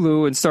on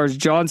Hulu and stars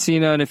John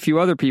Cena and a few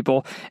other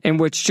people, in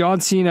which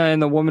John Cena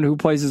and the woman who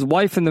plays his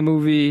wife in the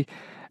movie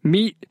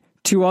meet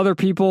two other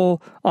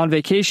people on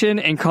vacation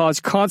and cause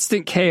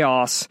constant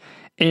chaos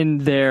in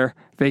their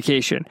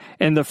vacation.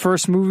 In the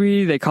first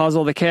movie, they cause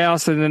all the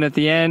chaos, and then at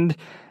the end,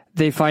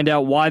 they find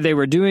out why they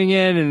were doing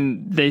it,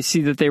 and they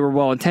see that they were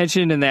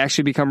well-intentioned, and they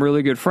actually become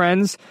really good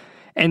friends.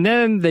 And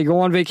then they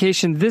go on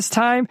vacation this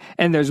time,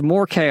 and there's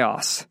more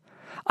chaos.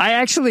 I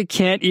actually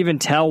can't even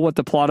tell what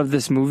the plot of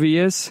this movie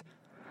is.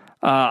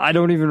 I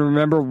don't even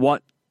remember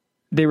what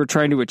they were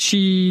trying to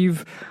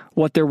achieve,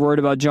 what they're worried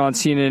about John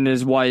Cena and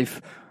his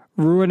wife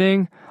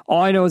ruining.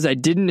 All I know is I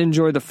didn't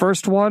enjoy the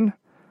first one.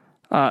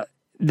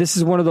 This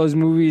is one of those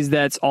movies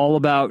that's all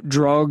about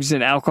drugs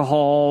and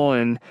alcohol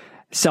and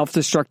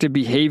self-destructive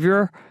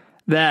behavior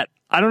that,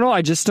 I don't know,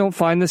 I just don't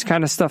find this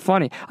kind of stuff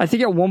funny. I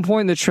think at one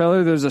point in the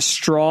trailer there's a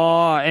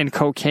straw and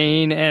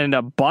cocaine and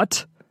a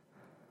butt.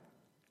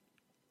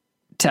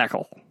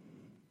 Tackle.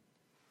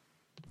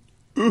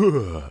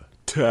 Ugh,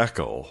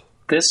 tackle.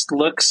 This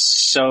looks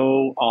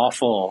so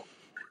awful.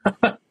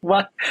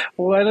 What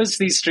is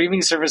these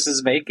streaming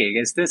services making?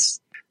 Is this?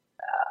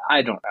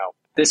 I don't know.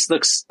 This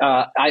looks.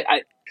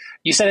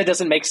 You said it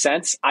doesn't make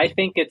sense. I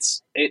think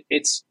it's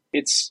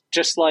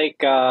just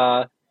like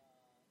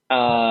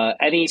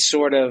any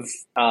sort of.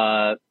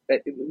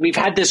 We've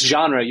had this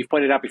genre you've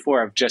pointed out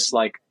before of just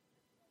like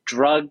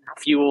drug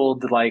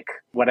fueled like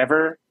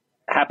whatever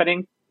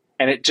happening,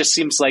 and it just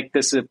seems like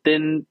this is a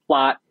thin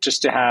plot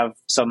just to have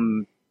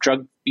some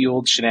drug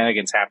fueled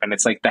shenanigans happen.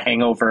 It's like The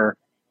Hangover,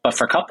 but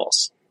for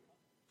couples.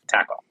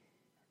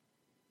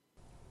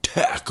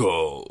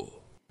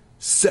 Tackle.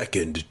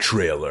 Second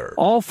trailer.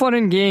 All Fun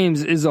and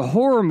Games is a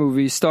horror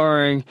movie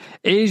starring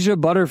Asia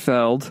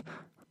Butterfield.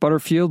 I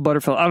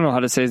don't know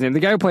how to say his name. The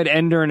guy who played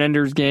Ender in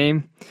Ender's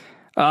Game.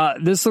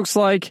 This looks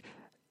like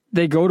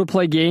they go to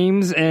play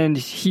games and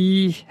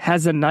he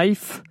has a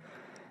knife,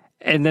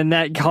 and then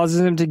that causes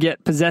him to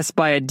get possessed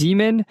by a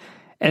demon,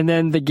 and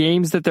then the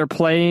games that they're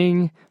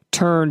playing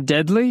turn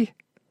deadly.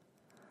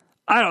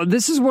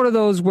 This is one of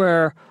those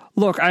where,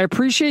 look, I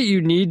appreciate you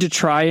need to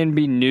try and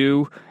be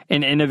new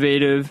and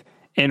innovative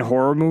in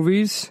horror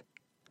movies,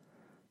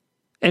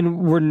 and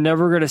we're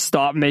never going to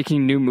stop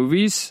making new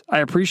movies. I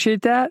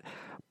appreciate that.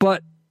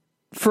 But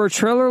for a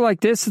trailer like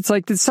this, it's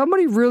like, did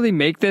somebody really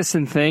make this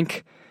and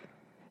think,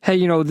 hey,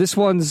 you know, this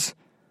one's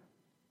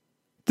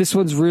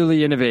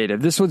really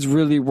innovative. This one's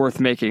really worth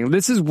making.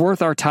 This is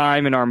worth our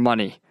time and our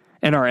money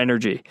and our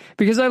energy.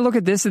 Because I look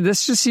at this and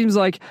this just seems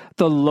like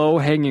the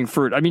low-hanging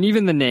fruit. I mean,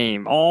 even the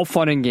name, All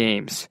Fun and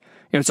Games.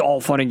 You know, it's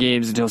all fun and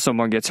games until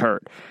someone gets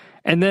hurt.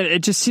 And then it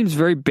just seems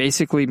very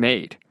basically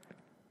made.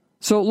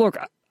 So look,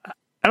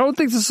 I don't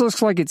think this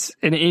looks like it's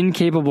an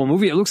incapable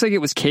movie. It looks like it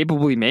was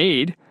capably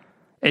made.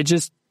 It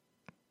just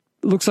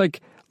looks like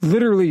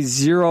literally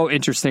zero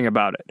interesting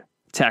about it.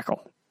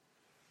 Tackle.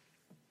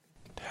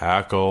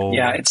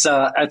 Yeah, it's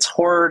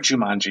horror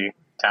Jumanji.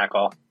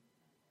 Tackle.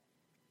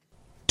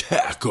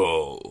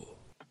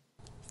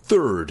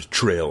 Third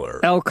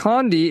trailer. El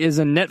Conde is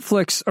a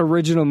Netflix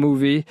original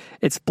movie.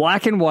 It's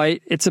black and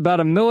white. It's about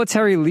a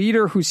military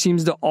leader who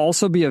seems to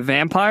also be a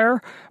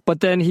vampire,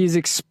 but then he's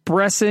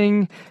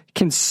expressing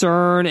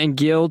concern and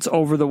guilt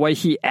over the way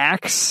he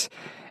acts.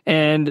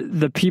 and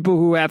the people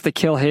who have to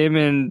kill him,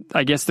 and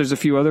I guess there's a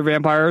few other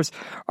vampires,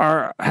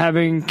 are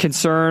having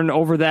concern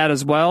over that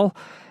as well.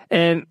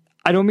 And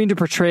I don't mean to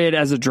portray it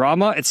as a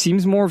drama. It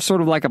seems more of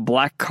sort of like a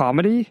black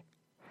comedy.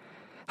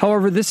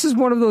 However, this is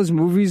one of those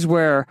movies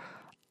where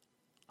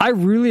I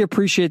really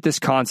appreciate this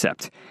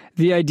concept.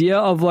 The idea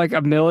of like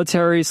a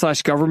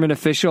military/government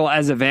official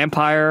as a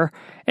vampire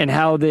and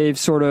how they've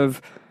sort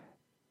of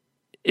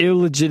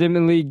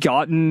illegitimately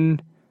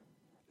gotten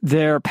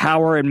their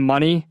power and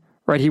money,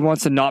 right? He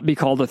wants to not be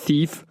called a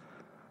thief.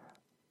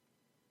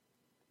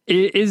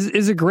 It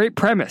is a great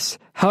premise.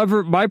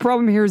 However, my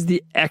problem here is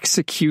the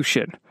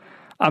execution.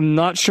 I'm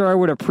not sure I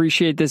would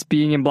appreciate this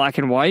being in black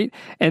and white,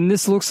 and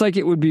this looks like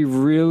it would be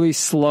really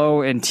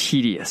slow and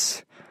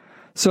tedious.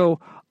 So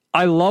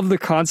I love the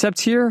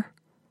concept here,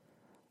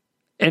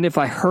 and if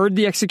I heard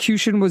the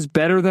execution was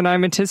better than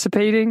I'm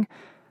anticipating,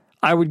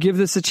 I would give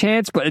this a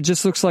chance, but it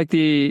just looks like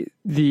the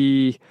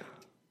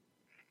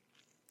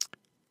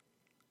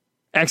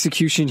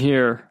execution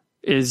here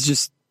is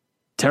just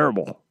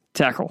terrible.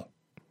 Tackle?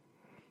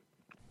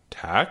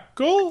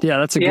 Yeah,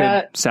 that's a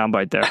good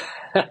soundbite there.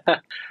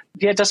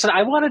 Yeah, Dustin,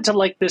 I wanted to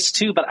like this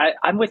too, but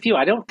I'm with you.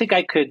 I don't think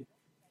I could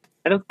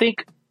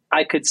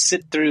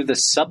sit through the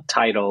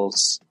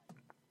subtitles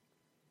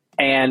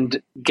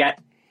and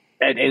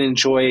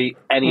enjoy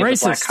any of the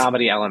black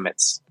comedy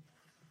elements.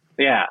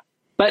 Yeah.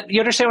 But you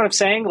understand what I'm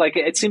saying? Like,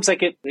 it seems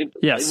like it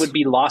would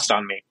be lost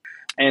on me.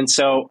 And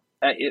so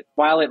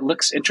while it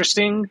looks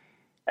interesting,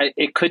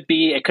 it could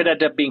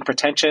end up being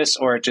pretentious,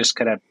 or it just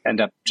could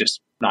end up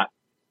just not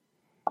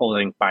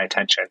holding my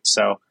attention.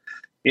 So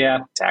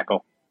yeah,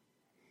 tackle.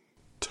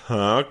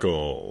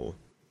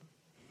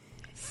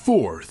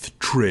 Fourth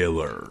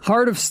trailer.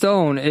 Heart of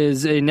Stone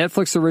is a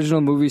Netflix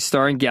original movie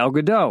starring Gal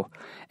Gadot.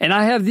 And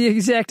I have the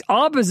exact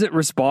opposite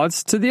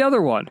response to the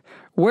other one,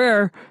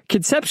 where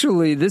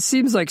conceptually this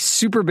seems like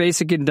super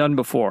basic and done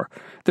before.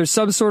 There's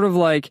some sort of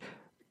like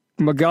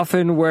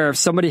MacGuffin where if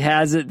somebody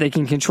has it, they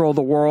can control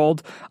the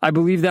world. I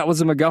believe that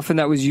was a MacGuffin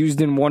that was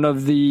used in one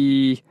of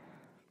the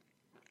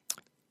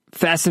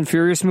Fast and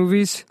Furious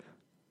movies,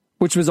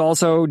 which was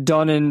also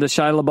done in the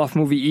Shia LaBeouf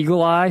movie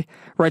Eagle Eye,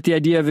 right? The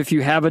idea of if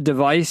you have a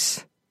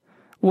device.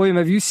 William,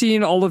 have you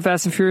seen all the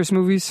Fast and Furious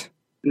movies?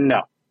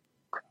 No.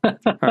 All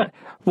right.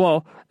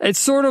 Well, it's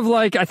sort of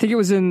like, I think it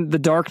was in The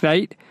Dark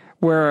Knight,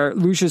 where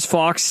Lucius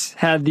Fox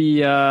had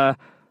the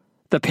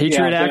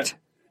Patriot Act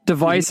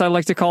device, I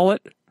like to call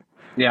it.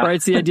 Yeah. Right?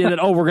 It's the idea that,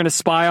 we're going to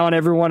spy on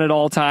everyone at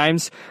all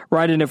times,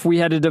 right? And if we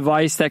had a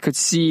device that could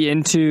see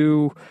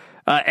into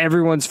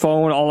everyone's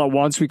phone all at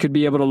once, we could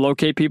be able to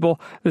locate people.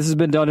 This has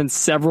been done in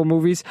several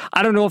movies.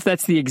 I don't know if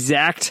that's the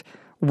exact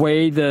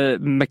way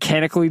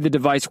mechanically the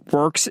device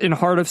works in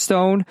Heart of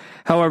Stone.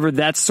 However,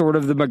 that's sort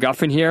of the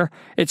MacGuffin here.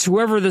 It's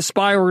whoever the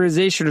spy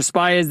organization or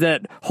spy is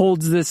that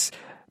holds this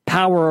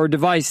power or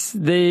device.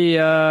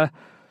 They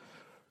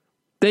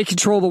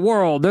control the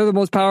world. They're the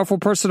most powerful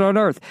person on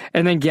Earth.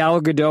 And then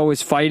Gal Gadot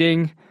is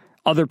fighting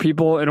other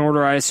people in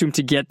order, I assume,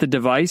 to get the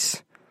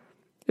device.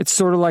 It's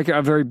sort of like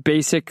a very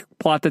basic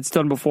plot that's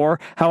done before.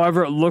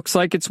 However, it looks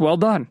like it's well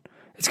done.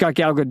 It's got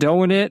Gal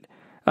Gadot in it.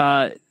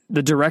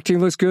 The directing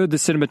looks good. The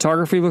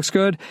cinematography looks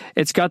good.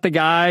 It's got the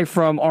guy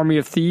from Army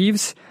of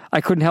Thieves.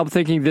 I couldn't help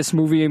thinking this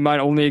movie might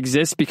only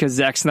exist because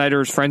Zack Snyder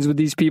is friends with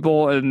these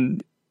people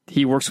and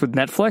he works with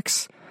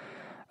Netflix.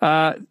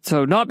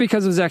 So not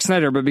because of Zack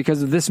Snyder, but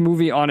because of this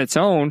movie on its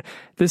own.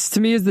 This, to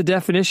me, is the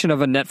definition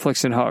of a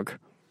Netflix and hug.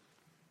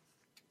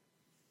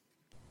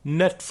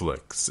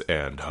 Netflix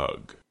and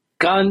hug.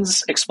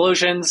 Guns,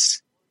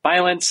 explosions,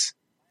 violence.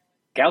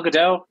 Gal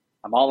Gadot,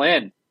 I'm all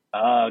in.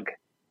 Hug.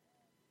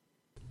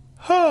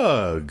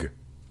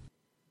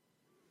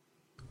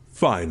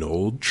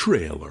 Final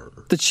trailer.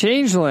 The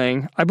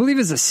Changeling, I believe,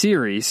 is a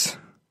series.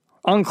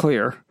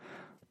 Unclear.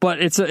 But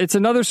it's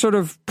another sort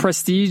of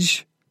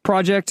prestige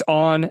project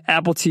on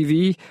Apple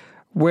TV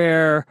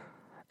where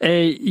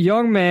a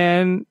young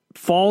man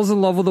falls in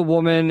love with a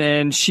woman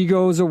and she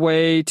goes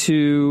away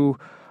to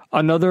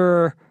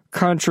another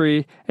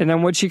country, and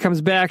then when she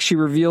comes back, she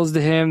reveals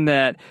to him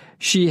that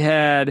she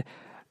had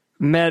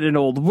met an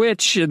old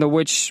witch, and the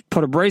witch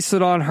put a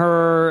bracelet on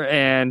her,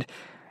 and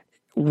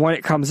when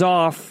it comes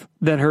off,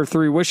 then her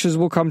 3 wishes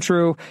will come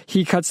true.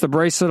 He cuts the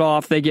bracelet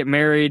off, they get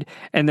married,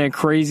 and then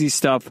crazy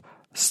stuff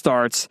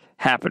starts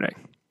happening.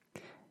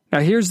 Now,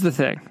 here's the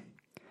thing.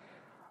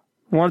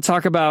 We want to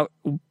talk about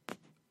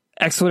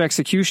excellent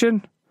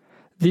execution.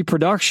 The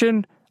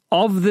production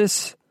of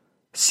this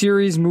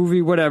series,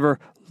 movie, whatever,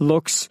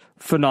 looks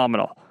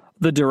phenomenal.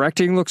 The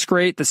directing looks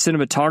great. The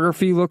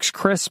cinematography looks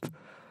crisp.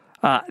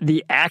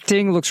 The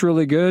acting looks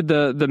really good.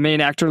 The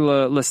main actor,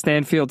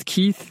 LaStanfield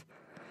Keith,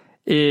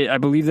 I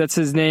believe that's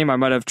his name. I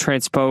might have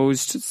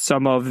transposed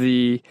some of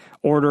the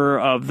order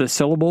of the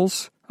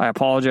syllables. I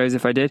apologize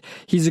if I did.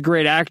 He's a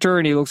great actor,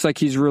 and he looks like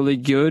he's really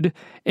good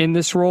in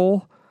this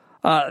role.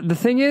 The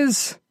thing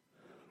is,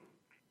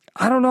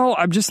 I don't know.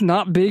 I'm just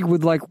not big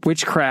with like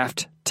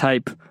witchcraft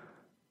type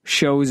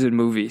shows and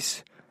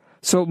movies.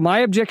 So my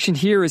objection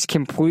here is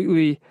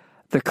completely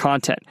the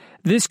content.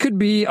 This could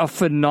be a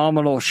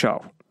phenomenal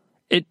show.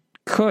 It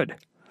could.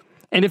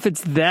 And if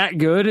it's that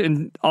good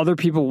and other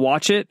people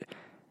watch it,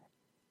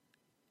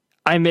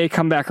 I may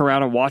come back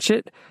around and watch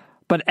it.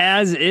 But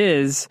as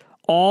is,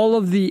 all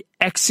of the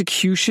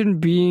execution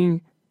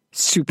being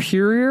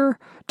superior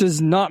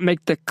does not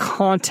make the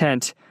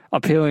content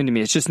appealing to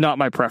me. It's just not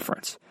my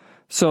preference.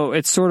 So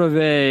it's sort of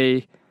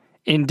a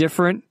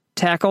indifferent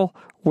tackle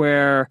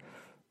where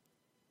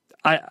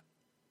I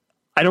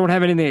don't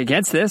have anything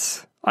against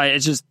this.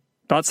 It's just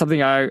not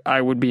something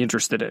I would be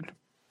interested in.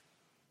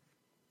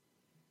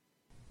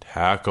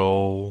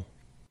 Tackle.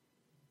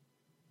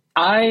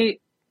 I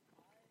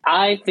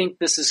think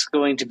this is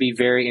going to be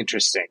very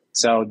interesting.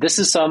 So this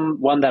is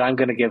one that I'm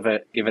going to give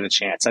it a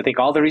chance. I think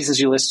all the reasons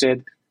you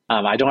listed.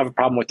 I don't have a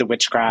problem with the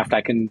witchcraft.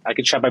 I can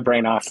shut my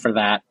brain off for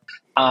that.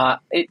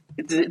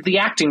 The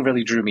acting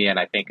really drew me in,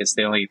 I think, is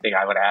the only thing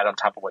I would add on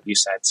top of what you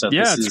said. So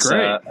this is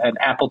great. An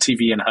Apple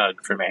TV and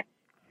hug for me.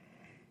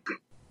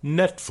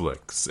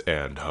 Netflix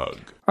and hug.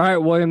 All right,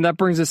 William, that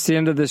brings us to the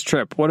end of this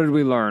trip. What did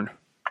we learn?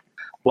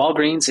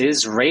 Walgreens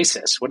is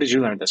racist. What did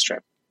you learn this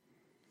trip?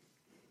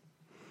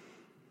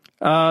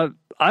 I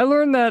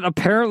learned that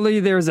apparently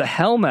there's a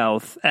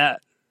hellmouth at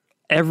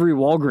every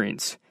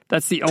Walgreens.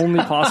 That's the only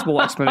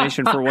possible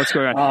explanation for what's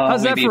going on.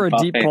 How's that for a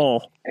Buffy. Deep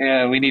poll?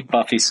 Yeah, we need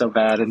Buffy so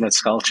bad in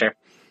this culture.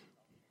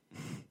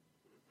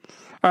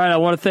 All right, I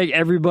want to thank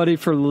everybody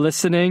for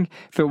listening.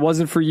 If it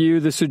wasn't for you,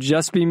 this would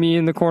just be me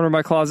in the corner of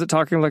my closet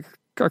talking like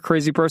a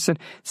crazy person.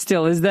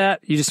 Still is that.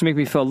 You just make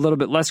me feel a little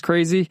bit less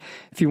crazy.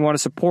 If you want to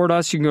support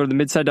us, you can go to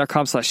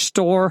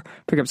themidside.com/store,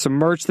 pick up some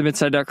merch,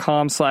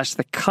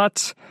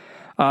 themidside.com/thecut,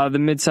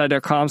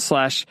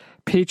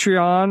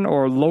 themidside.com/Patreon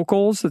or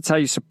locals. That's how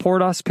you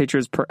support us. Patreon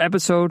is per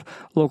episode.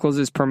 Locals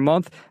is per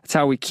month. That's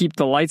how we keep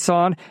the lights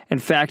on. In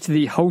fact,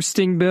 the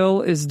hosting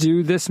bill is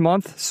due this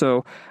month,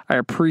 so I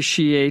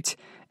appreciate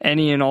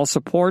any and all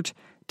support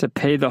to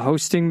pay the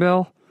hosting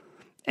bill.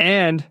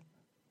 And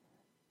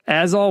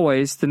as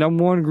always, the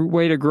number one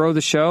way to grow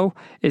the show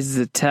is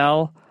to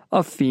tell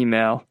a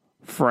female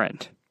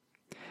friend.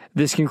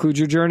 This concludes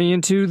your journey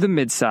into the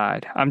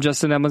Midside. I'm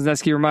Justin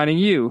Emlesneski reminding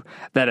you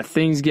that if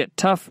things get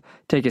tough,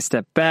 take a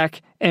step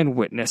back and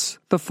witness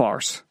the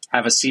farce.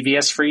 Have a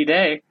CVS free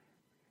day.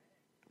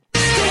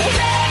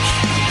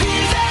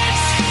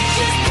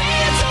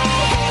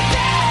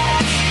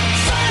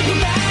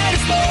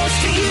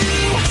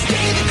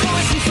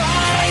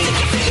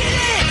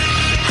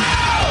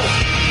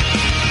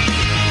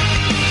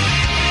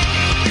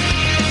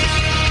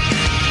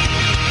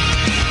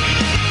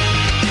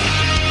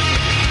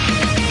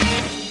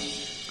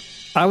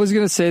 I was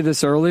going to say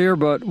this earlier,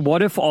 but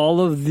what if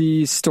all of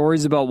these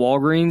stories about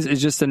Walgreens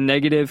is just a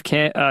negative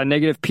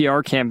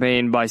PR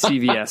campaign by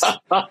CVS?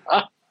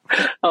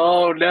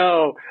 Oh,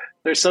 no.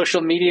 Their social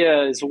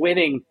media is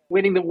winning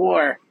the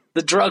war,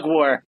 the drug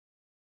war.